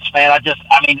Saints fan.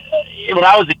 When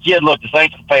I was a kid, look, the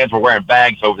Saints fans were wearing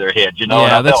bags over their heads, Yeah, and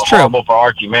I that's felt true. horrible for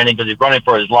Archie Manning because he's running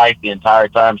for his life the entire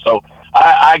time. So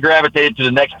I gravitated to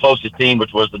the next closest team,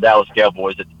 which was the Dallas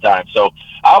Cowboys at the time. So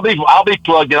I'll be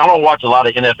plugged in. I don't watch a lot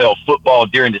of NFL football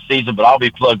during the season, but I'll be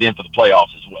plugged in for the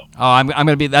playoffs as well. Oh, I'm going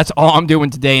to be. That's all I'm doing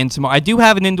today and tomorrow. I do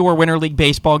have an indoor Winter League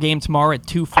baseball game tomorrow at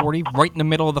 2:40, right in the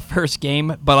middle of the first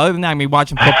game. But other than that, I'm going to be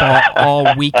watching football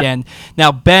all weekend.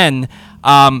 Now, Ben,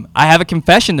 I have a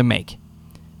confession to make.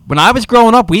 When I was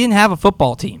growing up, we didn't have a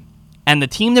football team, and the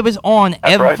team that was on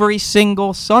every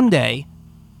single Sunday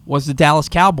was the Dallas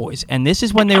Cowboys, and this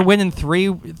is when they're winning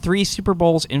three Super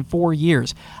Bowls in 4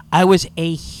 years. I was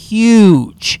a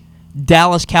huge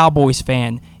Dallas Cowboys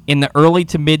fan in the early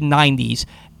to mid-'90s,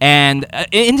 and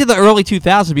into the early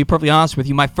 2000s, to be perfectly honest with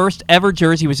you. My first ever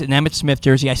jersey was an Emmitt Smith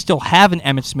jersey. I still have an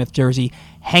Emmitt Smith jersey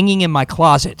hanging in my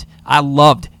closet. I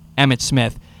loved Emmitt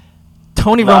Smith.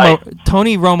 Tony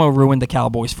Romo ruined the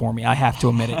Cowboys for me. I have to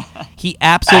admit it. He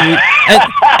absolutely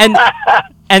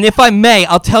and if I may,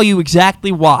 I'll tell you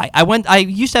exactly why. I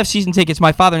used to have season tickets.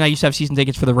 My father and I used to have season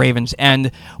tickets for the Ravens, and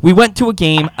we went to a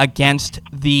game against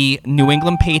the New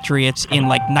England Patriots in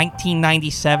like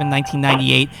 1997,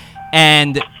 1998,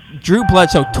 and Drew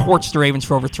Bledsoe torched the Ravens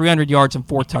for over 300 yards and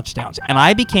 4 touchdowns, and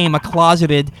I became a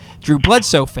closeted Drew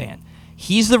Bledsoe fan.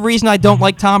 He's the reason I don't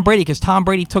like Tom Brady, because Tom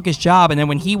Brady took his job, and then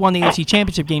when he won the AFC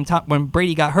Championship game, when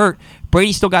Brady got hurt,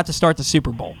 Brady still got to start the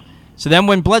Super Bowl. So then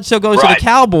when Bledsoe goes to the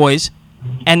Cowboys,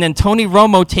 and then Tony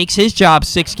Romo takes his job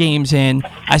 6 games in,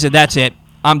 I said, that's it.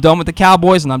 I'm done with the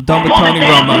Cowboys, and I'm done with Tony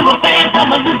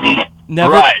Romo.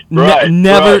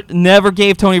 Never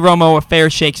gave Tony Romo a fair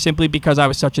shake simply because I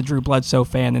was such a Drew Bledsoe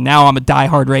fan, and now I'm a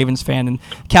diehard Ravens fan. And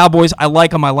Cowboys, I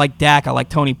like them. I like Dak. I like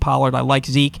Tony Pollard. I like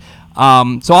Zeke.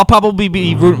 So I'll probably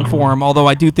be rooting for him, although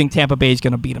I do think Tampa Bay is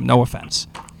going to beat him. No offense.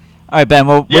 All right, Ben.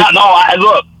 Well,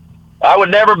 look, I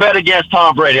would never bet against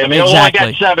Tom Brady. I mean, he only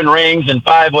got 7 rings and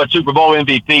 5 Super Bowl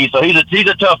MVP, so he's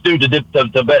a tough dude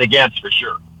to bet against for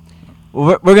sure.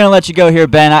 We're going to let you go here,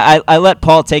 Ben. I let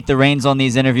Paul take the reins on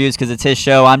these interviews because it's his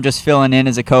show. I'm just filling in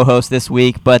as a co-host this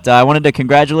week. But I wanted to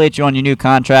congratulate you on your new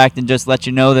contract and just let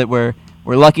you know that we're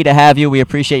lucky to have you. We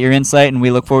appreciate your insight, and we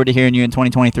look forward to hearing you in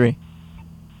 2023.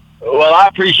 Well, I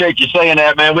appreciate you saying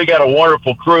that, man. We got a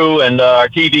wonderful crew, and our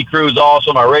TV crew's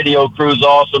awesome. Our radio crew's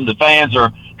awesome. The fans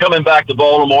are coming back to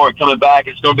Baltimore and coming back.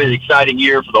 It's going to be an exciting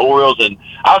year for the Orioles, and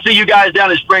I'll see you guys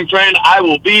down in spring training. I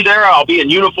will be there. I'll be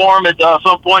in uniform at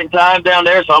some point in time down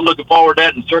there, so I'm looking forward to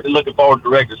that and certainly looking forward to the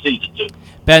regular season, too.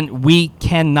 Ben, we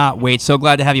cannot wait. So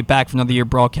glad to have you back for another year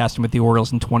broadcasting with the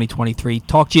Orioles in 2023.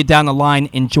 Talk to you down the line.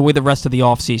 Enjoy the rest of the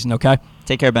offseason, okay?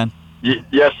 Take care, Ben.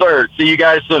 Yes, sir. See you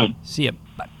guys soon. See you.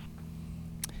 Bye.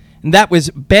 And that was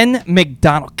Ben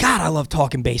McDonald. God, I love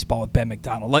talking baseball with Ben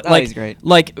McDonald. He's great.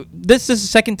 This is the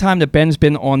second time that Ben's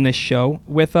been on this show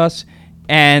with us,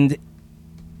 and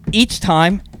each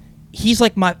time he's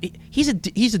like he's a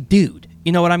dude.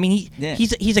 You know what I mean?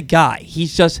 He's a guy.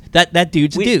 He's just that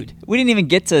dude's a dude. We didn't even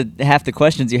get to half the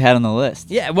questions you had on the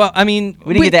list. Yeah, well, I mean,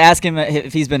 we didn't get to ask him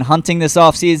if he's been hunting this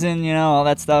offseason, all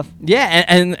that stuff. Yeah,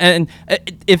 and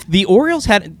if the Orioles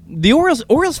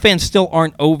Orioles fans still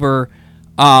aren't over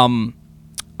Gary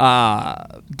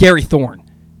Thorne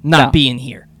not being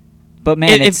here. But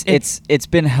man, it's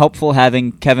been helpful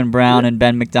having Kevin Brown and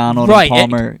Ben McDonald and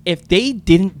Palmer. If they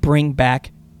didn't bring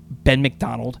back Ben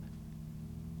McDonald,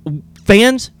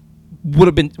 fans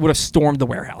would have stormed the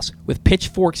warehouse with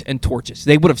pitchforks and torches.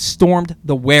 They would have stormed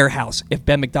the warehouse if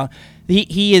Ben McDonald.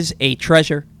 He is a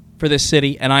treasure for this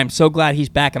city, and I'm so glad he's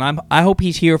back. And I hope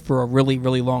he's here for a really,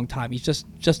 really long time. He's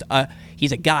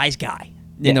he's a guy's guy.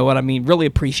 You know what I mean? Really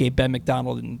appreciate Ben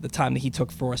McDonald and the time that he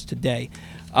took for us today.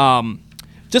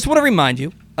 Just want to remind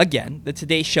you, again, that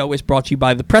today's show is brought to you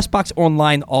by the Pressbox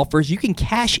Online Offers. You can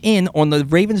cash in on the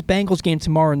Ravens-Bengals game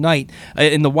tomorrow night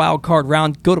in the wild card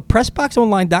round. Go to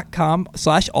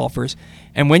PressboxOnline.com/offers,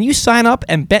 and when you sign up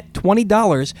and bet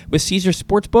 $20 with Caesars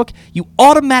Sportsbook, you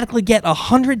automatically get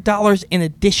 $100 in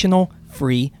additional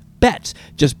free bets.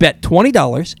 Just bet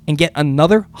 $20 and get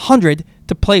another $100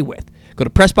 to play with. Go to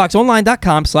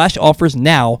PressboxOnline.com/offers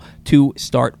now to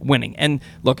start winning. And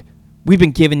look, we've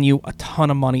been giving you a ton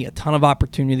of money, a ton of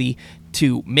opportunity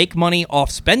to make money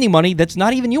off spending money that's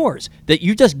not even yours, that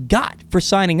you just got for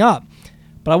signing up.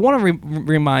 But I want to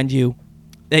remind you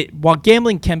that while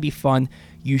gambling can be fun,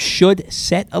 you should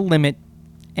set a limit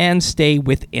and stay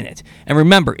within it. And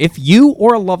remember, if you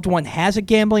or a loved one has a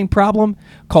gambling problem,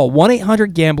 call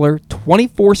 1-800-GAMBLER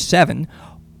 24/7,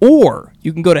 or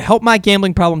you can go to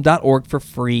helpmygamblingproblem.org for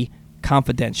free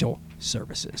confidential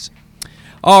services.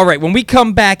 All right, when we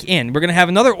come back in, we're going to have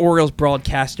another Orioles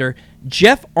broadcaster.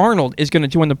 Geoff Arnold is going to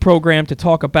join the program to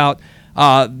talk about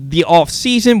the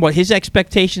offseason, what his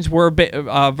expectations were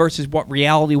versus what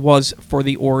reality was for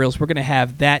the Orioles. We're going to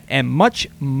have that and much,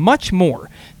 much more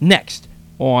next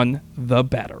on The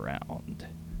Bet-Around.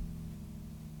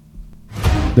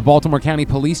 The Baltimore County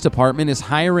Police Department is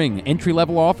hiring.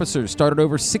 Entry-level officers start at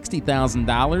over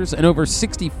 $60,000 and over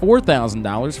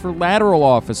 $64,000 for lateral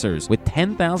officers, with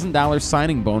 $10,000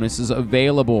 signing bonuses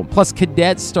available. Plus,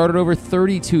 cadets start at over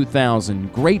 $32,000.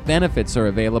 Great benefits are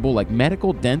available like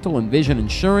medical, dental, and vision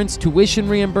insurance, tuition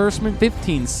reimbursement,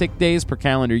 15 sick days per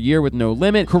calendar year with no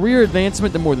limit, career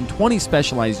advancement to more than 20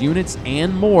 specialized units,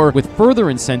 and more, with further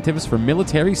incentives for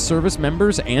military service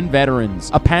members and veterans.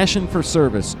 A passion for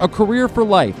service, a career for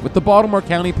life with the Baltimore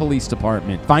County Police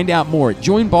Department. Find out more at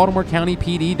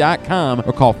joinbaltimorecountypd.com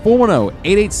or call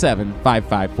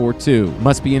 410-887-5542.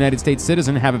 Must be a United States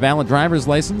citizen, have a valid driver's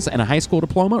license, and a high school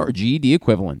diploma or GED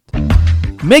equivalent.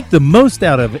 Make the most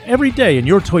out of every day in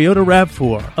your Toyota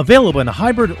RAV4. Available in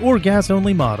hybrid or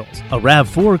gas-only models. A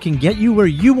RAV4 can get you where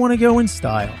you want to go in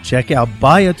style. Check out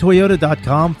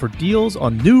buyatoyota.com for deals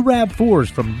on new RAV4s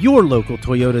from your local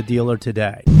Toyota dealer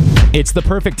today. It's the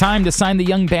perfect time to sign the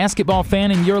young basketball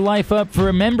fan in your life up for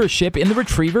a membership in the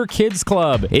Retriever Kids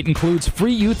Club. It includes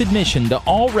free youth admission to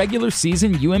all regular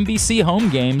season UMBC home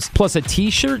games, plus a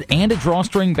t-shirt and a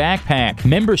drawstring backpack.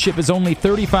 Membership is only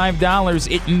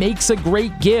 $35. It makes a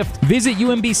great gift. Visit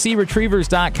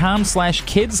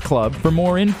umbcretrievers.com/kids club for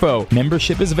more info.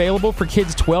 Membership is available for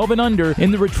kids 12 and under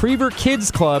in the Retriever Kids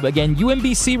Club. Again,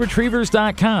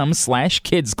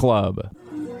 umbcretrievers.com/kids club.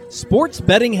 Sports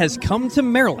betting has come to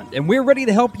Maryland, and we're ready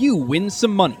to help you win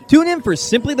some money. Tune in for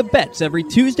Simply the Bets every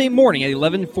Tuesday morning at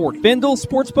 11:40. FanDuel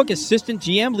Sportsbook Assistant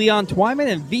GM Leon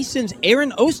Twyman and VSiN's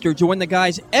Aaron Oster join the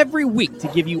guys every week to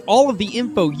give you all of the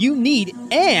info you need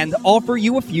and offer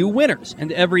you a few winners.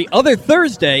 And every other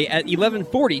Thursday at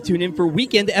 11:40, tune in for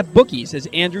Weekend at Bookies as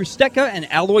Andrew Stecca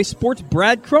and Alloy Sports'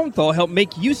 Brad Kronthal help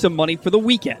make you some money for the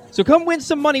weekend. So come win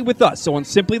some money with us on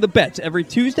Simply the Bets every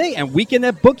Tuesday and Weekend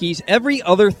at Bookies every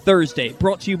other Thursday,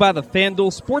 brought to you by the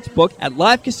FanDuel Sportsbook at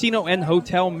Live Casino and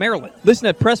Hotel Maryland. Listen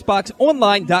at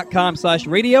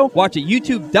PressBoxOnline.com/radio. Watch at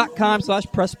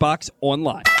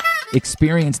YouTube.com/PressBoxOnline.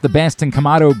 Experience the best in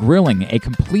Kamado Grilling, a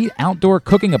complete outdoor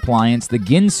cooking appliance. The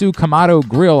Ginsu Kamado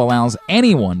Grill allows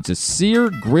anyone to sear,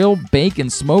 grill, bake,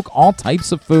 and smoke all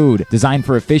types of food. Designed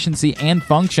for efficiency and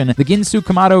function, the Ginsu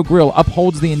Kamado Grill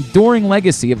upholds the enduring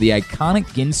legacy of the iconic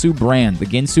Ginsu brand. The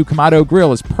Ginsu Kamado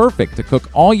Grill is perfect to cook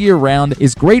all year round,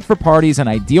 is great for parties, and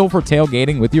ideal for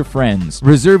tailgating with your friends.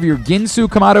 Reserve your Ginsu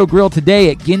Kamado Grill today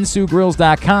at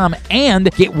ginsugrills.com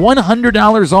and get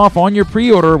 $100 off on your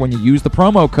pre-order when you use the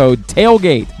promo code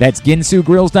TAILGATE. That's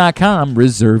ginsugrills.com.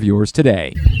 Reserve yours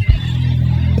today.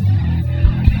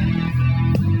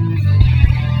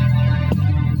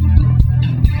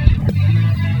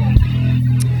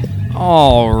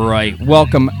 All right,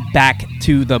 welcome back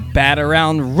to the Bat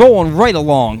Around, rolling right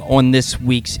along on this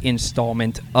week's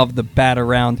installment of the Bat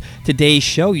Around. Today's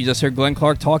show, you just heard Glenn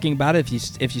Clark talking about it.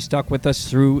 If you stuck with us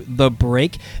through the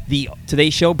break,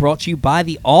 today's show brought to you by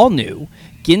the all-new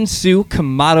Ginsu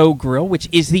Kamado Grill, which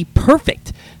is the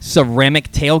perfect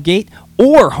ceramic tailgate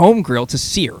or home grill to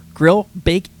sear, grill,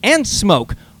 bake, and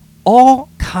smoke all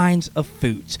kinds of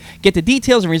foods. Get the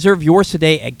details and reserve yours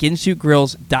today at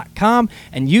ginsugrills.com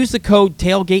and use the code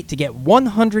TAILGATE to get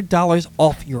 $100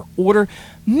 off your order.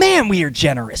 Man, we are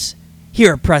generous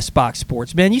here at Press Box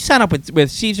Sports, man. You sign up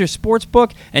with Caesar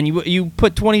Sportsbook and you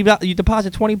put you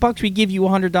deposit $20, we give you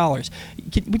 $100.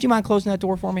 Would you mind closing that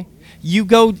door for me? You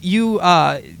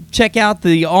check out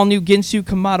the all-new Ginsu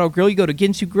Kamado Grill. You go to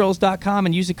ginsugrills.com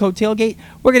and use the code TAILGATE.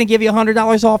 We're going to give you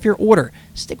 $100 off your order.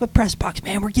 Stick with Press Box,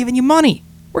 man. We're giving you money.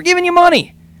 We're giving you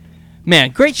money.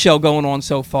 Man, great show going on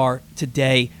so far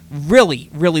today. Really,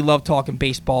 really love talking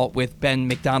baseball with Ben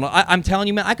McDonald. I'm telling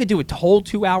you, man, I could do a whole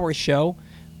 2-hour show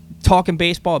talking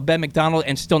baseball with Ben McDonald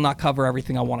and still not cover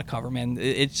everything I want to cover, man.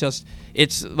 It's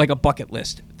like a bucket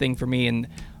list thing for me, and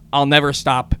I'll never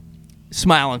stop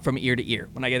smiling from ear to ear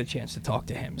when I get a chance to talk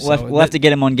to him. We'll have to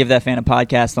get him on Give That Fan a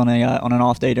Podcast on an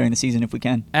off day during the season if we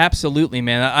can. Absolutely,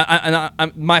 man.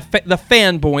 The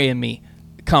fanboy in me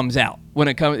comes out when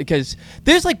it comes, because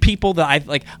there's like people that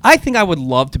I think I would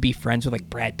love to be friends with,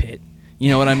 like Brad Pitt. You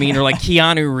know what I mean? Or like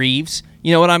Keanu Reeves.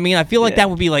 You know what I mean? I feel like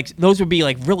those would be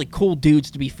like really cool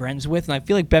dudes to be friends with, and I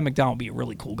feel like Ben McDonald would be a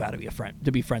really cool guy to be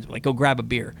friends with. Like, go grab a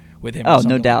beer with him. Oh,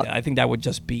 no doubt. Like I think that would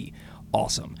just be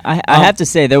awesome. I have to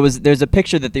say, there's a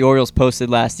picture that the Orioles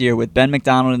posted last year with Ben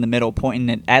McDonald in the middle, pointing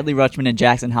at Adley Rutschman and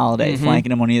Jackson Holliday,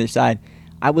 flanking him on either side.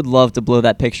 I would love to blow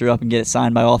that picture up and get it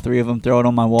signed by all three of them, throw it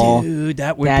on my wall. Dude,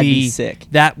 that'd be sick.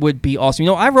 That would be awesome.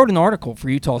 You know, I wrote an article for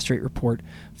Utah Straight Report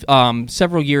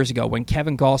several years ago when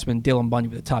Kevin Gossman and Dylan Bundy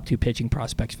were the top two pitching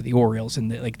prospects for the Orioles, and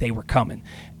they were coming.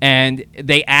 And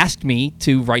they asked me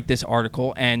to write this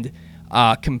article and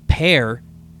compare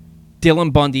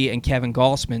Dylan Bundy and Kevin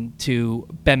Gossman to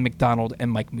Ben McDonald and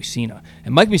Mike Mussina.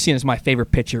 And Mike Mussina is my favorite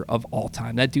pitcher of all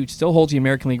time. That dude still holds the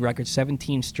American League record,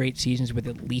 17 straight seasons with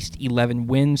at least 11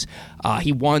 wins.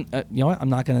 He won. You know what?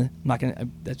 I'm gonna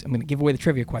give away the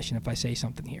trivia question if I say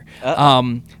something here,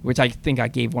 which I think I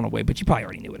gave one away, but you probably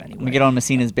already knew it anyway. Let me get on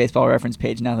Mussina's baseball reference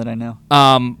page now that I know.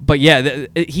 But yeah,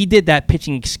 he did that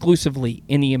pitching exclusively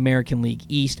in the American League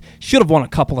East. Should have won a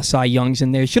couple of Cy Youngs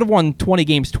in there. Should have won 20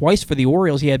 games twice for the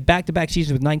Orioles. He had back-to-back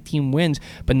seasons with 19 wins,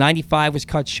 but 95 was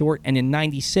cut short, and in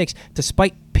 96,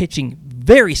 despite pitching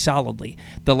very solidly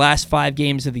the last 5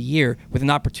 games of the year with an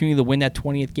opportunity to win that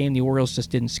 20th game, the Orioles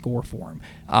just didn't score for him.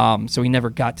 So he never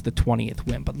got to the 20th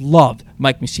win, but loved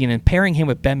Mike Mussina. And pairing him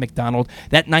with Ben McDonald,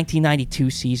 that 1992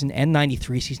 season and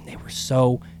 93 season, they were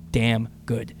so damn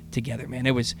good together, man.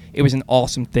 It was an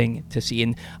awesome thing to see,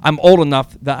 and I'm old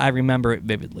enough that I remember it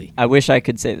vividly. I wish I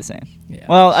could say the same. Yeah.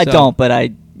 Well, I don't,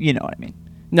 but you know what I mean.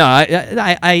 No,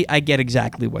 I get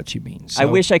exactly what you mean. So. I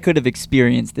wish I could have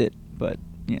experienced it, but,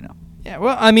 Yeah,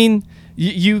 well, I mean,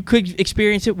 you could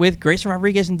experience it with Grayson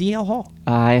Rodriguez and DL Hall.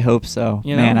 I hope so.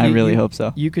 I really hope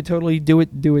so. You could totally do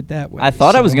it that way. I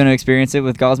thought I was going to experience it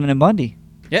with Gosman and Bundy.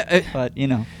 Yeah. But,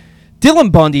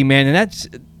 Dylan Bundy, man, and that's,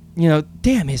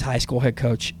 damn his high school head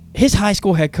coach. His high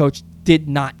school head coach did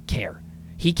not care.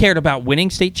 He cared about winning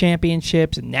state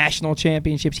championships and national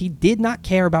championships. He did not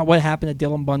care about what happened to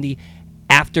Dylan Bundy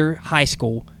after high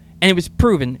school. And it was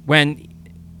proven when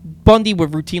Bundy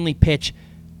would routinely pitch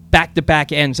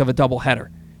back-to-back ends of a doubleheader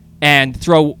and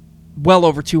throw well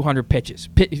over 200 pitches,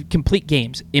 complete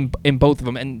games in both of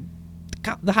them. And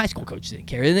the high school coach didn't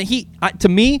care. And to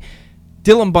me,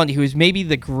 Dylan Bundy, who is maybe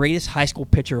the greatest high school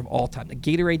pitcher of all time, the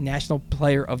Gatorade National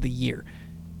Player of the Year,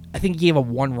 I think he gave a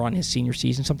 1 run his senior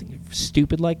season, something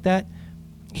stupid like that.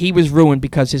 He was ruined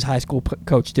because his high school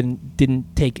coach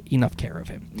didn't take enough care of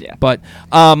him. Yeah. But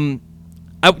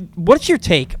what's your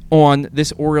take on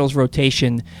this Orioles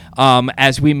rotation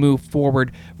as we move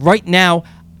forward? Right now,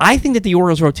 I think that the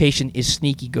Orioles rotation is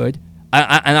sneaky good.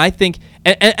 And I think,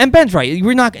 and Ben's right.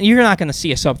 You're not going to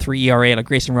see a sub-3 ERA out of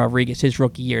Grayson Rodriguez his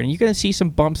rookie year, and you're going to see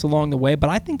some bumps along the way. But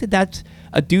I think that's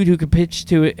a dude who could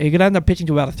he could end up pitching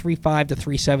to about a 3.5 to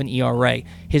 3.7 ERA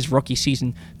his rookie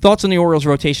season. Thoughts on the Orioles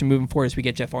rotation moving forward as we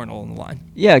get Geoff Arnold on the line?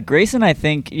 Yeah, Grayson, I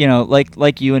think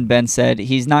like you and Ben said,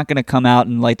 he's not going to come out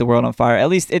and light the world on fire. At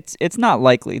least it's not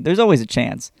likely. There's always a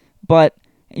chance, but.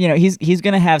 He's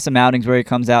going to have some outings where he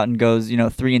comes out and goes, 3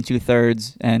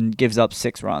 2/3 and gives up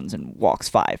 6 runs and walks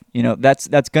 5. That's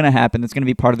going to happen. That's going to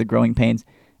be part of the growing pains.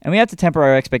 And we have to temper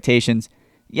our expectations.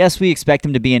 Yes, we expect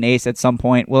him to be an ace at some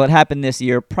point. Will it happen this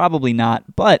year? Probably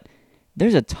not. But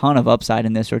there's a ton of upside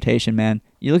in this rotation, man.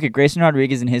 You look at Grayson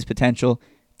Rodriguez and his potential,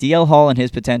 DL Hall and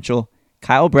his potential.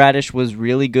 Kyle Bradish was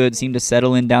really good, seemed to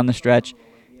settle in down the stretch.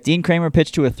 Dean Kramer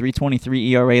pitched to a 3.23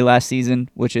 ERA last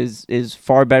season, which is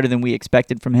far better than we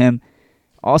expected from him.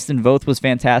 Austin Voth was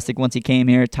fantastic once he came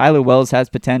here. Tyler Wells has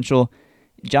potential.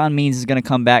 John Means is going to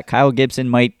come back. Kyle Gibson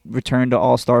might return to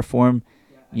all-star form.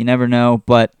 You never know.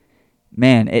 But,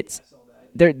 man,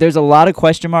 there's a lot of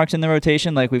question marks in the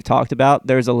rotation like we've talked about.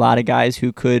 There's a lot of guys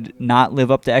who could not live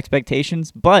up to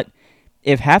expectations. But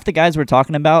if half the guys we're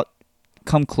talking about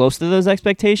come close to those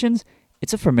expectations,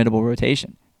 it's a formidable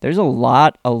rotation. There's a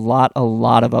lot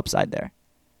of upside there.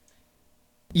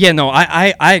 Yeah, no,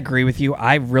 I agree with you.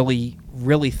 I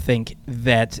really think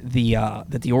that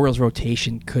the Orioles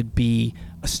rotation could be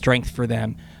a strength for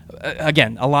them.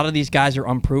 Again, a lot of these guys are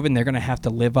unproven. They're going to have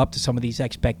to live up to some of these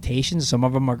expectations. Some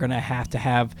of them are going to have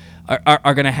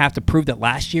to prove that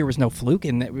last year was no fluke.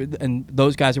 And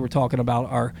those guys that we're talking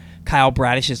about are Kyle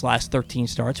Bradish's last 13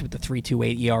 starts with the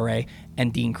 3.28 ERA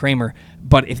and Dean Kramer.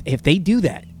 But if they do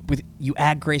that, you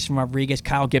add Grayson Rodriguez,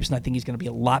 Kyle Gibson, I think he's going to be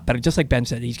a lot better. Just like Ben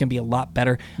said, he's going to be a lot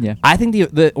better. Yeah. I think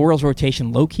the Orioles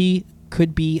rotation, low-key,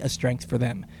 could be a strength for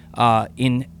them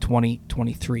in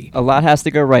 2023. A lot has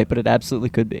to go right, but it absolutely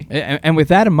could be. And with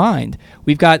that in mind,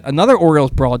 we've got another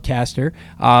Orioles broadcaster.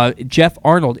 Geoff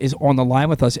Arnold is on the line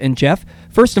with us. And Geoff,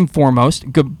 first and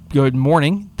foremost, good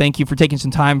morning. Thank you for taking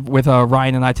some time with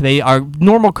Ryan and I today. Our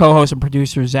normal co-host and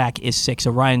producer, Zach, is sick,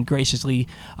 so Ryan graciously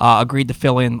agreed to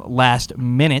fill in last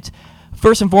minute.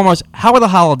 First and foremost, how are the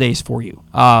holidays for you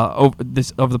over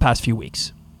the past few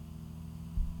weeks?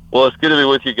 Well, it's good to be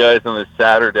with you guys on this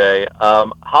Saturday.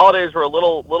 Holidays were a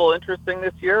little interesting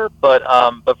this year, but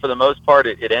for the most part,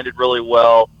 it ended really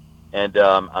well, and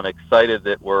I'm excited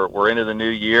that we're into the new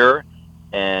year,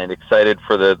 and excited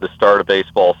for the start of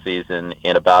baseball season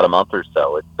in about a month or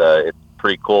so. It's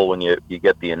pretty cool when you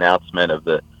get the announcement of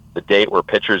the date where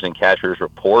pitchers and catchers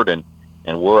report, and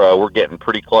we're getting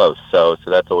pretty close. So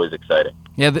that's always exciting.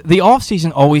 Yeah, the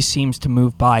offseason always seems to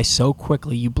move by so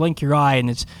quickly. You blink your eye, and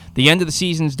it's the end of the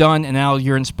season's done, and now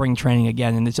you're in spring training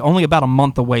again, and it's only about a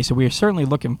month away, so we are certainly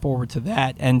looking forward to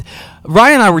that. And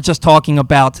Ryan and I were just talking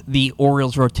about the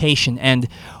Orioles rotation, and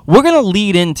we're going to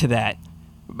lead into that,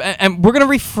 and we're going to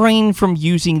refrain from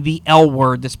using the L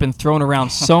word that's been thrown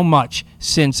around so much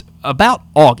since about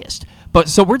August. But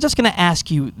so we're just going to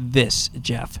ask you this,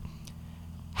 Geoff.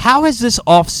 How has this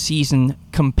offseason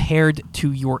compared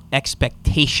to your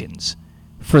expectations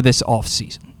for this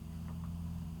offseason?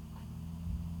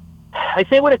 I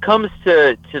think when it comes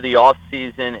to the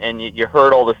offseason, and you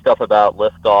heard all the stuff about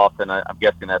liftoff, and I'm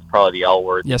guessing that's probably the L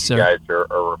word yes, that you sir. guys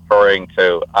are referring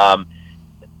to.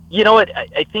 You know what?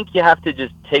 I think you have to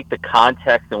just take the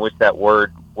context in which that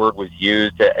word was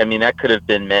used. I mean, that could have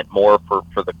been meant more for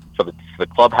the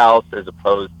clubhouse as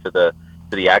opposed to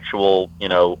the actual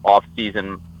off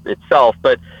season itself.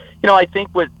 But I think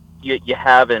what you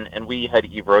have, and we had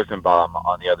Eve Rosenbaum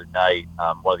on the other night,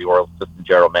 one of the Orioles assistant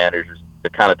general managers, to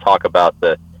kind of talk about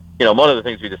one of the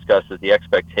things we discussed is the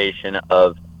expectation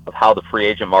of how the free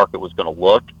agent market was going to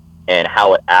look and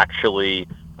how it actually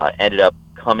ended up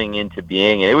coming into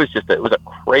being. And it was a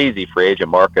crazy free agent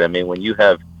market. I mean, when you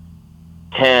have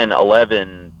 10,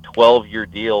 11, 12-year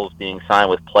deals being signed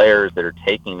with players that are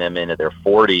taking them into their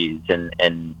 40s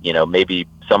and maybe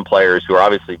some players who are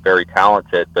obviously very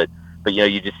talented, but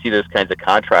you just see those kinds of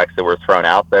contracts that were thrown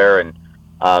out there, and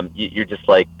you're just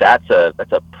like, that's a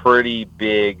pretty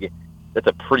big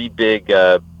you're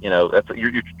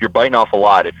biting off a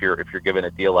lot if you're given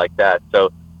a deal like that.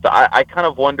 So I kind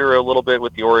of wonder a little bit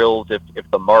with the Orioles if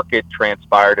the market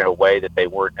transpired in a way that they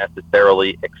weren't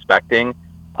necessarily expecting.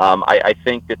 I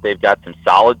think that they've got some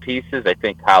solid pieces. I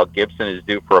think Kyle Gibson is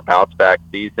due for a bounce-back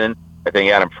season. I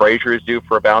think Adam Frazier is due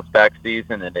for a bounce-back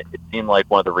season, and it seemed like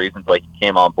one of the reasons why he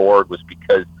came on board was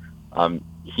because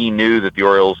he knew that the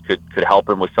Orioles could help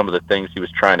him with some of the things he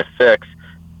was trying to fix.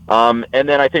 And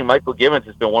then I think Michael Gibbons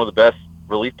has been one of the best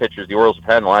relief pitchers the Orioles have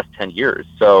had in the last 10 years.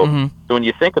 So, So when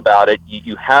you think about it,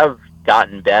 you have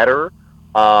gotten better.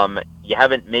 You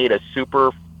haven't made a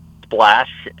super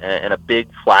splash and a big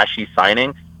flashy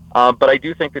signing. But I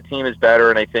do think the team is better,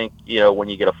 and I think, when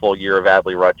you get a full year of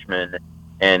Adley Rutschman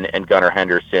and Gunnar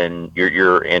Henderson,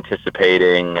 you're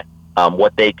anticipating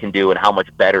what they can do and how much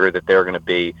better that they're going to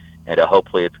be. And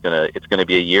hopefully it's gonna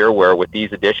be a year where, with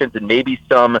these additions and maybe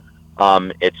some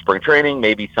at spring training,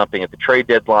 maybe something at the trade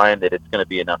deadline, that it's going to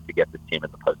be enough to get this team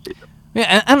in the postseason.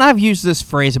 Yeah, and I've used this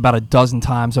phrase about a dozen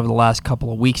times over the last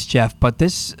couple of weeks, Jeff, but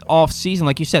this offseason,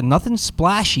 like you said, nothing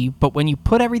splashy, but when you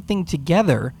put everything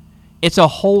together, it's a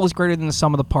whole is greater than the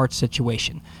sum of the parts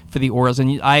situation for the Orioles.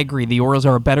 And I agree, the Orioles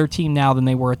are a better team now than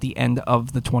they were at the end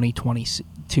of the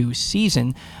 2022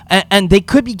 season, and they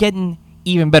could be getting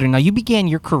even better. Now, you began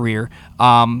your career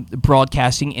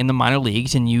broadcasting in the minor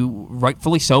leagues, and you,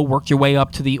 rightfully so, worked your way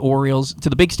up to the Orioles, to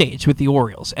the big stage with the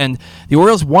Orioles. And the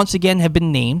Orioles once again have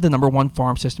been named the #1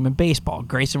 farm system in baseball.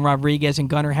 Grayson Rodriguez and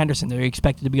Gunnar Henderson, they're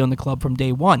expected to be on the club from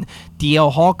day one.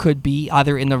 DL Hall could be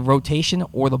either in the rotation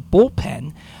or the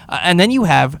bullpen. And then you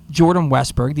have Jordan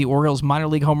Westberg, the Orioles minor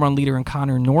league home run leader, and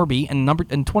Connor Norby, and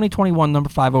 2021 number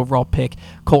 5 overall pick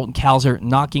Colton Cowser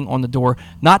knocking on the door.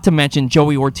 Not to mention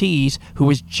Joey Ortiz, who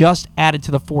was just added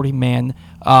to the 40-man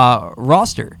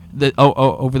roster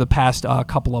over the past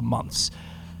couple of months.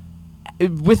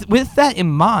 With that in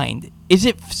mind, is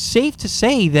it safe to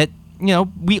say that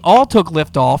we all took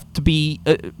liftoff to be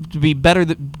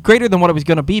greater than what it was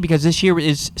going to be, because this year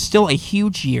is still a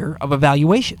huge year of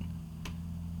evaluation?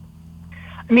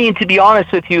 I mean, to be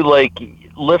honest with you, like,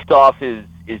 liftoff is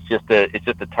just a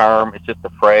term, it's just a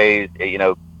phrase.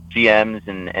 GMs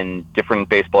and different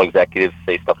baseball executives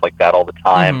say stuff like that all the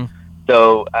time. Mm-hmm.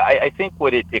 So I think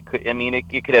what it could,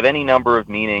 it could have any number of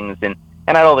meanings, and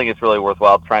I don't think it's really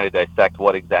worthwhile trying to dissect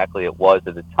what exactly it was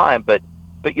at the time. But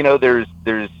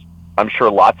there's I'm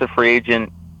sure lots of free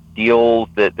agent deals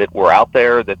that were out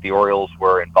there that the Orioles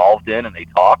were involved in, and they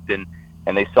talked and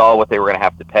they saw what they were going to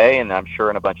have to pay, and I'm sure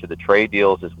in a bunch of the trade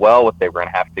deals as well, what they were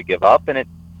going to have to give up. And it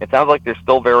sounds like they're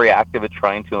still very active at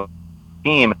trying to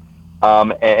team.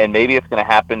 And maybe it's going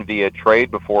to happen via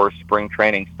trade before spring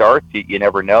training starts. You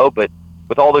never know. But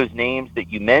with all those names that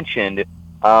you mentioned,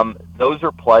 those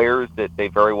are players that they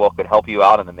very well could help you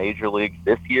out in the major leagues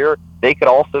this year. They could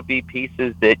also be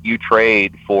pieces that you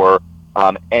trade for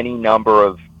any number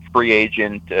of free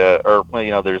agent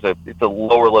it's a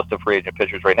lower list of free agent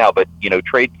pitchers right now, but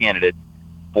trade candidates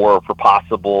for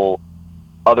possible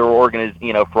other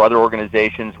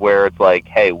organizations where it's like,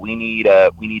 hey, we need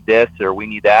this or we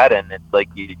need that, and it's like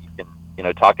you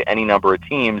can talk to any number of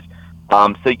teams.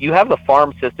 So you have the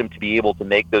farm system to be able to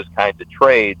make those kinds of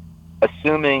trades,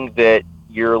 assuming that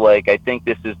you're like, I think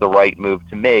this is the right move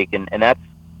to make, and that's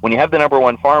when you have the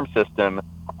 #1 farm system.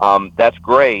 That's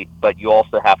great, but you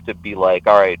also have to be like,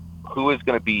 all right, who is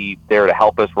going to be there to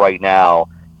help us right now,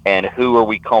 and who are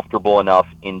we comfortable enough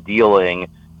in dealing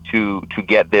to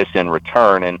get this in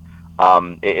return? And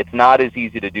it's not as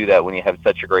easy to do that when you have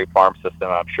such a great farm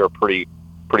system. I'm sure pretty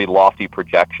lofty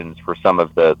projections for some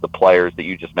of the players that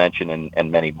you just mentioned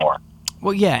and many more.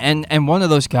 Well, yeah, and one of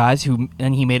those guys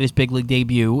he made his big league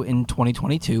debut in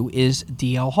 2022 is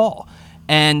DL Hall.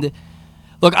 And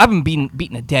look, I've been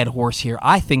beating a dead horse here.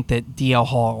 I think that DL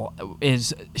Hall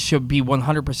should be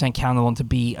 100% counted on to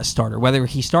be a starter, whether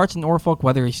he starts in Norfolk,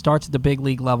 whether he starts at the big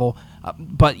league level.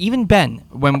 But even Ben,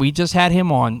 when we just had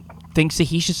him on, thinks that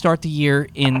he should start the year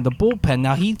in the bullpen.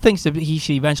 Now, he thinks that he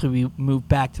should eventually be moved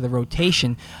back to the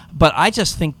rotation, but I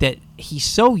just think that he's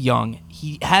so young.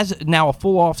 He has now a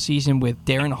full off season with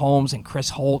Darren Holmes and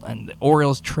Chris Holt and the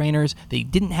Orioles trainers that he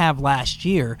didn't have last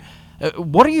year.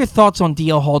 What are your thoughts on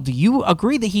DL Hall? Do you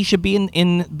agree that he should be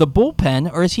in the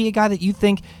bullpen, or is he a guy that you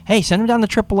think, hey, send him down to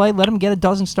AAA, let him get a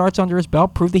dozen starts under his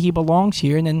belt, prove that he belongs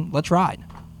here, and then let's ride?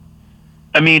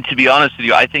 I mean, to be honest with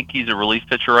you, I think he's a relief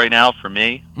pitcher right now for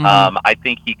me. I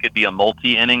think he could be a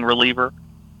multi-inning reliever.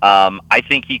 I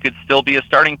think he could still be a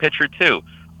starting pitcher, too.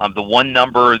 The one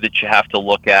number that you have to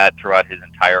look at throughout his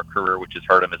entire career, which has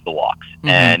hurt him, is the walks.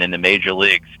 And in the major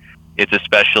leagues, it's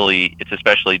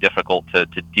especially difficult to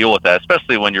deal with that,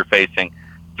 especially when you're facing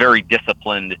very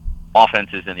disciplined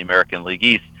offenses in the American League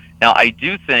East. Now, I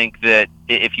do think that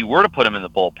if you were to put him in the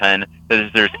bullpen,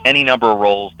 that there's any number of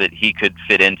roles that he could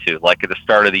fit into. Like at the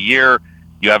start of the year,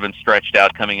 you have him stretched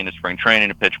out coming into spring training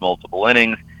to pitch multiple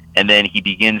innings, and then he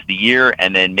begins the year,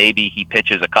 and then maybe he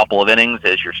pitches a couple of innings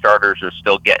as your starters are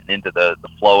still getting into the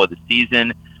flow of the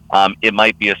season. It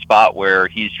might be a spot where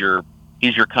he's your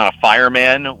kind of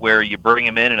fireman, where you bring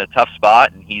him in a tough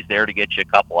spot, and he's there to get you a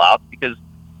couple outs, because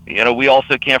we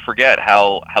also can't forget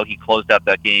how he closed out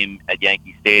that game at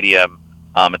Yankee Stadium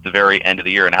at the very end of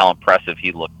the year and how impressive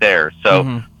he looked there.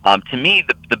 So to me,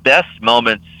 the best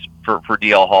moments for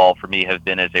DL Hall for me have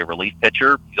been as a relief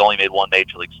pitcher. He's only made one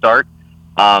major league start.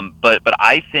 But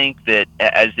I think that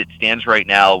as it stands right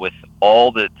now, with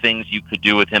all the things you could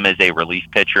do with him as a relief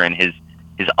pitcher and his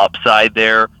upside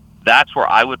there, that's where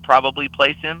I would probably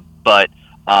place him. But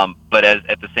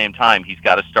at the same time, he's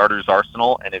got a starter's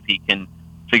arsenal, and if he can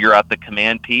figure out the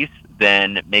command piece,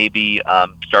 then maybe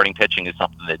starting pitching is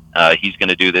something that he's going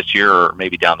to do this year or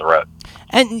maybe down the road.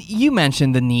 And you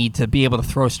mentioned the need to be able to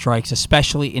throw strikes,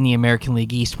 especially in the American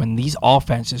League East, when these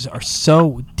offenses are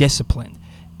so disciplined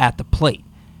at the plate.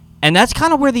 And that's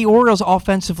kind of where the Orioles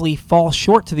offensively fall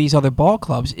short to these other ball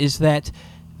clubs, is that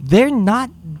they're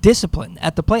not disciplined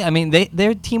at the plate. I mean,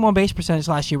 their team on base percentage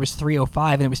last year was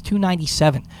 .305, and it was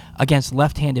 .297 against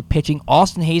left-handed pitching.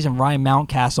 Austin Hayes and Ryan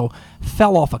Mountcastle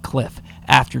fell off a cliff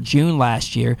after June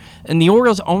last year, and the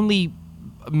Orioles' only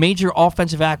major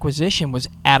offensive acquisition was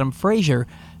Adam Frazier.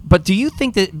 But do you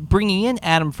think that bringing in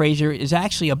Adam Frazier is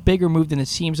actually a bigger move than it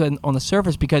seems on the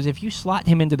surface? Because if you slot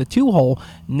him into the two-hole,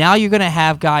 now you're going to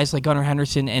have guys like Gunnar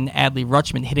Henderson and Adley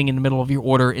Rutschman hitting in the middle of your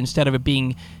order instead of it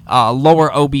being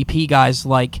lower OBP guys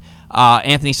like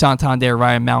Anthony Santander,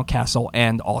 Ryan Mountcastle,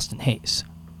 and Austin Hayes.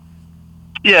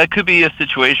 Yeah, it could be a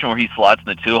situation where he slots in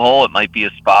the two-hole. It might be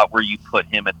a spot where you put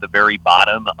him at the very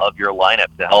bottom of your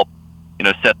lineup to help,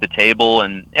 set the table.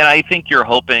 And I think you're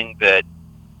hoping that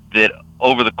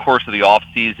over the course of the off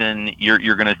season,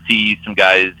 you're going to see some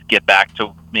guys get back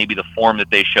to maybe the form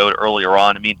that they showed earlier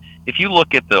on. I mean, if you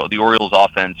look at the Orioles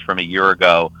offense from a year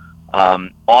ago,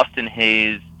 Austin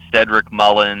Hayes, Cedric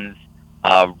Mullins,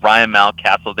 Ryan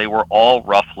Mountcastle, they were all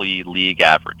roughly league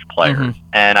average players.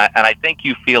 And I think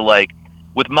you feel like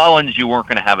with Mullins, you weren't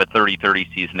going to have a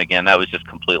 30-30 season again. That was just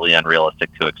completely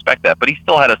unrealistic to expect that. But he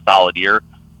still had a solid year.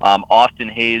 Austin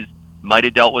Hayes might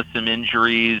have dealt with some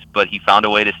injuries, but he found a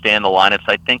way to stay in the lineup.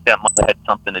 So I think that might have had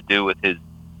something to do with his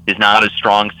not as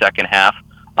strong second half.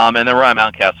 And then Ryan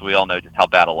Mountcastle, we all know just how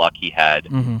bad of luck he had,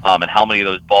 and how many of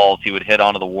those balls he would hit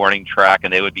onto the warning track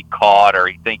and they would be caught, or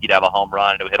he'd think he'd have a home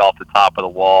run and it would hit off the top of the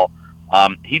wall.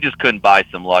 He just couldn't buy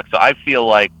some luck. So I feel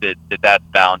like that's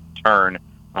bound to turn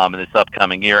in this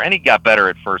upcoming year. And he got better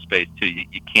at first base too.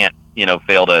 You can't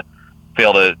fail to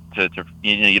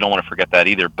you don't want to forget that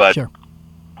either. But sure.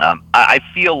 I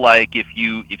feel like if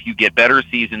you get better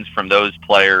seasons from those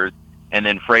players, and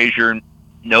then Frazier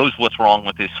knows what's wrong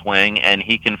with his swing and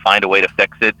he can find a way to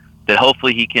fix it, that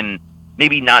hopefully he can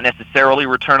maybe not necessarily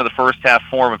return to the first half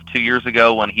form of 2 years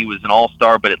ago when he was an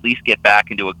all-star, but at least get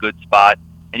back into a good spot,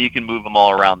 and you can move them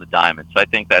all around the diamond. So I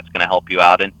think that's going to help you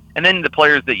out. And then the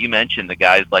players that you mentioned, the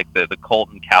guys like the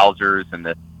Colton Cowsers and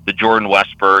the Jordan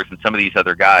Westbergs and some of these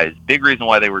other guys, big reason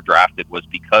why they were drafted was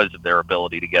because of their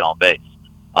ability to get on base.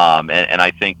 And I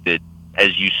think that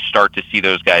as you start to see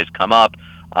those guys come up,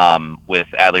 with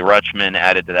Adley Rutschman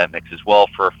added to that mix as well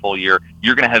for a full year,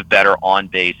 you're going to have better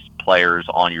on-base players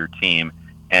on your team,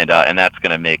 and that's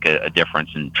going to make a difference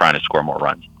in trying to score more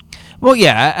runs. Well,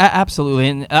 yeah, absolutely.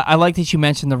 And I like that you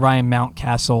mentioned the Ryan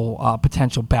Mountcastle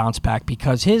potential bounce back,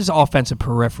 because his offensive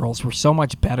peripherals were so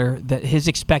much better, that his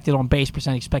expected on-base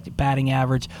percent, expected batting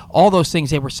average, all those things,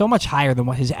 they were so much higher than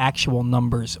what his actual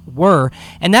numbers were.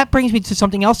 And that brings me to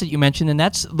something else that you mentioned, and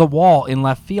that's the wall in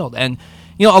left field. And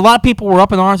a lot of people were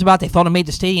up in arms about it. They thought it made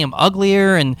the stadium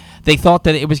uglier, and they thought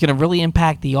that it was going to really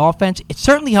impact the offense. It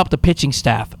certainly helped the pitching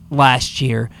staff last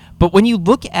year, But when you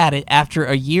look at it after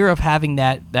a year of having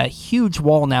that huge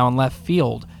wall now in left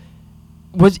field,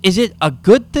 is it a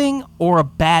good thing or a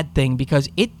bad thing? Because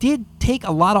it did take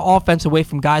a lot of offense away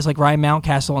from guys like Ryan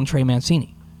Mountcastle and Trey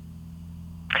Mancini.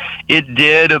 It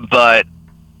did, but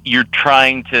you're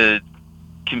trying to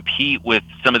compete with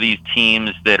some of these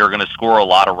teams that are going to score a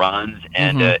lot of runs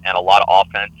and a lot of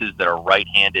offenses that are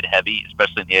right-handed heavy,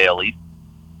 especially in the AL East.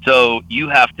 So you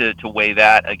have to weigh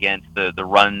that against the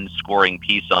run-scoring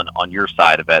piece on your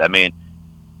side of it. I mean,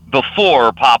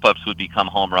 before, pop-ups would become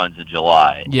home runs in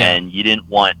July, and you didn't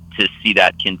want to see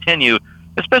that continue,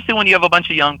 especially when you have a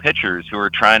bunch of young pitchers who are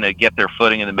trying to get their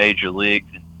footing in the major leagues.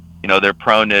 And, they're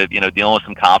prone to, dealing with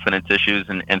some confidence issues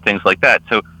and things like that.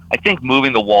 So I think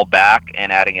moving the wall back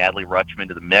and adding Adley Rutschman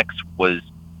to the mix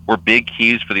were big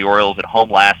keys for the Orioles at home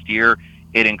last year.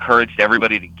 It encouraged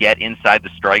everybody to get inside the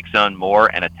strike zone more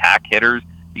and attack hitters,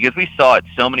 because we saw it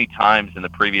so many times in the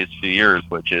previous few years,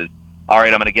 which is, all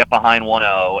right, I'm going to get behind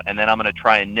 1-0, and then I'm going to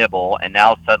try and nibble, and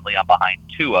now suddenly I'm behind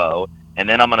 2-0, and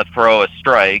then I'm going to throw a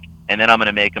strike, and then I'm going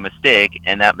to make a mistake,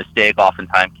 and that mistake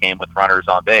oftentimes came with runners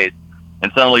on base.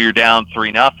 And suddenly you're down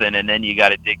 3-0, and then you got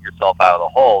to dig yourself out of the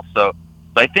hole. So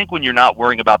I think when you're not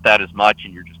worrying about that as much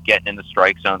and you're just getting in the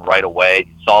strike zone right away,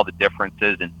 you saw the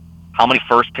differences in how many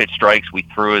first pitch strikes we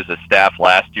threw as a staff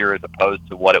last year as opposed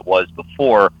to what it was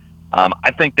before.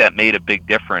 I think that made a big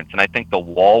difference, and I think the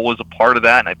wall was a part of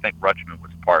that, and I think Rutschman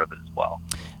was a part of it as well.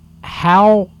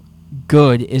 How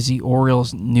good is the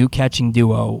Orioles' new catching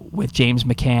duo with James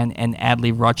McCann and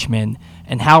Adley Rutschman,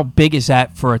 and how big is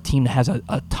that for a team that has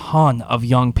a ton of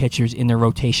young pitchers in their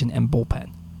rotation and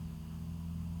bullpen?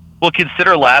 Well,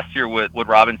 consider last year what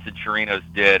Robinson Chirinos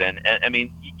did, and I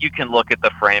mean, you can look at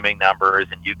the framing numbers,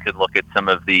 and you can look at some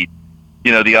of the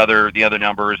the other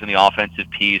numbers in the offensive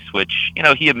piece, which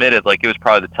he admitted it was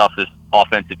probably the toughest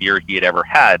offensive year he had ever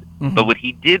had. Mm-hmm. But what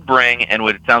he did bring, and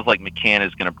what it sounds like McCann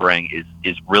is going to bring,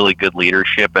 is really good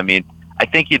leadership. I mean, I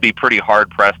think you'd be pretty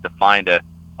hard pressed to find a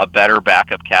better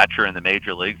backup catcher in the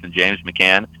major leagues than James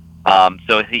McCann.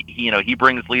 So he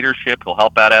brings leadership. He'll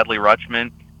help out Adley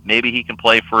Rutschman. Maybe he can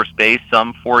play first base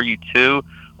some for you too.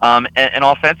 And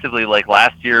offensively, like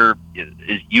last year,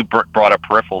 as you brought up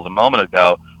peripherals a moment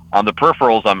ago, the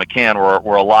peripherals on McCann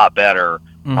were a lot better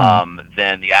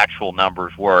than the actual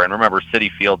numbers were. And remember,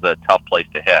 Citi Field's a tough place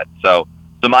to hit. So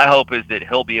my hope is that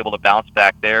he'll be able to bounce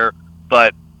back there.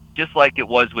 But just like it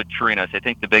was with Chirinos, I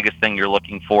think the biggest thing you're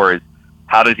looking for is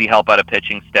how does he help out a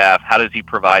pitching staff? How does he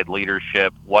provide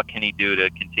leadership? What can he do to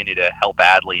continue to help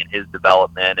Adley in his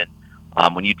development?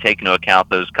 And when you take into account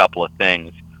those couple of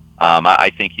things,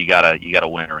 I think you got a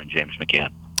winner in James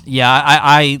McCann. Yeah,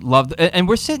 I love and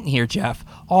we're sitting here, Geoff,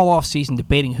 all off season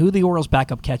debating who the Orioles'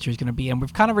 backup catcher is going to be, and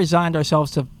we've kind of resigned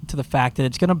ourselves to the fact that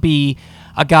it's going to be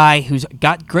a guy who's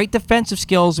got great defensive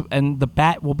skills and the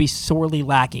bat will be sorely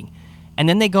lacking. And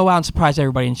then they go out and surprise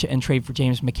everybody and trade for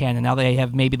James McCann, and now they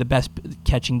have maybe the best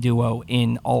catching duo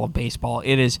in all of baseball.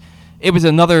 It was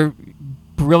another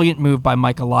brilliant move by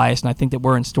Mike Elias, and I think that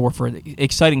we're in store for an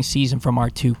exciting season from our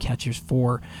two catchers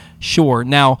for sure.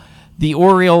 Now, the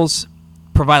Orioles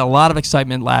provide a lot of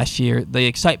excitement last year. The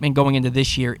excitement going into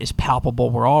this year is palpable.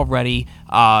 We're all ready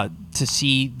to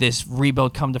see this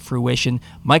rebuild come to fruition.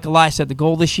 Mike Elias said the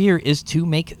goal this year is to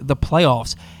make the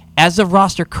playoffs. As the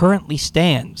roster currently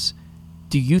stands,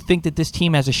 do you think that this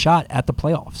team has a shot at the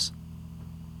playoffs?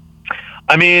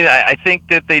 I mean, I think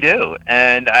that they do.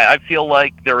 And I feel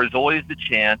like there is always the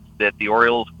chance that the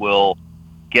Orioles will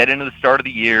get into the start of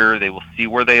the year, they will see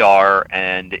where they are,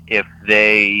 and if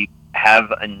they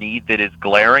have a need that is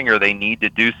glaring or they need to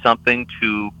do something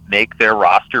to make their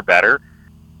roster better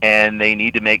and they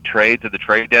need to make trades at the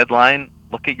trade deadline,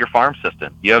 look at your farm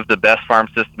system. You have the best farm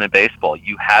system in baseball.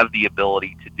 You have the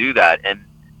ability to do that. And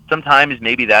sometimes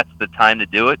maybe that's the time to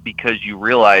do it because you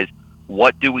realize,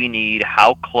 what do we need?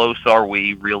 How close are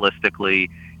we realistically?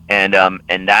 And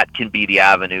that can be the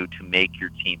avenue to make your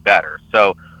team better.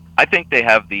 So I think they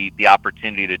have the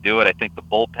opportunity to do it. I think the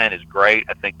bullpen is great.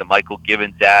 I think the Michael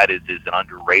Givens ad is an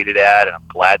underrated ad, and I'm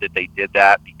glad that they did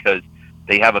that because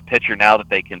they have a pitcher now that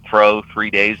they can throw 3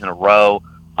 days in a row.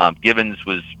 Givens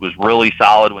was really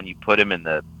solid when you put him in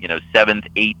the 7th,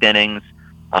 8th innings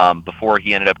before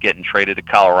he ended up getting traded to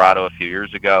Colorado a few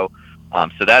years ago.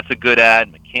 So that's a good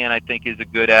ad. McCann, I think, is a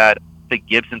good ad. I think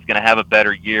Gibson's going to have a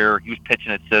better year. He was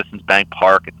pitching at Citizens Bank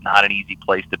Park. It's not an easy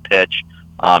place to pitch.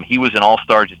 He was an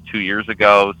all-star just 2 years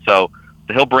ago, so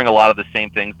he'll bring a lot of the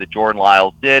same things that Jordan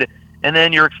Lyles did. And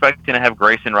then you're expecting to have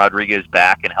Grayson Rodriguez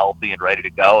back and healthy and ready to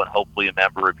go, and hopefully a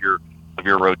member of your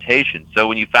rotation. So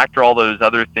when you factor all those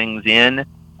other things in,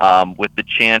 with the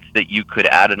chance that you could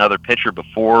add another pitcher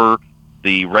before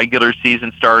the regular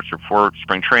season starts or before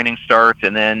spring training starts,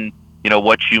 and then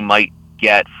what you might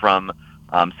get from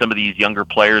some of these younger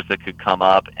players that could come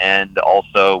up, and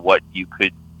also what you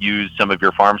could use some of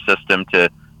your farm system to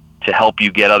help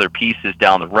you get other pieces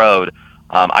down the road.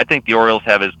 I think the Orioles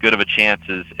have as good of a chance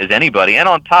as anybody. And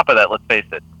on top of that, let's face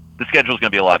it, the schedule is going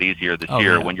to be a lot easier this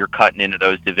year when you're cutting into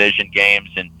those division games,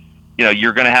 and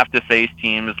you're going to have to face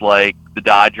teams like the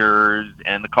Dodgers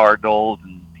and the Cardinals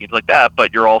and teams like that.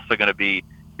 But you're also going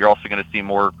to see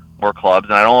more clubs,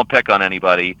 and I don't want to pick on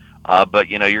anybody, but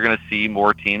you're going to see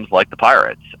more teams like the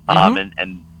Pirates,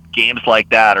 and games like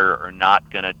that are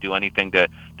not going to do anything to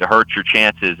hurt your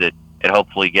chances at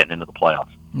hopefully getting into the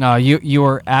playoffs. No, you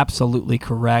are absolutely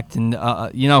correct, and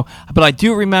but I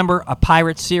do remember a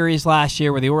Pirates series last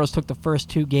year where the Orioles took the first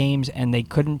 2 games and they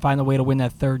couldn't find a way to win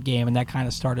that third game, and that kind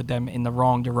of started them in the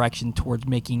wrong direction towards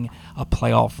making a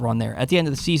playoff run there at the end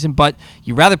of the season. But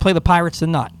you'd rather play the Pirates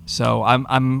than not, so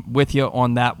I'm with you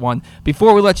on that one.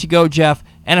 Before we let you go, Geoff,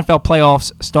 NFL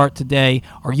playoffs start today.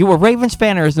 Are you a Ravens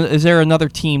fan, or is there another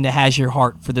team that has your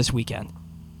heart for this weekend?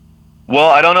 Well,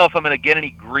 I don't know if I'm going to get any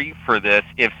grief for this.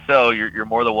 If so, you're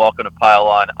more than welcome to pile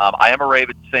on. I am a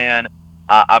Ravens fan.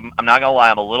 I'm not going to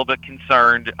lie. I'm a little bit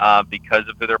concerned because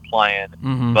of who they're playing,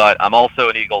 but I'm also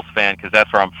an Eagles fan because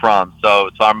that's where I'm from. So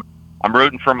I'm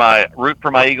rooting for my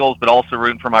Eagles, but also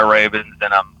rooting for my Ravens,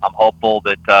 and I'm hopeful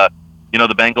that the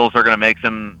Bengals are going to make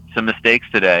some mistakes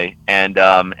today, and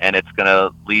it's going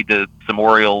to lead to some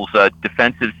Orioles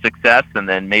defensive success, and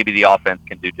then maybe the offense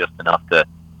can do just enough to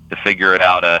figure it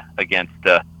out against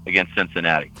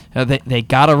Cincinnati. They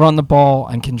got to run the ball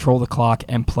and control the clock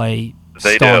and play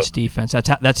staunch defense.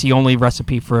 That's the only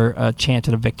recipe for a chance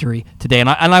at a victory today. And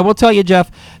I will tell you,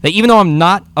 Geoff, that even though I'm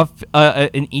not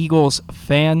an Eagles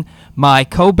fan, my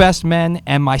co-best men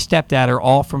and my stepdad are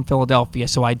all from Philadelphia,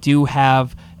 so I do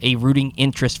have a rooting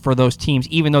interest for those teams,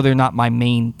 even though they're not my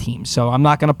main team. So I'm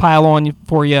not going to pile on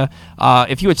for you.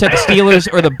 If you had said the Steelers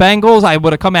or the Bengals, I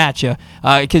would have come at you.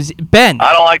 Because Ben,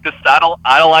 I don't like the Steelers.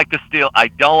 I don't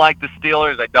like the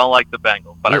Steelers. I don't like the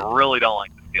Bengals, but I really don't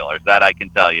like the Steelers. That I can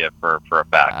tell you for a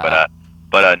fact.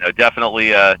 But no,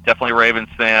 definitely Ravens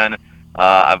fan.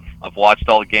 I've watched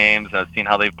all the games and I've seen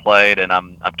how they've played, and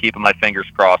I'm keeping my fingers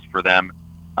crossed for them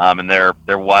in their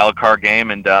wild card game,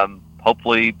 and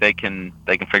hopefully they can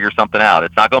figure something out.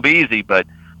 It's not going to be easy, but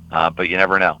you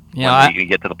never know when you can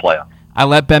get to the playoffs. I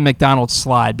let Ben McDonald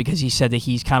slide because he said that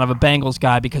he's kind of a Bengals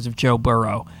guy because of Joe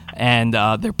Burrow, and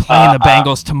they're playing the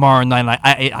Bengals tomorrow night.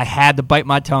 And I had to bite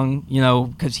my tongue,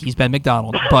 because he's Ben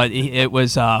McDonald. But it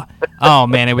was, oh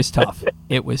man, it was tough.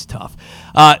 It was tough.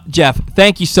 Geoff,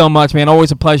 thank you so much, man.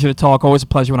 Always a pleasure to talk. Always a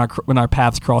pleasure when our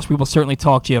paths cross. We will certainly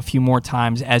talk to you a few more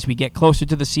times as we get closer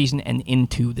to the season and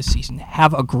into the season.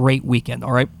 Have a great weekend.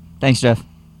 All right. Thanks, Geoff.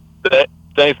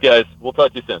 Thanks, guys. We'll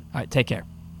talk to you soon. All right. Take care.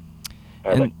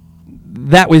 All right.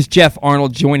 That was Geoff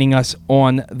Arnold joining us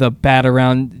on the Bat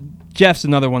Around. Jeff's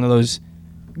another one of those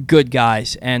good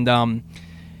guys, and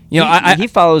he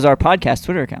follows our podcast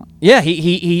Twitter account. Yeah,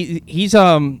 he's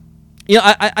I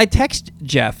text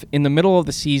Geoff in the middle of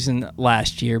the season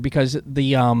last year because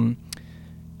the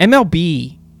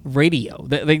MLB radio,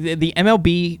 the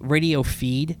MLB radio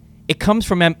feed, it comes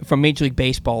from Major League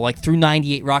Baseball, like through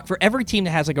 98 Rock. For every team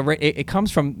that has it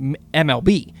comes from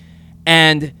MLB,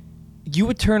 and you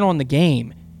would turn on the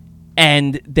game,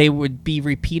 and they would be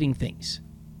repeating things,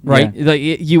 right?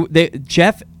 Yeah.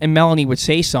 Geoff and Melanie would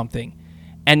say something,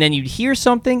 and then you'd hear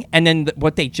something, and then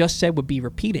what they just said would be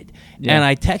repeated. Yeah. And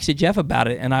I texted Geoff about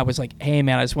it, and I was like, hey,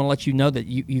 man, I just want to let you know that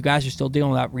you guys are still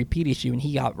dealing with that repeat issue. And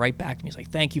he got right back to me. He's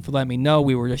like, thank you for letting me know.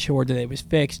 We were assured that it was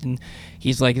fixed. And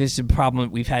he's like, this is a problem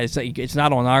that we've had. It's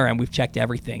not on our end. We've checked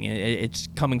everything. It's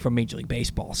coming from Major League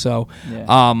Baseball. So,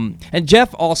 and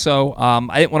Geoff also,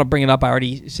 I didn't want to bring it up. I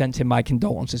already sent him my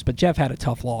condolences, but Geoff had a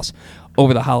tough loss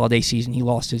over the holiday season. He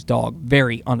lost his dog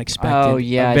very unexpected. Oh,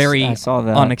 yeah, I saw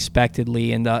that.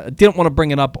 Unexpectedly. And didn't want to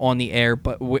bring it up on the air,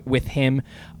 but with him.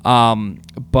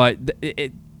 But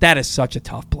that is such a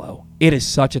tough blow. It is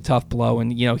such a tough blow,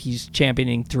 and he's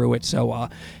championing through it. So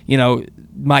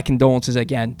my condolences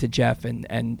again to Geoff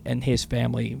and his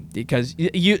family, because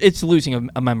it's losing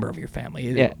a member of your family.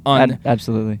 Yeah,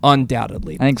 absolutely,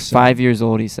 undoubtedly. I think 5 years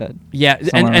old. He said. Yeah,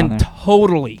 and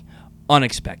totally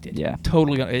unexpected. Yeah,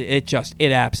 totally. It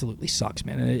absolutely sucks,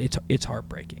 man. It's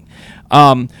heartbreaking.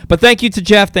 But thank you to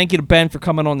Geoff. Thank you to Ben for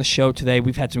coming on the show today.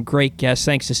 We've had some great guests.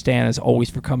 Thanks to Stan, as always,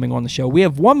 for coming on the show. We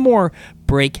have one more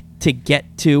break to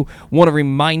get to. Want to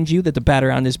remind you that the Bat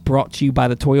Around is brought to you by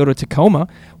the Toyota Tacoma,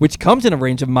 which comes in a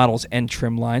range of models and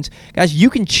trim lines. Guys, you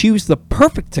can choose the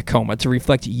perfect Tacoma to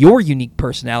reflect your unique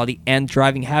personality and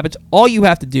driving habits. All you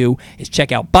have to do is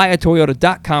check out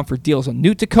buyatoyota.com for deals on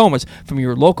new Tacomas from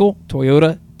your local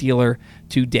Toyota dealer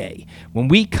today. When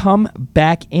we come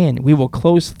back in, we will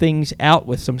close things out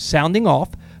with some sounding off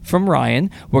from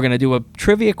Ryan. We're going to do a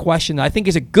trivia question that I think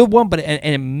is a good one, but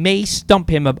it may stump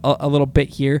him a little bit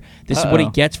here. This is what he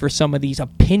gets for some of these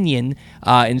opinion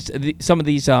and some of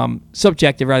these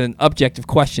subjective rather than objective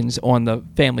questions on the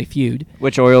Family Feud.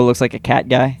 Which Oriole looks like a cat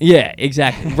guy? Yeah,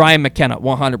 exactly. Ryan McKenna,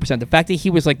 100%. The fact that he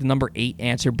was like the number 8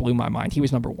 answer blew my mind. He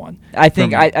was number 1. I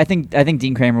think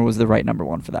Dean Kramer was the right number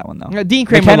 1 for that one though. Dean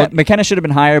Kramer McKenna should have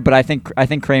been higher, but I think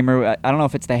Kramer. I don't know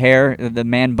if it's the hair, the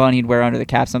man bun he'd wear under the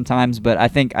cap sometimes, but I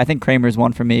think Kramer's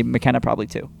 1 for me. McKenna probably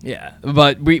 2. Yeah,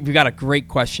 but we've got a great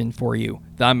question for you.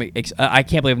 I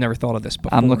can't believe I've never thought of this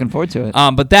before. I'm looking forward to it.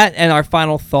 But that and our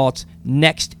final thoughts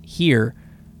next here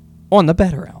on the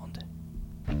Bet Around.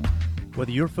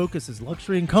 Whether your focus is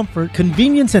luxury and comfort,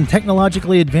 convenience and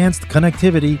technologically advanced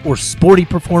connectivity, or sporty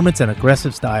performance and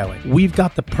aggressive styling, we've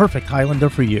got the perfect Highlander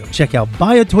for you. Check out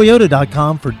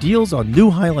buyatoyota.com for deals on new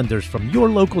Highlanders from your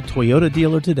local Toyota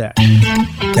dealer today.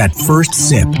 That first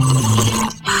sip.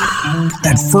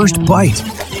 That first bite.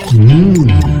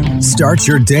 Start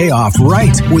your day off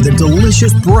right with a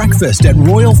delicious breakfast at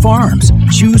Royal Farms.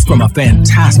 Choose from a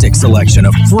fantastic selection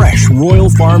of fresh Royal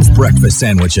Farms breakfast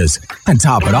sandwiches and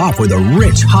top it off with a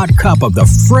rich hot cup of the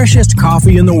freshest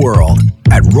coffee in the world.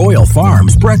 At Royal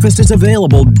Farms, breakfast is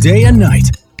available day and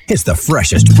night. It's the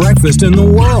freshest breakfast in the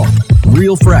world.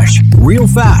 Real fresh, real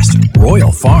fast.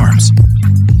 Royal Farms.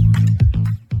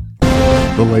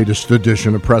 The latest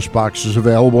edition of Press Box is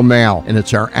available now, and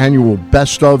it's our annual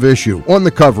Best Of issue. On the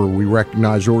cover, we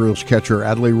recognize Orioles catcher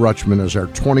Adley Rutschman as our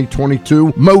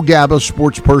 2022 Mo Gabba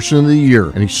Sports Person of the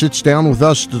Year, and he sits down with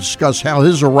us to discuss how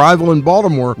his arrival in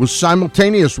Baltimore was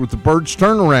simultaneous with the Birds'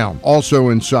 turnaround. Also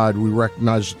inside, we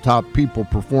recognize the top people,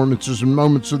 performances, and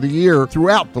moments of the year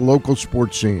throughout the local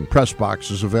sports scene. Press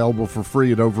Box is available for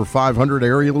free at over 500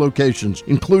 area locations,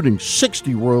 including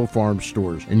 60 Royal Farms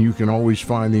stores, and you can always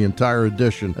find the entire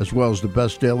edition as well as the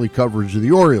best daily coverage of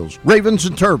the Orioles, Ravens,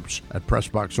 and Terps at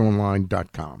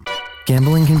PressBoxOnline.com.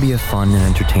 Gambling can be a fun and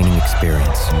entertaining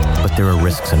experience, but there are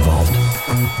risks involved.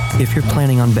 If you're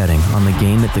planning on betting on the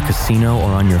game at the casino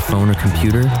or on your phone or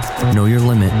computer, know your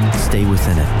limit, stay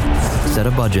within it. Set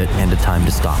a budget and a time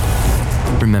to stop.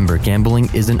 Remember, gambling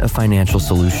isn't a financial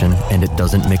solution, and it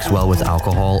doesn't mix well with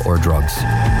alcohol or drugs.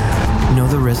 Know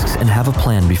the risks and have a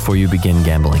plan before you begin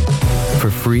gambling. For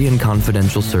free and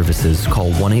confidential services,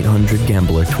 call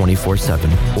 1-800-GAMBLER 24/7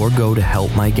 or go to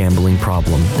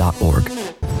helpmygamblingproblem.org.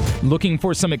 Looking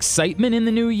for some excitement in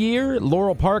the new year?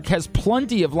 Laurel Park has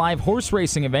plenty of live horse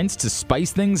racing events to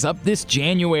spice things up this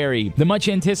January. The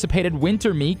much-anticipated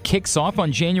Winter Meet kicks off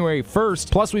on January 1st,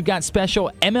 plus we've got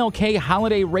special MLK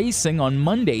Holiday Racing on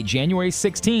Monday, January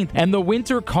 16th, and the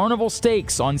Winter Carnival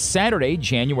Stakes on Saturday,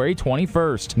 January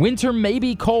 21st. Winter may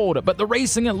be cold, but the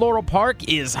racing at Laurel Park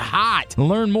is hot.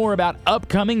 Learn more about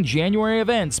upcoming January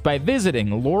events by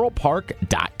visiting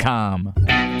laurelpark.com.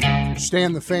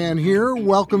 Stan the Fan here,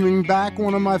 welcoming back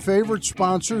one of my favorite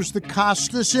sponsors, the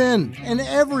Costas Inn. And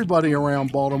everybody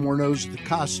around Baltimore knows the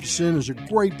Costas Inn is a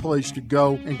great place to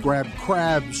go and grab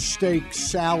crabs, steaks,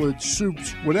 salads,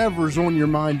 soups, whatever's on your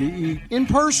mind to eat in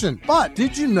person. But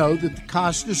did you know that the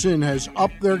Costas Inn has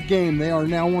upped their game? They are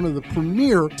now one of the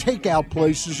premier takeout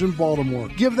places in Baltimore.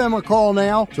 Give them a call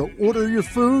now to order your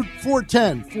food,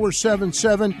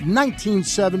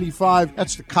 410-477-1975.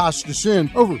 That's the Costas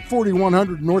Inn, over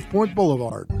 4100 North Point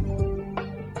Boulevard.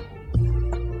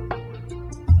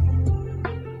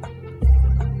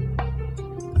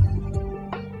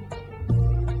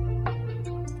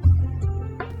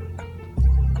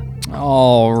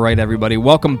 All right, everybody.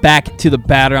 Welcome back to the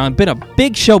Bat Around. Been a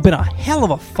big show. Been a hell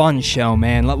of a fun show,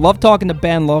 man. Love talking to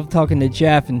Ben. Love talking to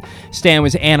Geoff. And Stan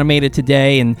was animated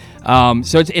today. And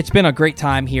so it's been a great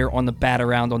time here on the Bat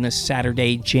Around on this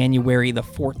Saturday, January the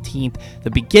 14th, the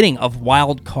beginning of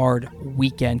Wild Card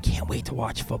Weekend. Can't wait to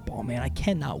watch football, man. I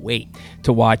cannot wait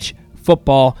to watch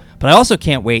football. But I also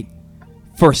can't wait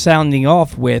for Sounding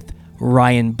Off with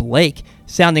Ryan Blake.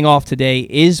 Sounding Off today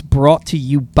is brought to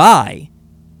you by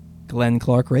Glenn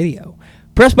Clark Radio.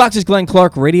 Pressbox's Glenn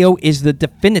Clark Radio is the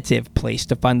definitive place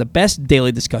to find the best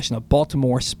daily discussion of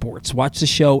Baltimore sports. Watch the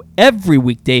show every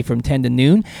weekday from 10 to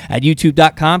noon at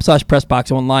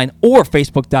youtube.com/PressboxOnline or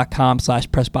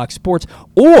facebook.com/PressboxSports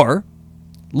or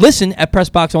Listen at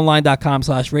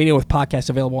PressBoxOnline.com/radio with podcasts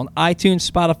available on iTunes,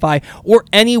 Spotify, or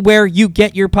anywhere you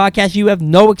get your podcast. You have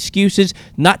no excuses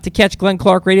not to catch Glenn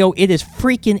Clark Radio. It is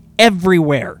freaking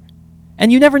everywhere. And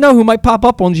you never know who might pop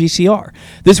up on GCR.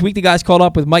 This week, the guys called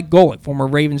up with Mike Golick, former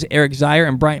Ravens Eric Zier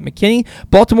and Bryant McKinney,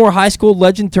 Baltimore high school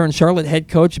legend turned Charlotte head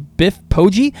coach Biff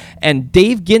Poggi, and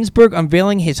Dave Ginsburg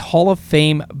unveiling his Hall of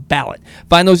Fame ballot.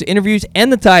 Find those interviews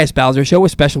and the Tyus Bowser Show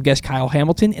with special guest Kyle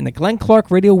Hamilton in the Glenn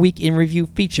Clark Radio Week in Review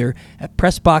feature at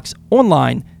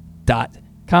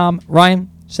PressBoxOnline.com. Ryan,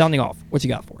 sounding off. What you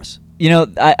got for us? You know,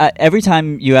 I every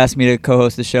time you ask me to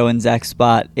co-host the show in Zach's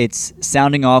spot, it's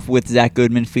Sounding Off with Zack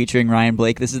Goodman featuring Ryan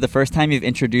Blake. This is the first time you've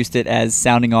introduced it as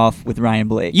Sounding Off with Ryan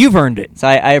Blake. You've earned it. So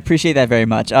I appreciate that very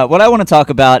much. What I want to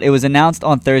talk about, it was announced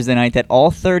on Thursday night that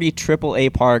all 30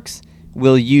 AAA parks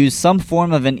will use some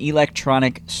form of an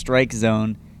electronic strike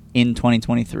zone in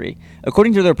 2023.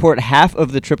 According to the report, half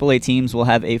of the AAA teams will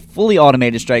have a fully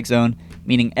automated strike zone,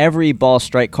 meaning every ball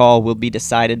strike call will be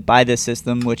decided by this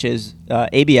system, which is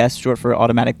ABS, short for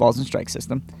Automatic Balls and Strike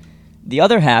System. The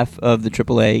other half of the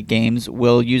AAA games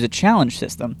will use a challenge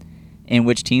system, in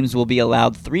which teams will be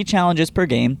allowed 3 challenges per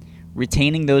game,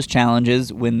 retaining those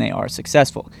challenges when they are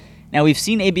successful. Now, we've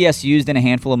seen ABS used in a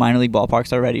handful of minor league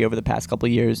ballparks already over the past couple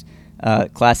of years,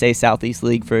 Class A Southeast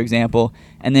League, for example,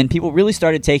 and then people really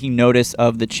started taking notice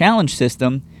of the challenge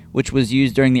system, which was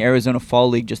used during the Arizona Fall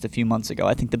League just a few months ago.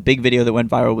 I think the big video that went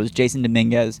viral was Jason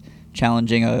Dominguez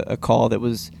challenging a call that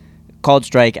was called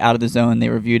strike out of the zone. They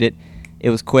reviewed it. It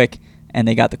was quick, and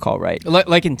they got the call right.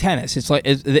 Like in tennis. It's like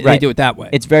they Right. do it that way.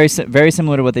 It's very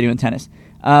similar to what they do in tennis.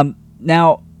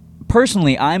 Now,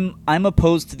 personally, I'm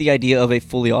opposed to the idea of a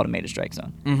fully automated strike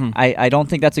zone. Mhm. I don't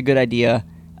think that's a good idea.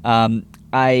 And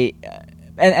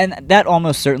that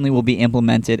almost certainly will be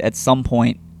implemented at some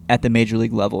point at the major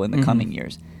league level in the coming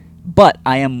years. But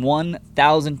I am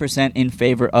 1,000% in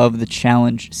favor of the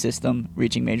challenge system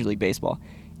reaching Major League Baseball.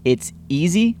 It's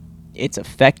easy. It's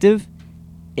effective.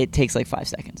 It takes like 5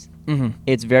 seconds.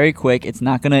 It's very quick. It's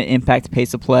not going to impact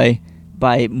pace of play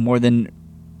by more than,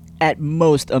 at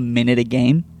most, a minute a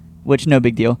game, which no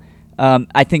big deal.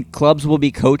 I think clubs will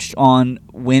be coached on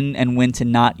when and when to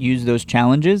not use those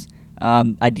challenges.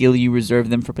 Ideally, you reserve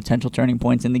them for potential turning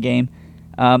points in the game.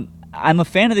 I'm a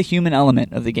fan of the human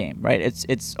element of the game, right?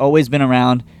 It's always been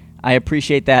around. I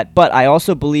appreciate that, but I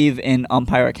also believe in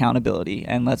umpire accountability.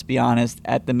 And let's be honest,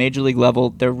 at the major league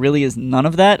level, there really is none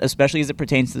of that, especially as it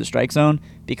pertains to the strike zone,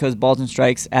 because balls and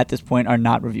strikes at this point are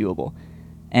not reviewable.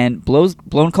 And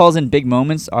blown calls in big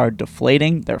moments are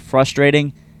deflating, they're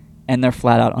frustrating, and they're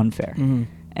flat out unfair.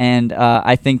 And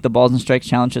I think the balls and strikes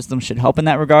challenge system should help in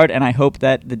that regard, and I hope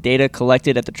that the data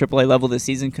collected at the AAA level this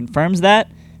season confirms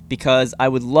that. Because I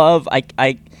would love,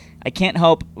 I can't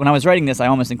help, when I was writing this, I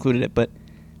almost included it, but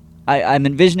I'm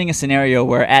envisioning a scenario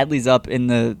where Adley's up in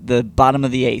the bottom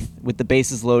of the 8th with the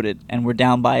bases loaded, and we're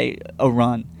down by a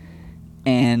run.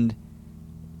 And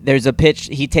there's a pitch,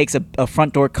 he takes a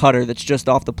front door cutter that's just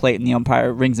off the plate, and the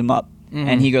umpire rings him up.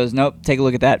 And he goes, nope, take a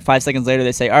look at that. 5 seconds later,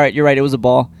 they say, all right, you're right, it was a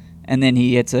ball. And then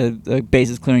he hits a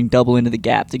bases clearing double into the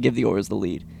gap to give the Orioles the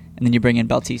lead. And then you bring in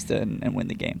Bautista and win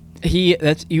the game.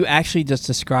 You actually just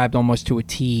described almost to a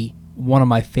T one of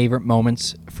my favorite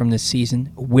moments from this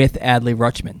season with Adley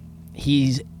Rutschman.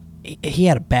 He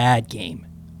had a bad game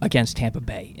against Tampa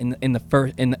Bay in the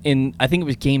first in I think it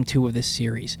was game 2 of this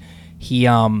series. He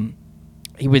went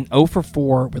 0 for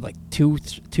 4 with like two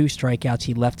strikeouts.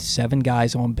 He left 7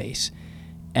 guys on base,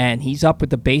 and he's up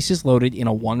with the bases loaded in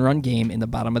a 1-run game in the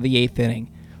bottom of the 8th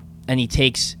inning, and he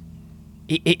gets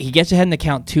ahead in the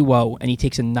count 2-0, and he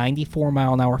takes a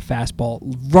 94-mile-an-hour fastball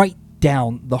right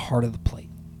down the heart of the plate.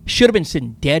 Should have been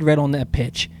sitting dead red on that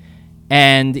pitch,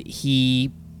 and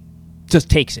he just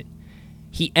takes it.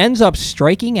 He ends up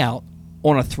striking out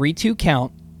on a 3-2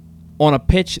 count on a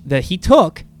pitch that he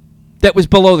took that was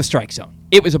below the strike zone.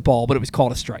 It was a ball, but it was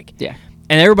called a strike. Yeah.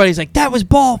 And everybody's like, that was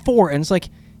ball 4. And it's like,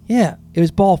 yeah, it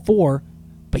was ball 4.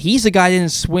 But he's the guy that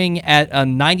didn't swing at a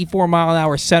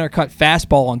 94-mile-an-hour center cut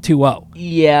fastball on 2-0.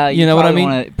 Yeah, you know what I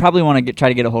mean. Probably want to try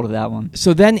to get a hold of that one.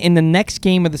 So then, in the next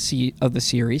game of the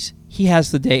series, he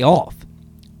has the day off,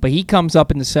 but he comes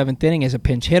up in the 7th inning as a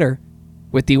pinch hitter,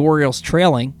 with the Orioles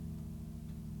trailing.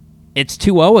 It's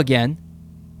 2-0 again.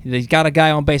 He's got a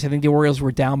guy on base. I think the Orioles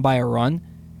were down by a run.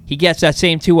 He gets that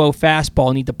same 2-0 fastball,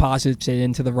 and he deposits it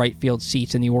into the right field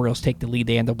seats, and the Orioles take the lead.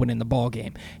 They end up winning the ball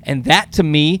game. And that, to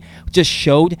me, just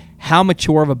showed how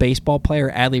mature of a baseball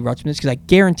player Adley Rutschman is, because I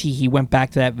guarantee he went back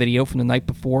to that video from the night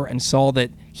before and saw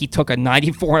that he took a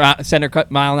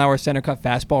 94-mile-an-hour center cut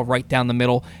fastball right down the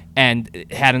middle and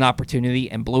had an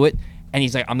opportunity and blew it. And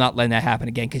he's like, I'm not letting that happen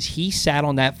again, because he sat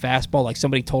on that fastball like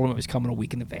somebody told him it was coming a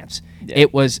week in advance. Yeah.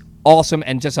 It was awesome,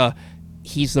 and just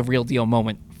he's the real deal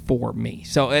moment for me.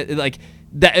 So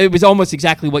it was almost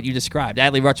exactly what you described.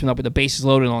 Adley Rutschman up with the bases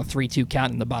loaded on a 3-2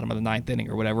 count in the bottom of the 9th inning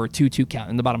or whatever, or 2-2 count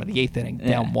in the bottom of the 8th inning,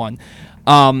 down 1.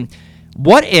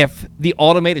 What if the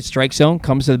automated strike zone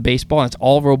comes to the baseball and it's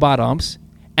all robot umps,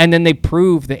 and then they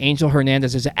prove that Angel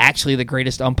Hernandez is actually the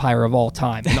greatest umpire of all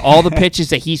time, and all the pitches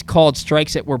that he's called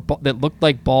strikes that looked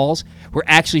like balls were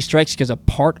actually strikes because a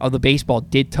part of the baseball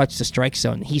did touch the strike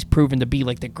zone. He's proven to be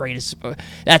like the greatest.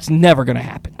 That's never going to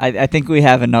happen. I think we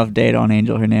have enough data on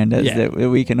Angel Hernandez that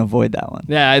we can avoid that one.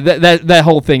 Yeah, that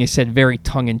whole thing is said very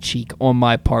tongue in cheek on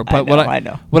my part. But I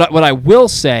know. What I will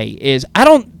say is, I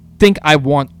don't think I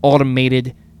want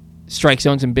automated strike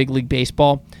zones in big league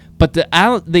baseball. But the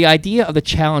idea of the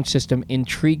challenge system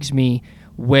intrigues me,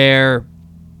 where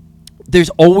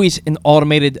there's always an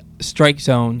automated strike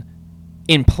zone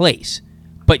in place,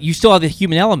 but you still have the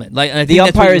human element. Like, and I think the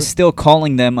umpire is still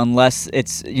calling them unless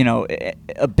it's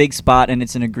a big spot and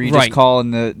it's an egregious call,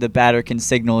 and the batter can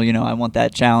signal I want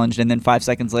that challenged, and then 5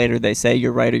 seconds later they say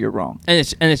you're right or you're wrong. And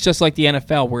it's just like the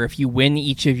NFL, where if you win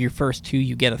each of your first 2,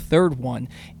 you get a third one,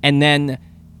 and then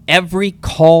every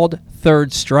called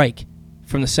third strike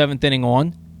from the 7th inning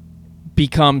on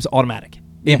becomes automatic.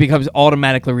 It becomes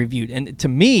automatically reviewed. And to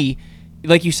me,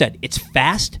 like you said, it's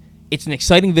fast. It's an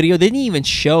exciting video. They didn't even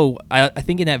show, I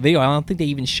think in that video, I don't think they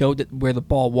even showed where the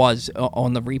ball was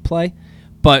on the replay.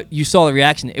 But you saw the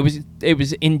reaction. It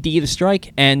was indeed a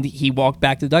strike, and he walked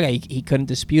back to the dugout. He couldn't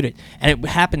dispute it. And it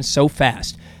happened so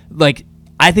fast. Like,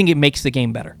 I think it makes the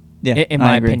game better, in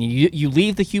my opinion. You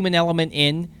leave the human element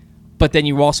in, but then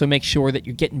you also make sure that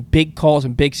you're getting big calls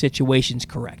and big situations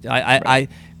correct.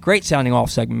 Great sounding off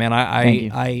segment, man.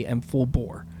 I am full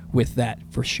bore with that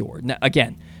for sure. Now,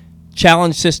 again,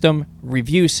 challenge system,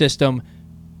 review system,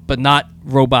 but not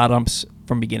robot umps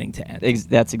from beginning to end.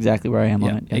 That's exactly where I am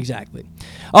on it. Exactly.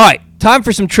 All right, time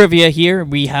for some trivia here.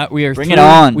 We are Bring it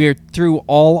on. We are through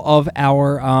all of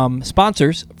our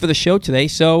sponsors for the show today.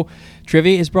 So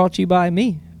trivia is brought to you by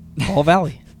me, Paul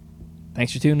Valley.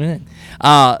 Thanks for tuning in.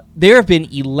 There have been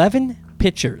 11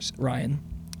 pitchers, Ryan,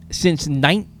 since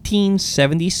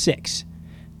 1976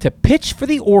 to pitch for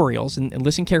the Orioles, and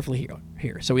listen carefully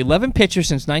here. So 11 pitchers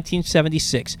since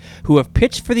 1976 who have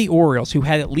pitched for the Orioles who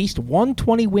had at least one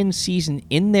 20-win season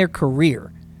in their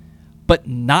career, but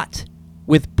not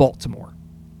with Baltimore.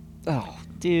 Oh,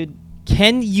 dude.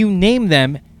 Can you name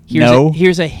them? No.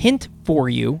 Here's a hint for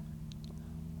you.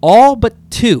 All but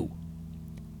 2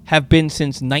 have been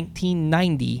since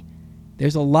 1990.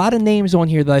 There's a lot of names on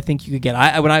here that I think you could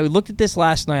get. When I looked at this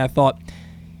last night, I thought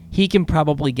he can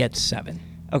probably get 7.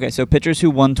 Okay, so pitchers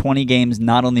who won 20 games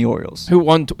not on the Orioles.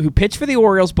 Who pitched for the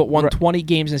Orioles but won 20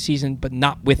 games in a season but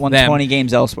not with them. Won 20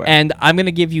 games elsewhere. And I'm going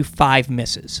to give you 5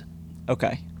 misses.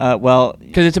 Okay.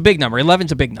 Because it's a big number.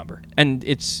 11's a big number. And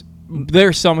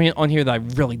there's some on here that I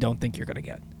really don't think you're going to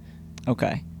get.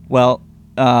 Okay. Well,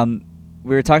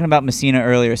 we were talking about Messina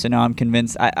earlier, so now I'm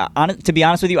convinced. To be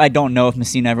honest with you, I don't know if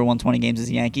Messina ever won 20 games as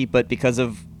a Yankee, but because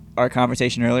of our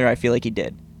conversation earlier, I feel like he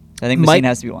did. I think Messina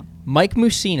has to be one. Mike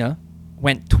Mussina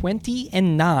went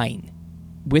 20-9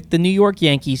 with the New York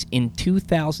Yankees in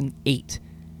 2008.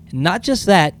 Not just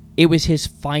that, it was his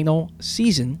final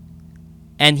season,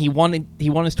 and he won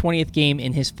his 20th game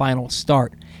in his final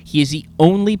start. He is the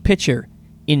only pitcher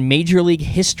in Major League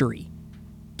history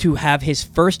to have his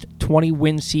first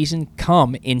 20-win season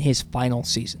come in his final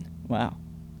season. Wow.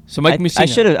 So Mike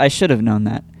Mussina. I should have known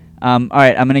that. All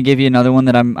right, I'm going to give you another one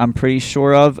that I'm pretty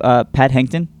sure of. Pat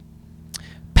Hankton.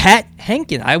 Pat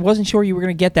Henkin. I wasn't sure you were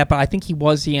going to get that, but I think he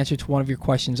was the answer to one of your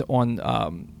questions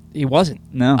on. He wasn't.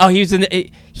 No. Oh,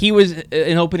 he was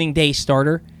an opening day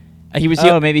starter. He was.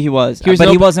 Maybe he was. But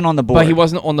he wasn't on the board. But he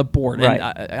wasn't on the board. Right.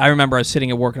 And I remember I was sitting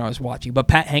at work and I was watching. But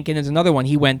Pat Henkin is another one.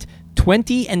 He went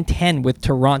 20-10 with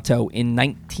Toronto in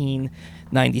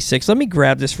 1996. Let me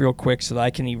grab this real quick so that I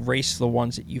can erase the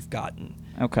ones that you've gotten.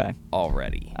 Okay.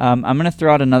 Already. I'm going to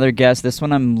throw out another guess. This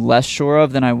one I'm less sure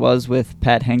of than I was with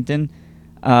Pat Hankton.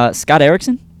 Scott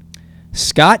Erickson?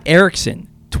 Scott Erickson,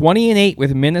 20-8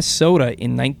 with Minnesota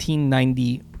in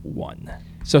 1991.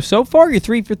 So far you're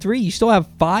 3 for 3. You still have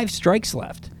 5 strikes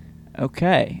left.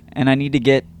 Okay. And I need to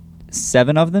get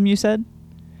 7 of them, you said?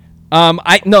 I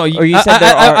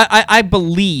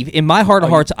believe, in my heart of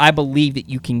hearts, I believe that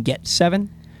you can get 7.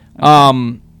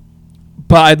 Okay.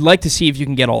 But I'd like to see if you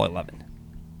can get all 11.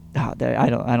 I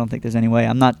don't think there's any way.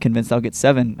 I'm not convinced I'll get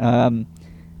 7.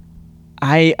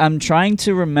 I'm trying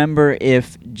to remember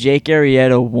if Jake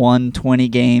Arrieta won 20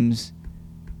 games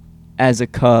as a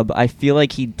Cub. I feel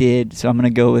like he did, so I'm going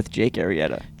to go with Jake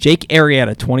Arrieta. Jake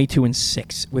Arrieta,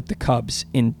 22-6 with the Cubs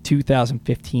in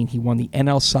 2015. He won the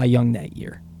NL Cy Young that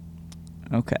year.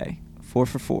 Okay, 4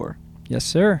 for 4. Yes,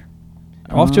 sir.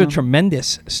 Off to a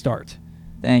tremendous start.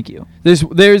 Thank you.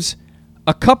 There's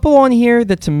a couple on here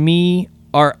that to me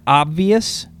are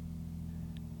obvious,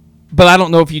 but I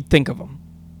don't know if you'd think of them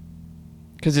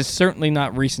because it's certainly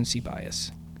not recency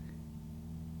bias.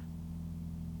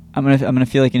 I'm gonna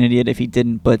feel like an idiot if he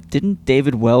didn't. But didn't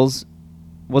David Wells?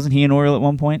 Wasn't he an Oriole at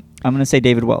one point? I'm gonna say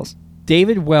David Wells.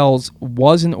 David Wells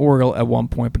was an Oriole at one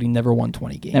point, but he never won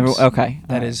 20 games. Okay,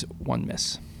 that is one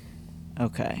miss.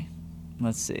 Okay,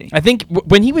 let's see. I think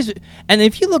when he was, and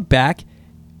if you look back,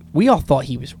 we all thought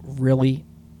he was really,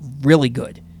 really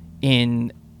good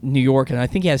in New York, and I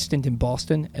think he had a stint in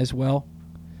Boston as well.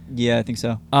 Yeah, I think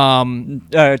so.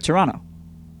 Toronto.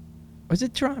 Was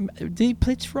it Toronto? Did he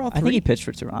pitch for all three? I think he pitched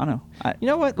for Toronto. You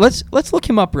know what? Let's look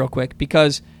him up real quick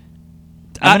because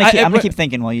I'm gonna keep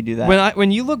thinking while you do that. When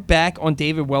you look back on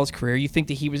David Wells' career, you think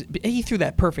that he threw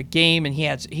that perfect game and he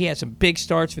had some big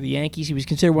starts for the Yankees. He was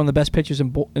considered one of the best pitchers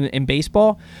in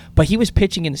baseball, but he was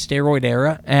pitching in the steroid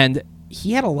era, and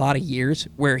he had a lot of years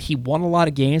where he won a lot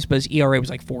of games, but his ERA was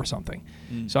like 4-something.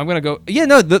 So I'm gonna go. Yeah,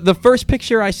 no. The first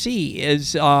picture I see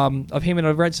is of him in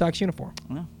a Red Sox uniform.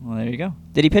 Well, there you go.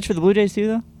 Did he pitch for the Blue Jays too,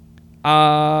 though?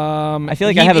 I feel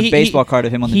like I have a baseball card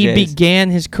of him on the Jays. He began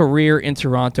his career in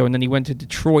Toronto, and then he went to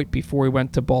Detroit before he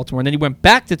went to Baltimore, and then he went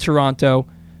back to Toronto.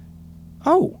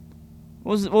 Oh,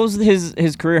 what was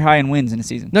his career high in wins in a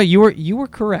season? No, you were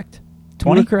correct.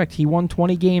 20? You were correct. He won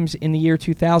 20 games in the year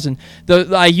 2000.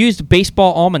 I used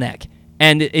Baseball Almanac,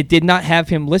 and it did not have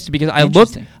him listed because I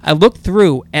looked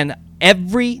through, and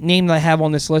every name that I have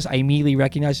on this list, I immediately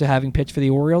recognized as having pitched for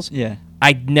the Orioles. Yeah.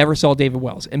 I never saw David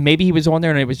Wells, and maybe he was on there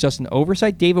and it was just an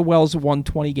oversight. David Wells won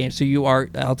 20 games, so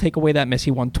I'll take away that miss. He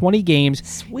won 20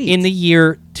 games in the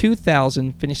year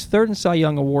 2000, finished third in Cy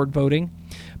Young Award voting.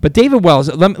 But David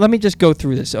Wells, let me just go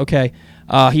through this, okay?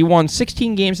 He won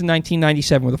 16 games in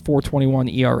 1997 with a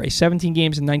 4.21 ERA, 17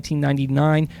 games in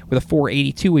 1999 with a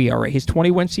 4.82 ERA. His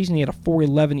 20-win season, he had a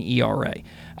 4.11 ERA.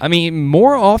 I mean,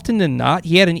 more often than not,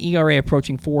 he had an ERA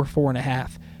approaching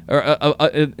 4.5. Or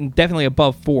definitely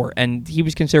above 4, and he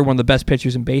was considered one of the best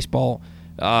pitchers in baseball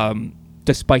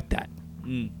despite that.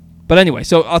 But anyway,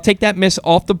 so I'll take that miss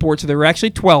off the board. So there were actually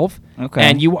 12, okay,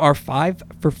 and you are 5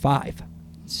 for 5.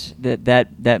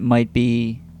 That might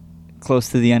be close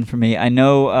to the end for me. I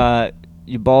know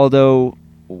Ubaldo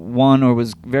won or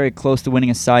was very close to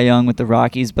winning a Cy Young with the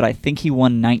Rockies, but I think he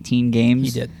won 19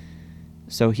 games. He did.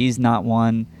 So he's not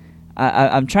one.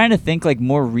 I'm trying to think like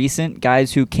more recent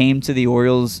guys who came to the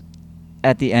Orioles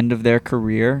at the end of their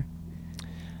career.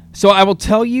 So I will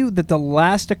tell you that the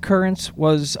last occurrence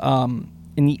was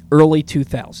in the early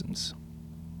 2000s.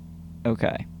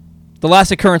 Okay. The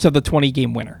last occurrence of the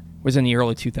 20-game winner was in the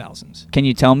early 2000s. Can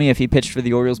you tell me if he pitched for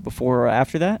the Orioles before or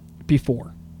after that?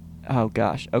 Before. Oh,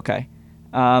 gosh. Okay.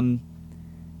 I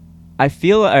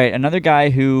feel, all right, another guy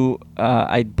who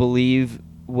I believe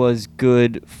was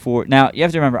good for, now you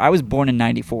have to remember I was born in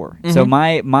 94, so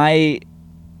my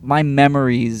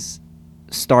memories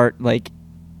start like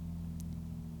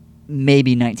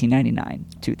maybe 1999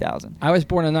 2000. I was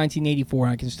born in 1984,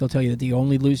 and I can still tell you that the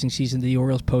only losing season the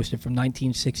Orioles posted from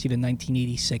 1960 to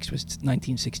 1986 was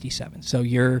 1967. So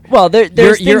there's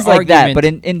things like that, but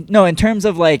in terms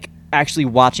of like actually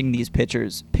watching these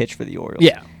pitchers pitch for the Orioles,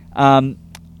 yeah,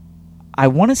 I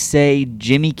want to say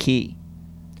Jimmy Key.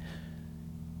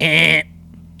 Damn it.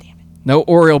 No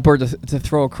Oriole bird to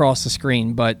throw across the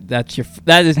screen, but that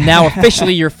is now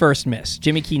officially your first miss.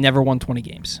 Jimmy Key never won 20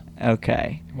 games.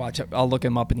 Okay. Watch, I'll look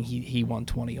him up, and he won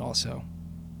 20 also.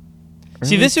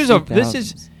 See, this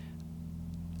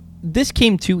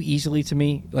came too easily to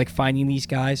me, like finding these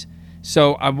guys.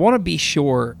 So I want to be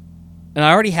sure, and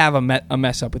I already have a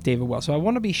mess up with David Wells. So I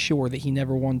want to be sure that he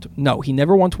never won. He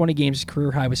never won 20 games. His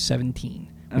career high was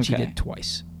 17, which he did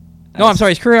twice. No, I'm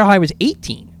sorry. His career high was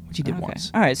 18. Which he did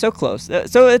once. All right, so close.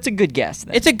 So it's a good guess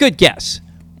then. It's a good guess,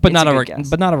 but not a right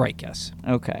guess.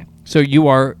 Okay. So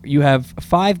you have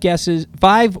 5 guesses,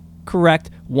 5 correct,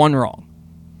 1 wrong.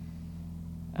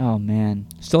 Oh man.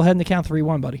 Still ahead in the count,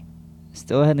 3-1, buddy.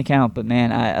 Still ahead in the count, but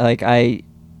man,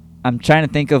 I'm trying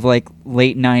to think of like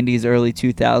late 90s, early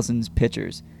 2000s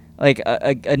pitchers. Like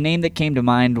a name that came to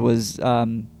mind was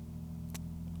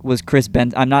Chris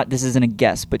Benson. This isn't a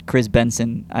guess, but Chris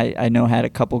Benson, I know had a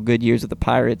couple good years with the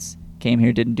Pirates. Came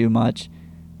here, didn't do much,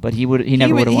 but he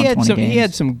never would have won 20 games. He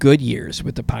had some good years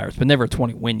with the Pirates, but never a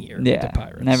 20-win year with the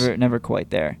Pirates. Never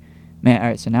quite there. Man, all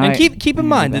right, so now keep in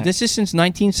mind that this is since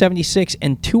 1976,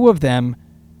 and 2 of them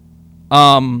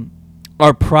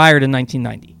Or prior to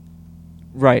 1990.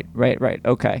 Right.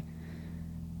 Okay.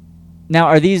 Now,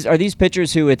 are these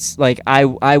pitchers who it's like I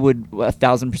would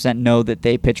 1,000% know that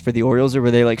they pitched for the Orioles, or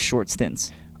were they like short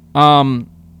stints? One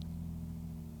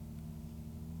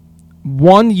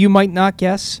you might not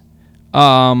guess.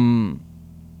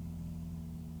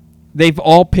 They've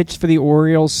all pitched for the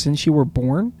Orioles since you were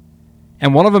born,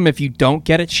 and one of them, if you don't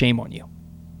get it, shame on you.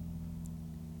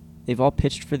 They've all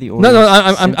pitched for the Orioles. No,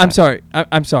 I'm sorry.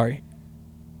 I'm sorry.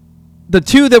 The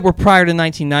two that were prior to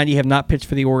 1990 have not pitched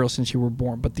for the Orioles since you were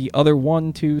born, but the other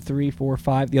 1, 2, 3, 4,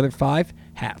 5, the other 5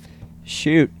 have.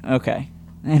 Shoot. Okay.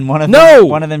 And one of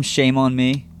them, shame on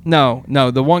me. No.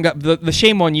 The one guy, the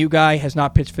shame on you guy has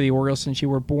not pitched for the Orioles since you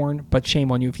were born, but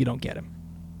shame on you if you don't get him.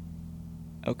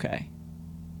 Okay.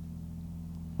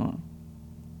 Huh.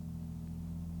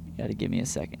 You got to give me a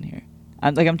second here.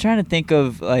 I'm trying to think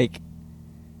of like,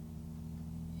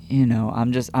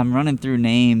 I'm running through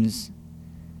names,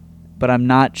 but I'm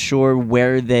not sure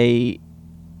where they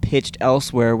pitched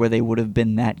elsewhere where they would have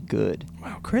been that good.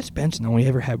 Wow, Chris Benson only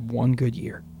ever had one good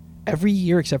year. Every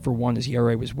year except for one, his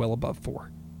ERA was well above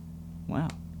 4. Wow.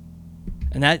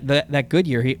 And that good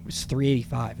year, he was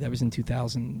 3.85. That was in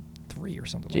 2003 or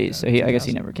something. Jeez, like that. so I guess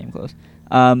he never came close.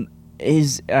 All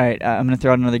right? I'm gonna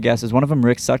throw out another guess. Is one of them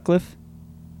Rick Sutcliffe?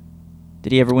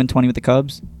 Did he ever win 20 with the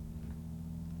Cubs?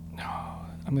 No,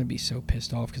 I'm gonna be so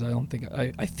pissed off because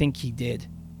I think he did.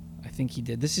 I think he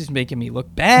did. This is making me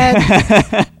look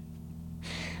bad.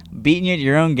 Beating you at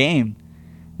your own game,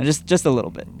 just a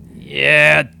little bit.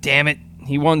 Yeah, damn it.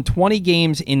 He won 20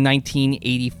 games in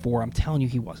 1984. I'm telling you,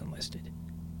 he wasn't listed.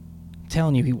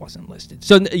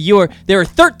 So there are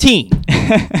 13.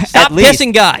 Stop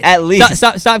guessing guys. At least.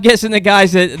 Stop guessing the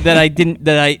guys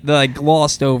that I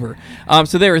glossed over.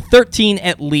 So there are 13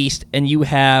 at least, and you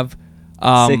have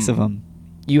 6 of them.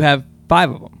 You have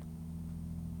 5 of them.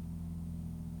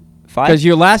 5? Because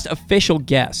your last official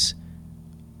guess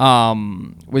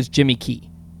was Jimmy Key.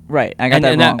 Right, I got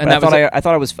that wrong. I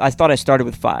thought I started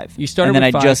with 5. You started with 5. And then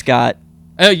I just got.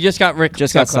 Oh, you just got Rick.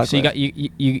 Just got Sutcliffe. So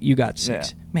Sutcliffe. you got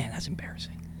 6. Yeah. Man, that's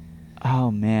embarrassing.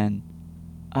 Oh man.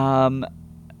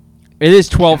 It is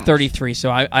 12:33,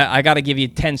 so I got to give you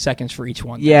 10 seconds for each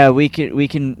one. Yeah, we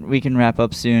can wrap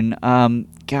up soon.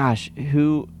 Gosh,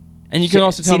 who? And you can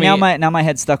also tell me now my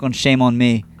head's stuck on shame on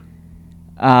me.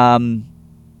 All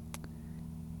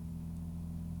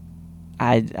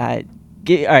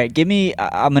right, give me.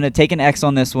 I'm gonna take an X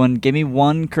on this one. Give me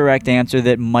one correct answer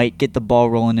that might get the ball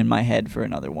rolling in my head for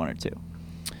another 1 or 2,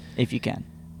 if you can.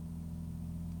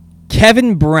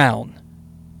 Kevin Brown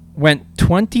went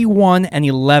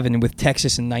 21-11 with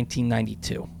Texas in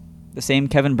 1992. The same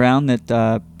Kevin Brown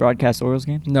that broadcast Orioles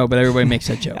games? No, but everybody makes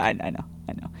that joke. I know.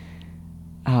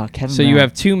 Oh, Kevin. So Brown. you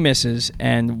have 2 misses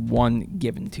and 1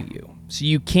 given to you. So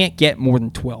you can't get more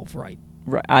than 12 right.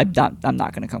 Right, I'm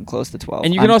not going to come close to 12.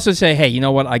 And you can also say, "Hey, you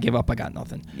know what? I give up. I got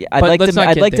nothing." Yeah, I'd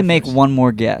like to make one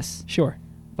more guess. Sure,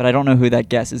 but I don't know who that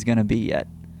guess is going to be yet.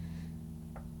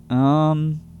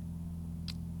 God,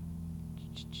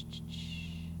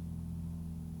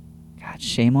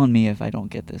 shame on me if I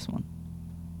don't get this one.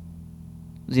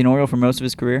 Was he an Oriole for most of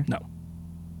his career? No.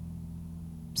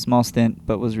 Small stint,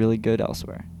 but was really good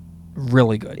elsewhere.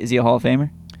 Really good. Is he a Hall of Famer?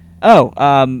 Oh,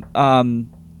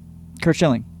 Curt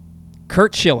Schilling.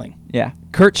 Curt Schilling. Yeah.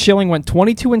 Curt Schilling went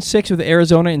 22-6 with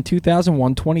Arizona in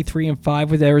 2001, 23-5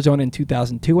 with Arizona in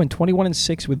 2002, and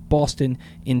 21-6 with Boston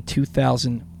in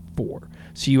 2004.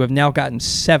 So you have now gotten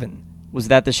 7. Was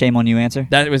that the shame on you answer?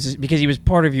 That was because he was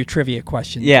part of your trivia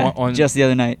question. Yeah, just the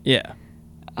other night. Yeah.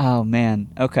 Oh, man.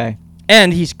 Okay.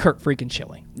 And he's Curt freaking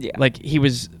Schilling. Yeah. Like, he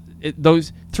was,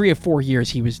 those 3 or 4 years,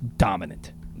 he was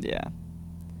dominant. Yeah.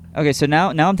 Okay, so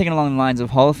now I'm thinking along the lines of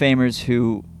Hall of Famers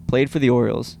who played for the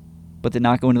Orioles, but did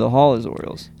not go into the Hall as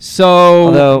Orioles. So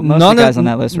although most of the guys on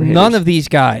that list were hitters. None of these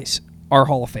guys are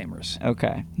Hall of Famers.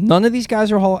 Okay. None of these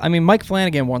guys are I mean, Mike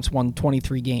Flanagan once won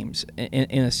 23 games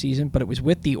in a season, but it was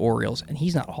with the Orioles, and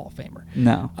he's not a Hall of Famer.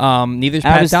 No. Neither is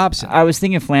Pat Dobson. I was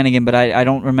thinking Flanagan, but I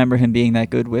don't remember him being that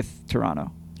good with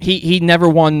Toronto. He never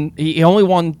won. He only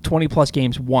won 20-plus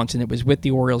games once, and it was with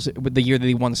the Orioles with the year that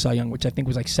he won the Cy Young, which I think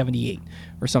was like 78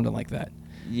 or something like that.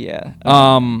 Yeah.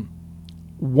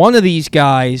 One of these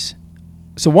guys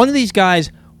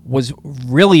was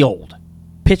really old.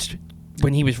 Pitched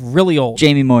when he was really old.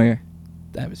 Jamie Moyer.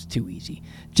 That was too easy.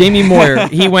 Jamie Moyer.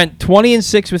 He went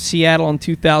 20-6 with Seattle in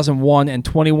 2001 and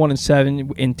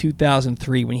 21-7 in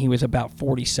 2003 when he was about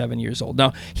 47 years old.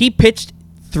 Now, he pitched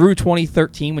through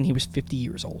 2013 when he was 50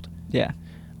 years old. Yeah.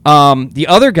 The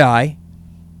other guy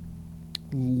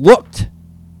looked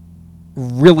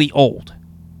really old.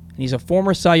 He's a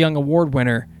former Cy Young Award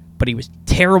winner, but he was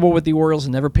terrible with the Orioles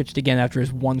and never pitched again after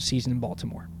his one season in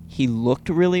Baltimore. He looked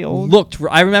really old?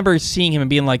 I remember seeing him and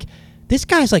being like, this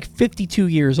guy's like 52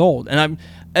 years old. And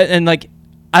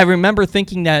I remember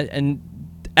thinking that, and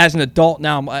as an adult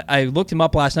now, I looked him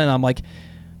up last night and I'm like,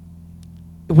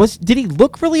 did he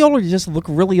look really old, or did he just look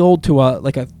really old to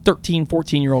a 13,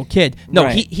 14-year-old kid? No,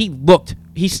 right.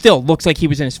 He still looks like he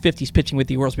was in his 50s pitching with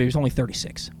the Orioles, but he was only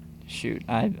 36. Shoot,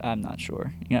 I'm not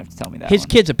sure. You're going to have to tell me that His one.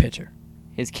 kid's a pitcher.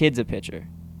 His kid's a pitcher.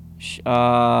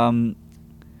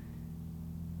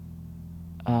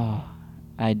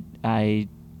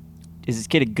 Is his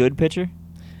kid a good pitcher?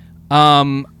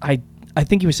 I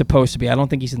think he was supposed to be. I don't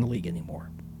think he's in the league anymore.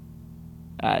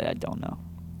 I don't know.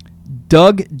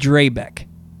 Doug Drabeck.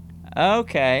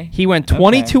 Okay. He went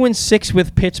 22-6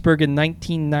 with Pittsburgh in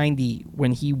 1990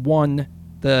 when he won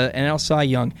the NL Cy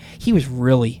Young. He was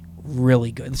really,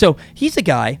 really good. So he's a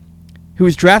guy who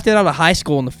was drafted out of high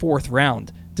school in the 4th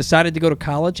round, decided to go to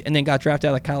college, and then got drafted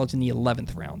out of college in the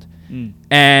 11th round.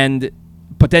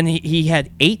 But then he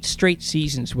had 8 straight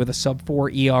seasons with a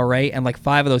sub-4 ERA, and like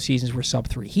 5 of those seasons were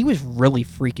sub-3. He was really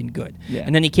freaking good. Yeah.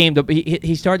 And then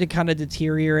he started to kind of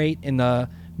deteriorate in the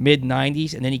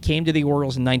mid-90s, and then he came to the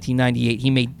Orioles in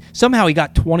 1998. Somehow he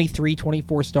got 23,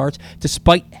 24 starts,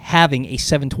 despite having a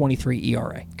 7.23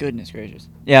 ERA. Goodness gracious.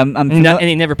 Yeah, and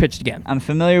he never pitched again. I'm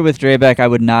familiar with Drabeck. I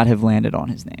would not have landed on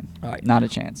his name. All right. Not a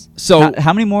chance. So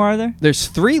how many more are there? There's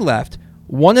 3 left.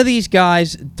 One of these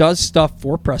guys does stuff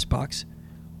for Press Box.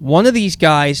 One of these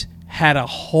guys had a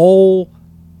whole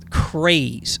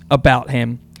craze about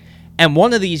him. And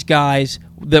one of these guys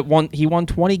he won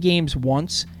 20 games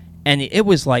once, and it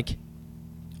was like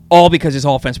all because his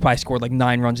offense probably scored like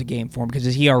 9 runs a game for him, because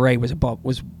his ERA was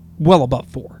well above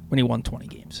 4 when he won 20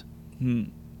 games.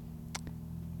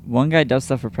 One guy does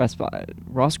stuff for Press Box.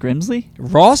 Ross Grimsley?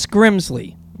 Ross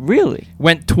Grimsley. Really?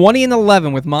 Went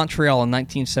 20-11 with Montreal in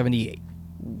 1978.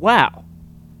 Wow.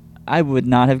 I would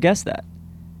not have guessed that.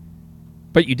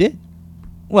 But you did.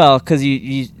 Well, because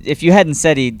if you hadn't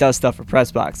said he does stuff for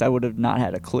Press Box, I would have not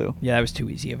had a clue. Yeah, that was too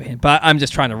easy of a hint. But I'm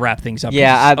just trying to wrap things up.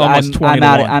 Yeah,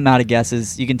 I'm out of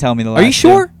guesses. You can tell me the last. Are you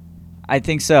sure? Two. I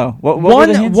think so. What were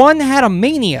the hints? One had a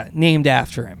mania named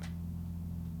after him.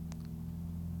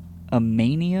 A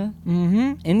mania?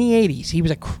 Mm-hmm. In the 80s. He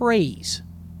was a craze.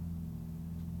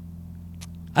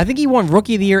 I think he won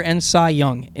Rookie of the Year and Cy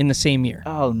Young in the same year.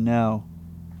 Oh, no.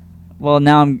 Well,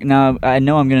 now I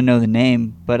know I'm going to know the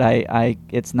name, but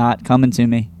it's not coming to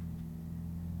me.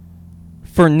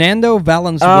 Fernando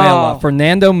Valenzuela. Oh.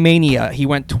 Fernando Mania. He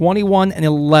went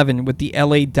 21-11 with the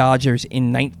LA Dodgers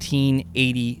in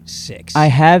 1986. I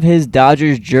have his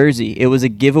Dodgers jersey. It was a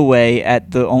giveaway at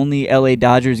the only LA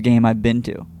Dodgers game I've been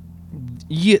to.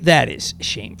 Yeah, that is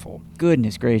shameful.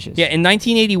 Goodness gracious. Yeah, in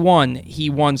 1981,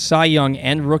 he won Cy Young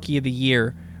and Rookie of the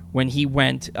Year when he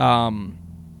went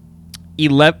he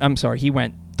went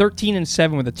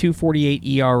 13-7 with a 2.48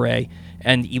 ERA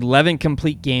and 11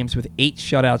 complete games with 8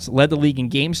 shutouts. Led the league in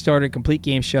games started, complete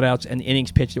games, shutouts, and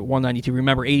innings pitched at 192.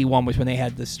 Remember, 81 was when they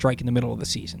had the strike in the middle of the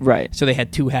season. Right. So they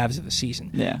had 2 halves of the season.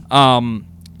 Yeah.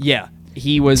 Yeah.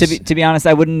 He was. To be honest,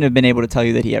 I wouldn't have been able to tell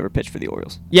you that he ever pitched for the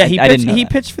Orioles. Yeah, he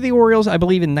pitched for the Orioles, I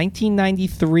believe, in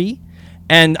 1993.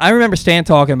 And I remember Stan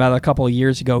talking about it a couple of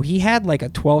years ago. He had like a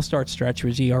 12-start stretch where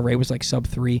his ERA was like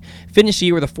sub-3. Finished the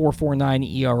year with a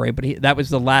 4.49 ERA, but that was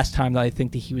the last time that I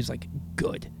think that he was like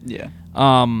good. Yeah.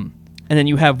 And then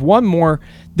you have one more.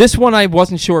 This one I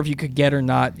wasn't sure if you could get or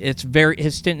not.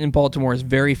 His stint in Baltimore is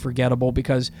very forgettable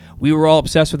because we were all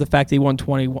obsessed with the fact that he won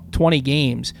 20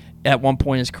 games at one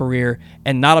point in his career,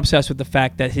 and not obsessed with the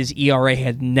fact that his ERA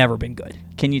had never been good.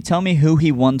 Can you tell me who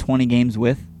he won 20 games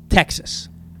with? Texas.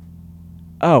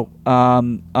 Oh, I'll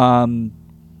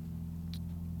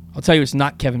tell you, it's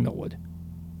not Kevin Millwood.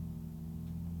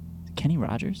 Kenny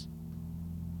Rogers?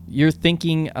 You're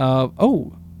thinking of,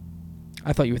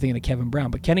 I thought you were thinking of Kevin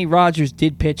Brown, but Kenny Rogers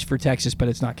did pitch for Texas, but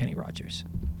it's not Kenny Rogers.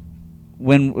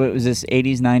 When was this,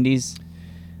 80s, 90s?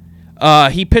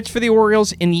 He pitched for the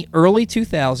Orioles in the early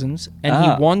 2000s, and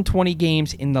he won 20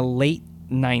 games in the late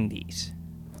 90s.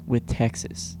 With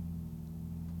Texas.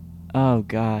 Oh,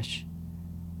 gosh.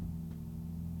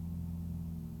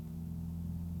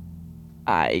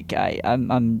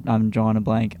 I'm drawing a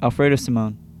blank. Alfredo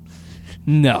Simone.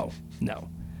 No.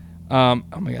 Oh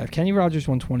my God, Kenny Rogers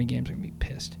won 20 games. I'm gonna be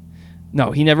pissed.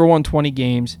 No, he never won 20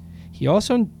 games. He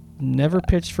also never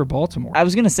pitched for Baltimore. I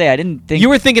was gonna say I didn't think you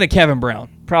were thinking of Kevin Brown.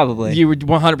 Probably. You were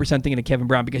 100% thinking of Kevin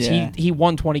Brown because he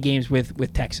won 20 games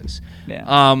with Texas.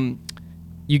 Yeah.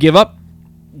 You give up?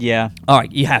 Yeah. All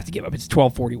right, you have to give up. It's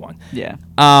 12:41. Yeah.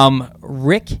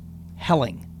 Rick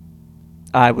Helling.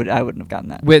 I wouldn't have gotten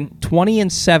that. Went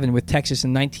 20-7 with Texas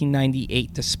in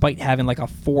 1998, despite having like a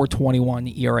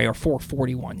 4.21 ERA or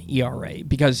 4.41 ERA.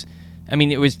 Because, I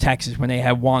mean, it was Texas when they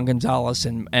had Juan Gonzalez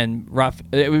and Ruff.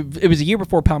 It was a year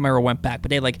before Palmeiro went back, but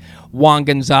they had like Juan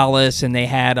Gonzalez and they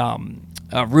had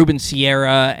Ruben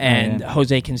Sierra and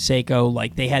Jose Canseco.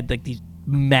 Like they had like these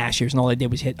mashers, and all they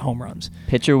did was hit home runs.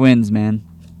 Pitcher wins, man.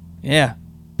 Yeah.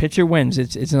 Pitcher wins.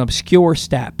 It's an obscure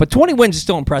stat. But 20 wins is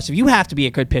still impressive. You have to be a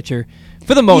good pitcher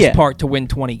for the most part to win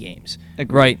 20 games.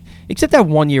 Agreed. Right? Except that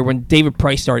one year when David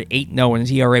Price started 8-0 and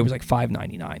his ERA was like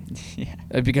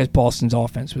 5.99. Because Boston's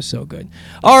offense was so good.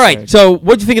 All right. So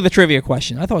what'd you think of the trivia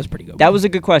question? I thought it was pretty good. That was a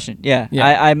good question. Yeah.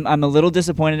 I'm a little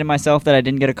disappointed in myself that I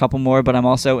didn't get a couple more, but I'm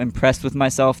also impressed with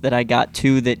myself that I got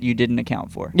 2 that you didn't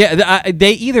account for. Yeah.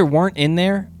 They either weren't in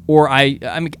there or I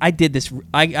did this.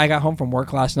 I got home from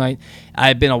work last night. I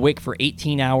had been awake for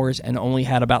 18 hours and only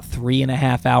had about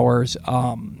 3.5 hours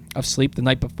of sleep the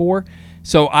night before.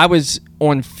 So I was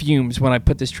on fumes when I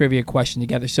put this trivia question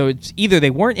together. So it's either they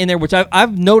weren't in there, which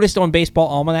I've noticed on Baseball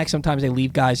Almanac. Sometimes they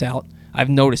leave guys out. I've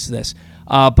noticed this.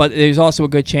 But there's also a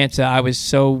good chance that I was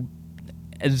so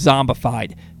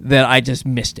zombified that I just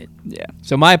missed it. Yeah.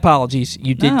 So my apologies.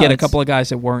 You did get a couple of guys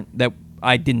that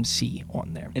I didn't see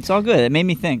on there. It's all good. It made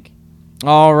me think.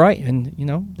 All right,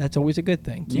 and that's always a good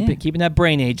thing. Keeping that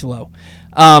brain age low.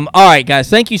 All right,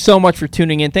 guys, thank you so much for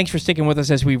tuning in. Thanks for sticking with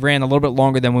us as we ran a little bit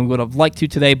longer than we would have liked to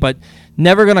today, but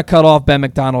never going to cut off Ben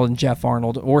McDonald and Geoff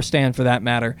Arnold, or Stan for that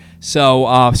matter.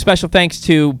 So special thanks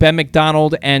to Ben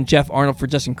McDonald and Geoff Arnold for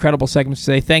just incredible segments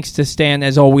today. Thanks to Stan,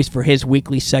 as always, for his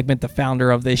weekly segment, the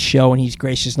founder of this show, and he's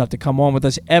gracious enough to come on with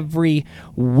us every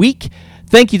week.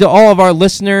 Thank you to all of our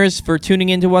listeners for tuning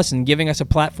into us and giving us a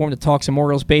platform to talk some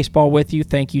Orioles baseball with you.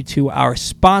 Thank you to our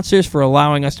sponsors for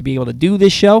allowing us to be able to do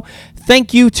this show.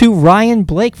 Thank you to Ryan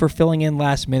Blake for filling in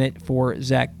last minute for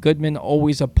Zack Goodman.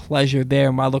 Always a pleasure there.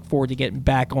 And I look forward to getting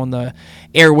back on the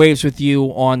airwaves with you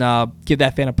on Give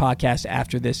That Fan a Podcast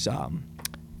after this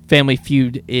family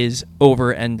feud is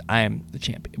over and I am the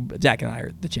champion. Zack and I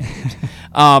are the champions.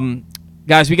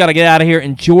 Guys, we got to get out of here.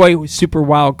 Enjoy Super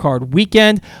Wild Card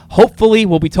Weekend. Hopefully,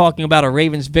 we'll be talking about a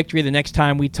Ravens victory the next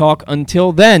time we talk.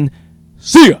 Until then,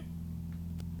 see ya.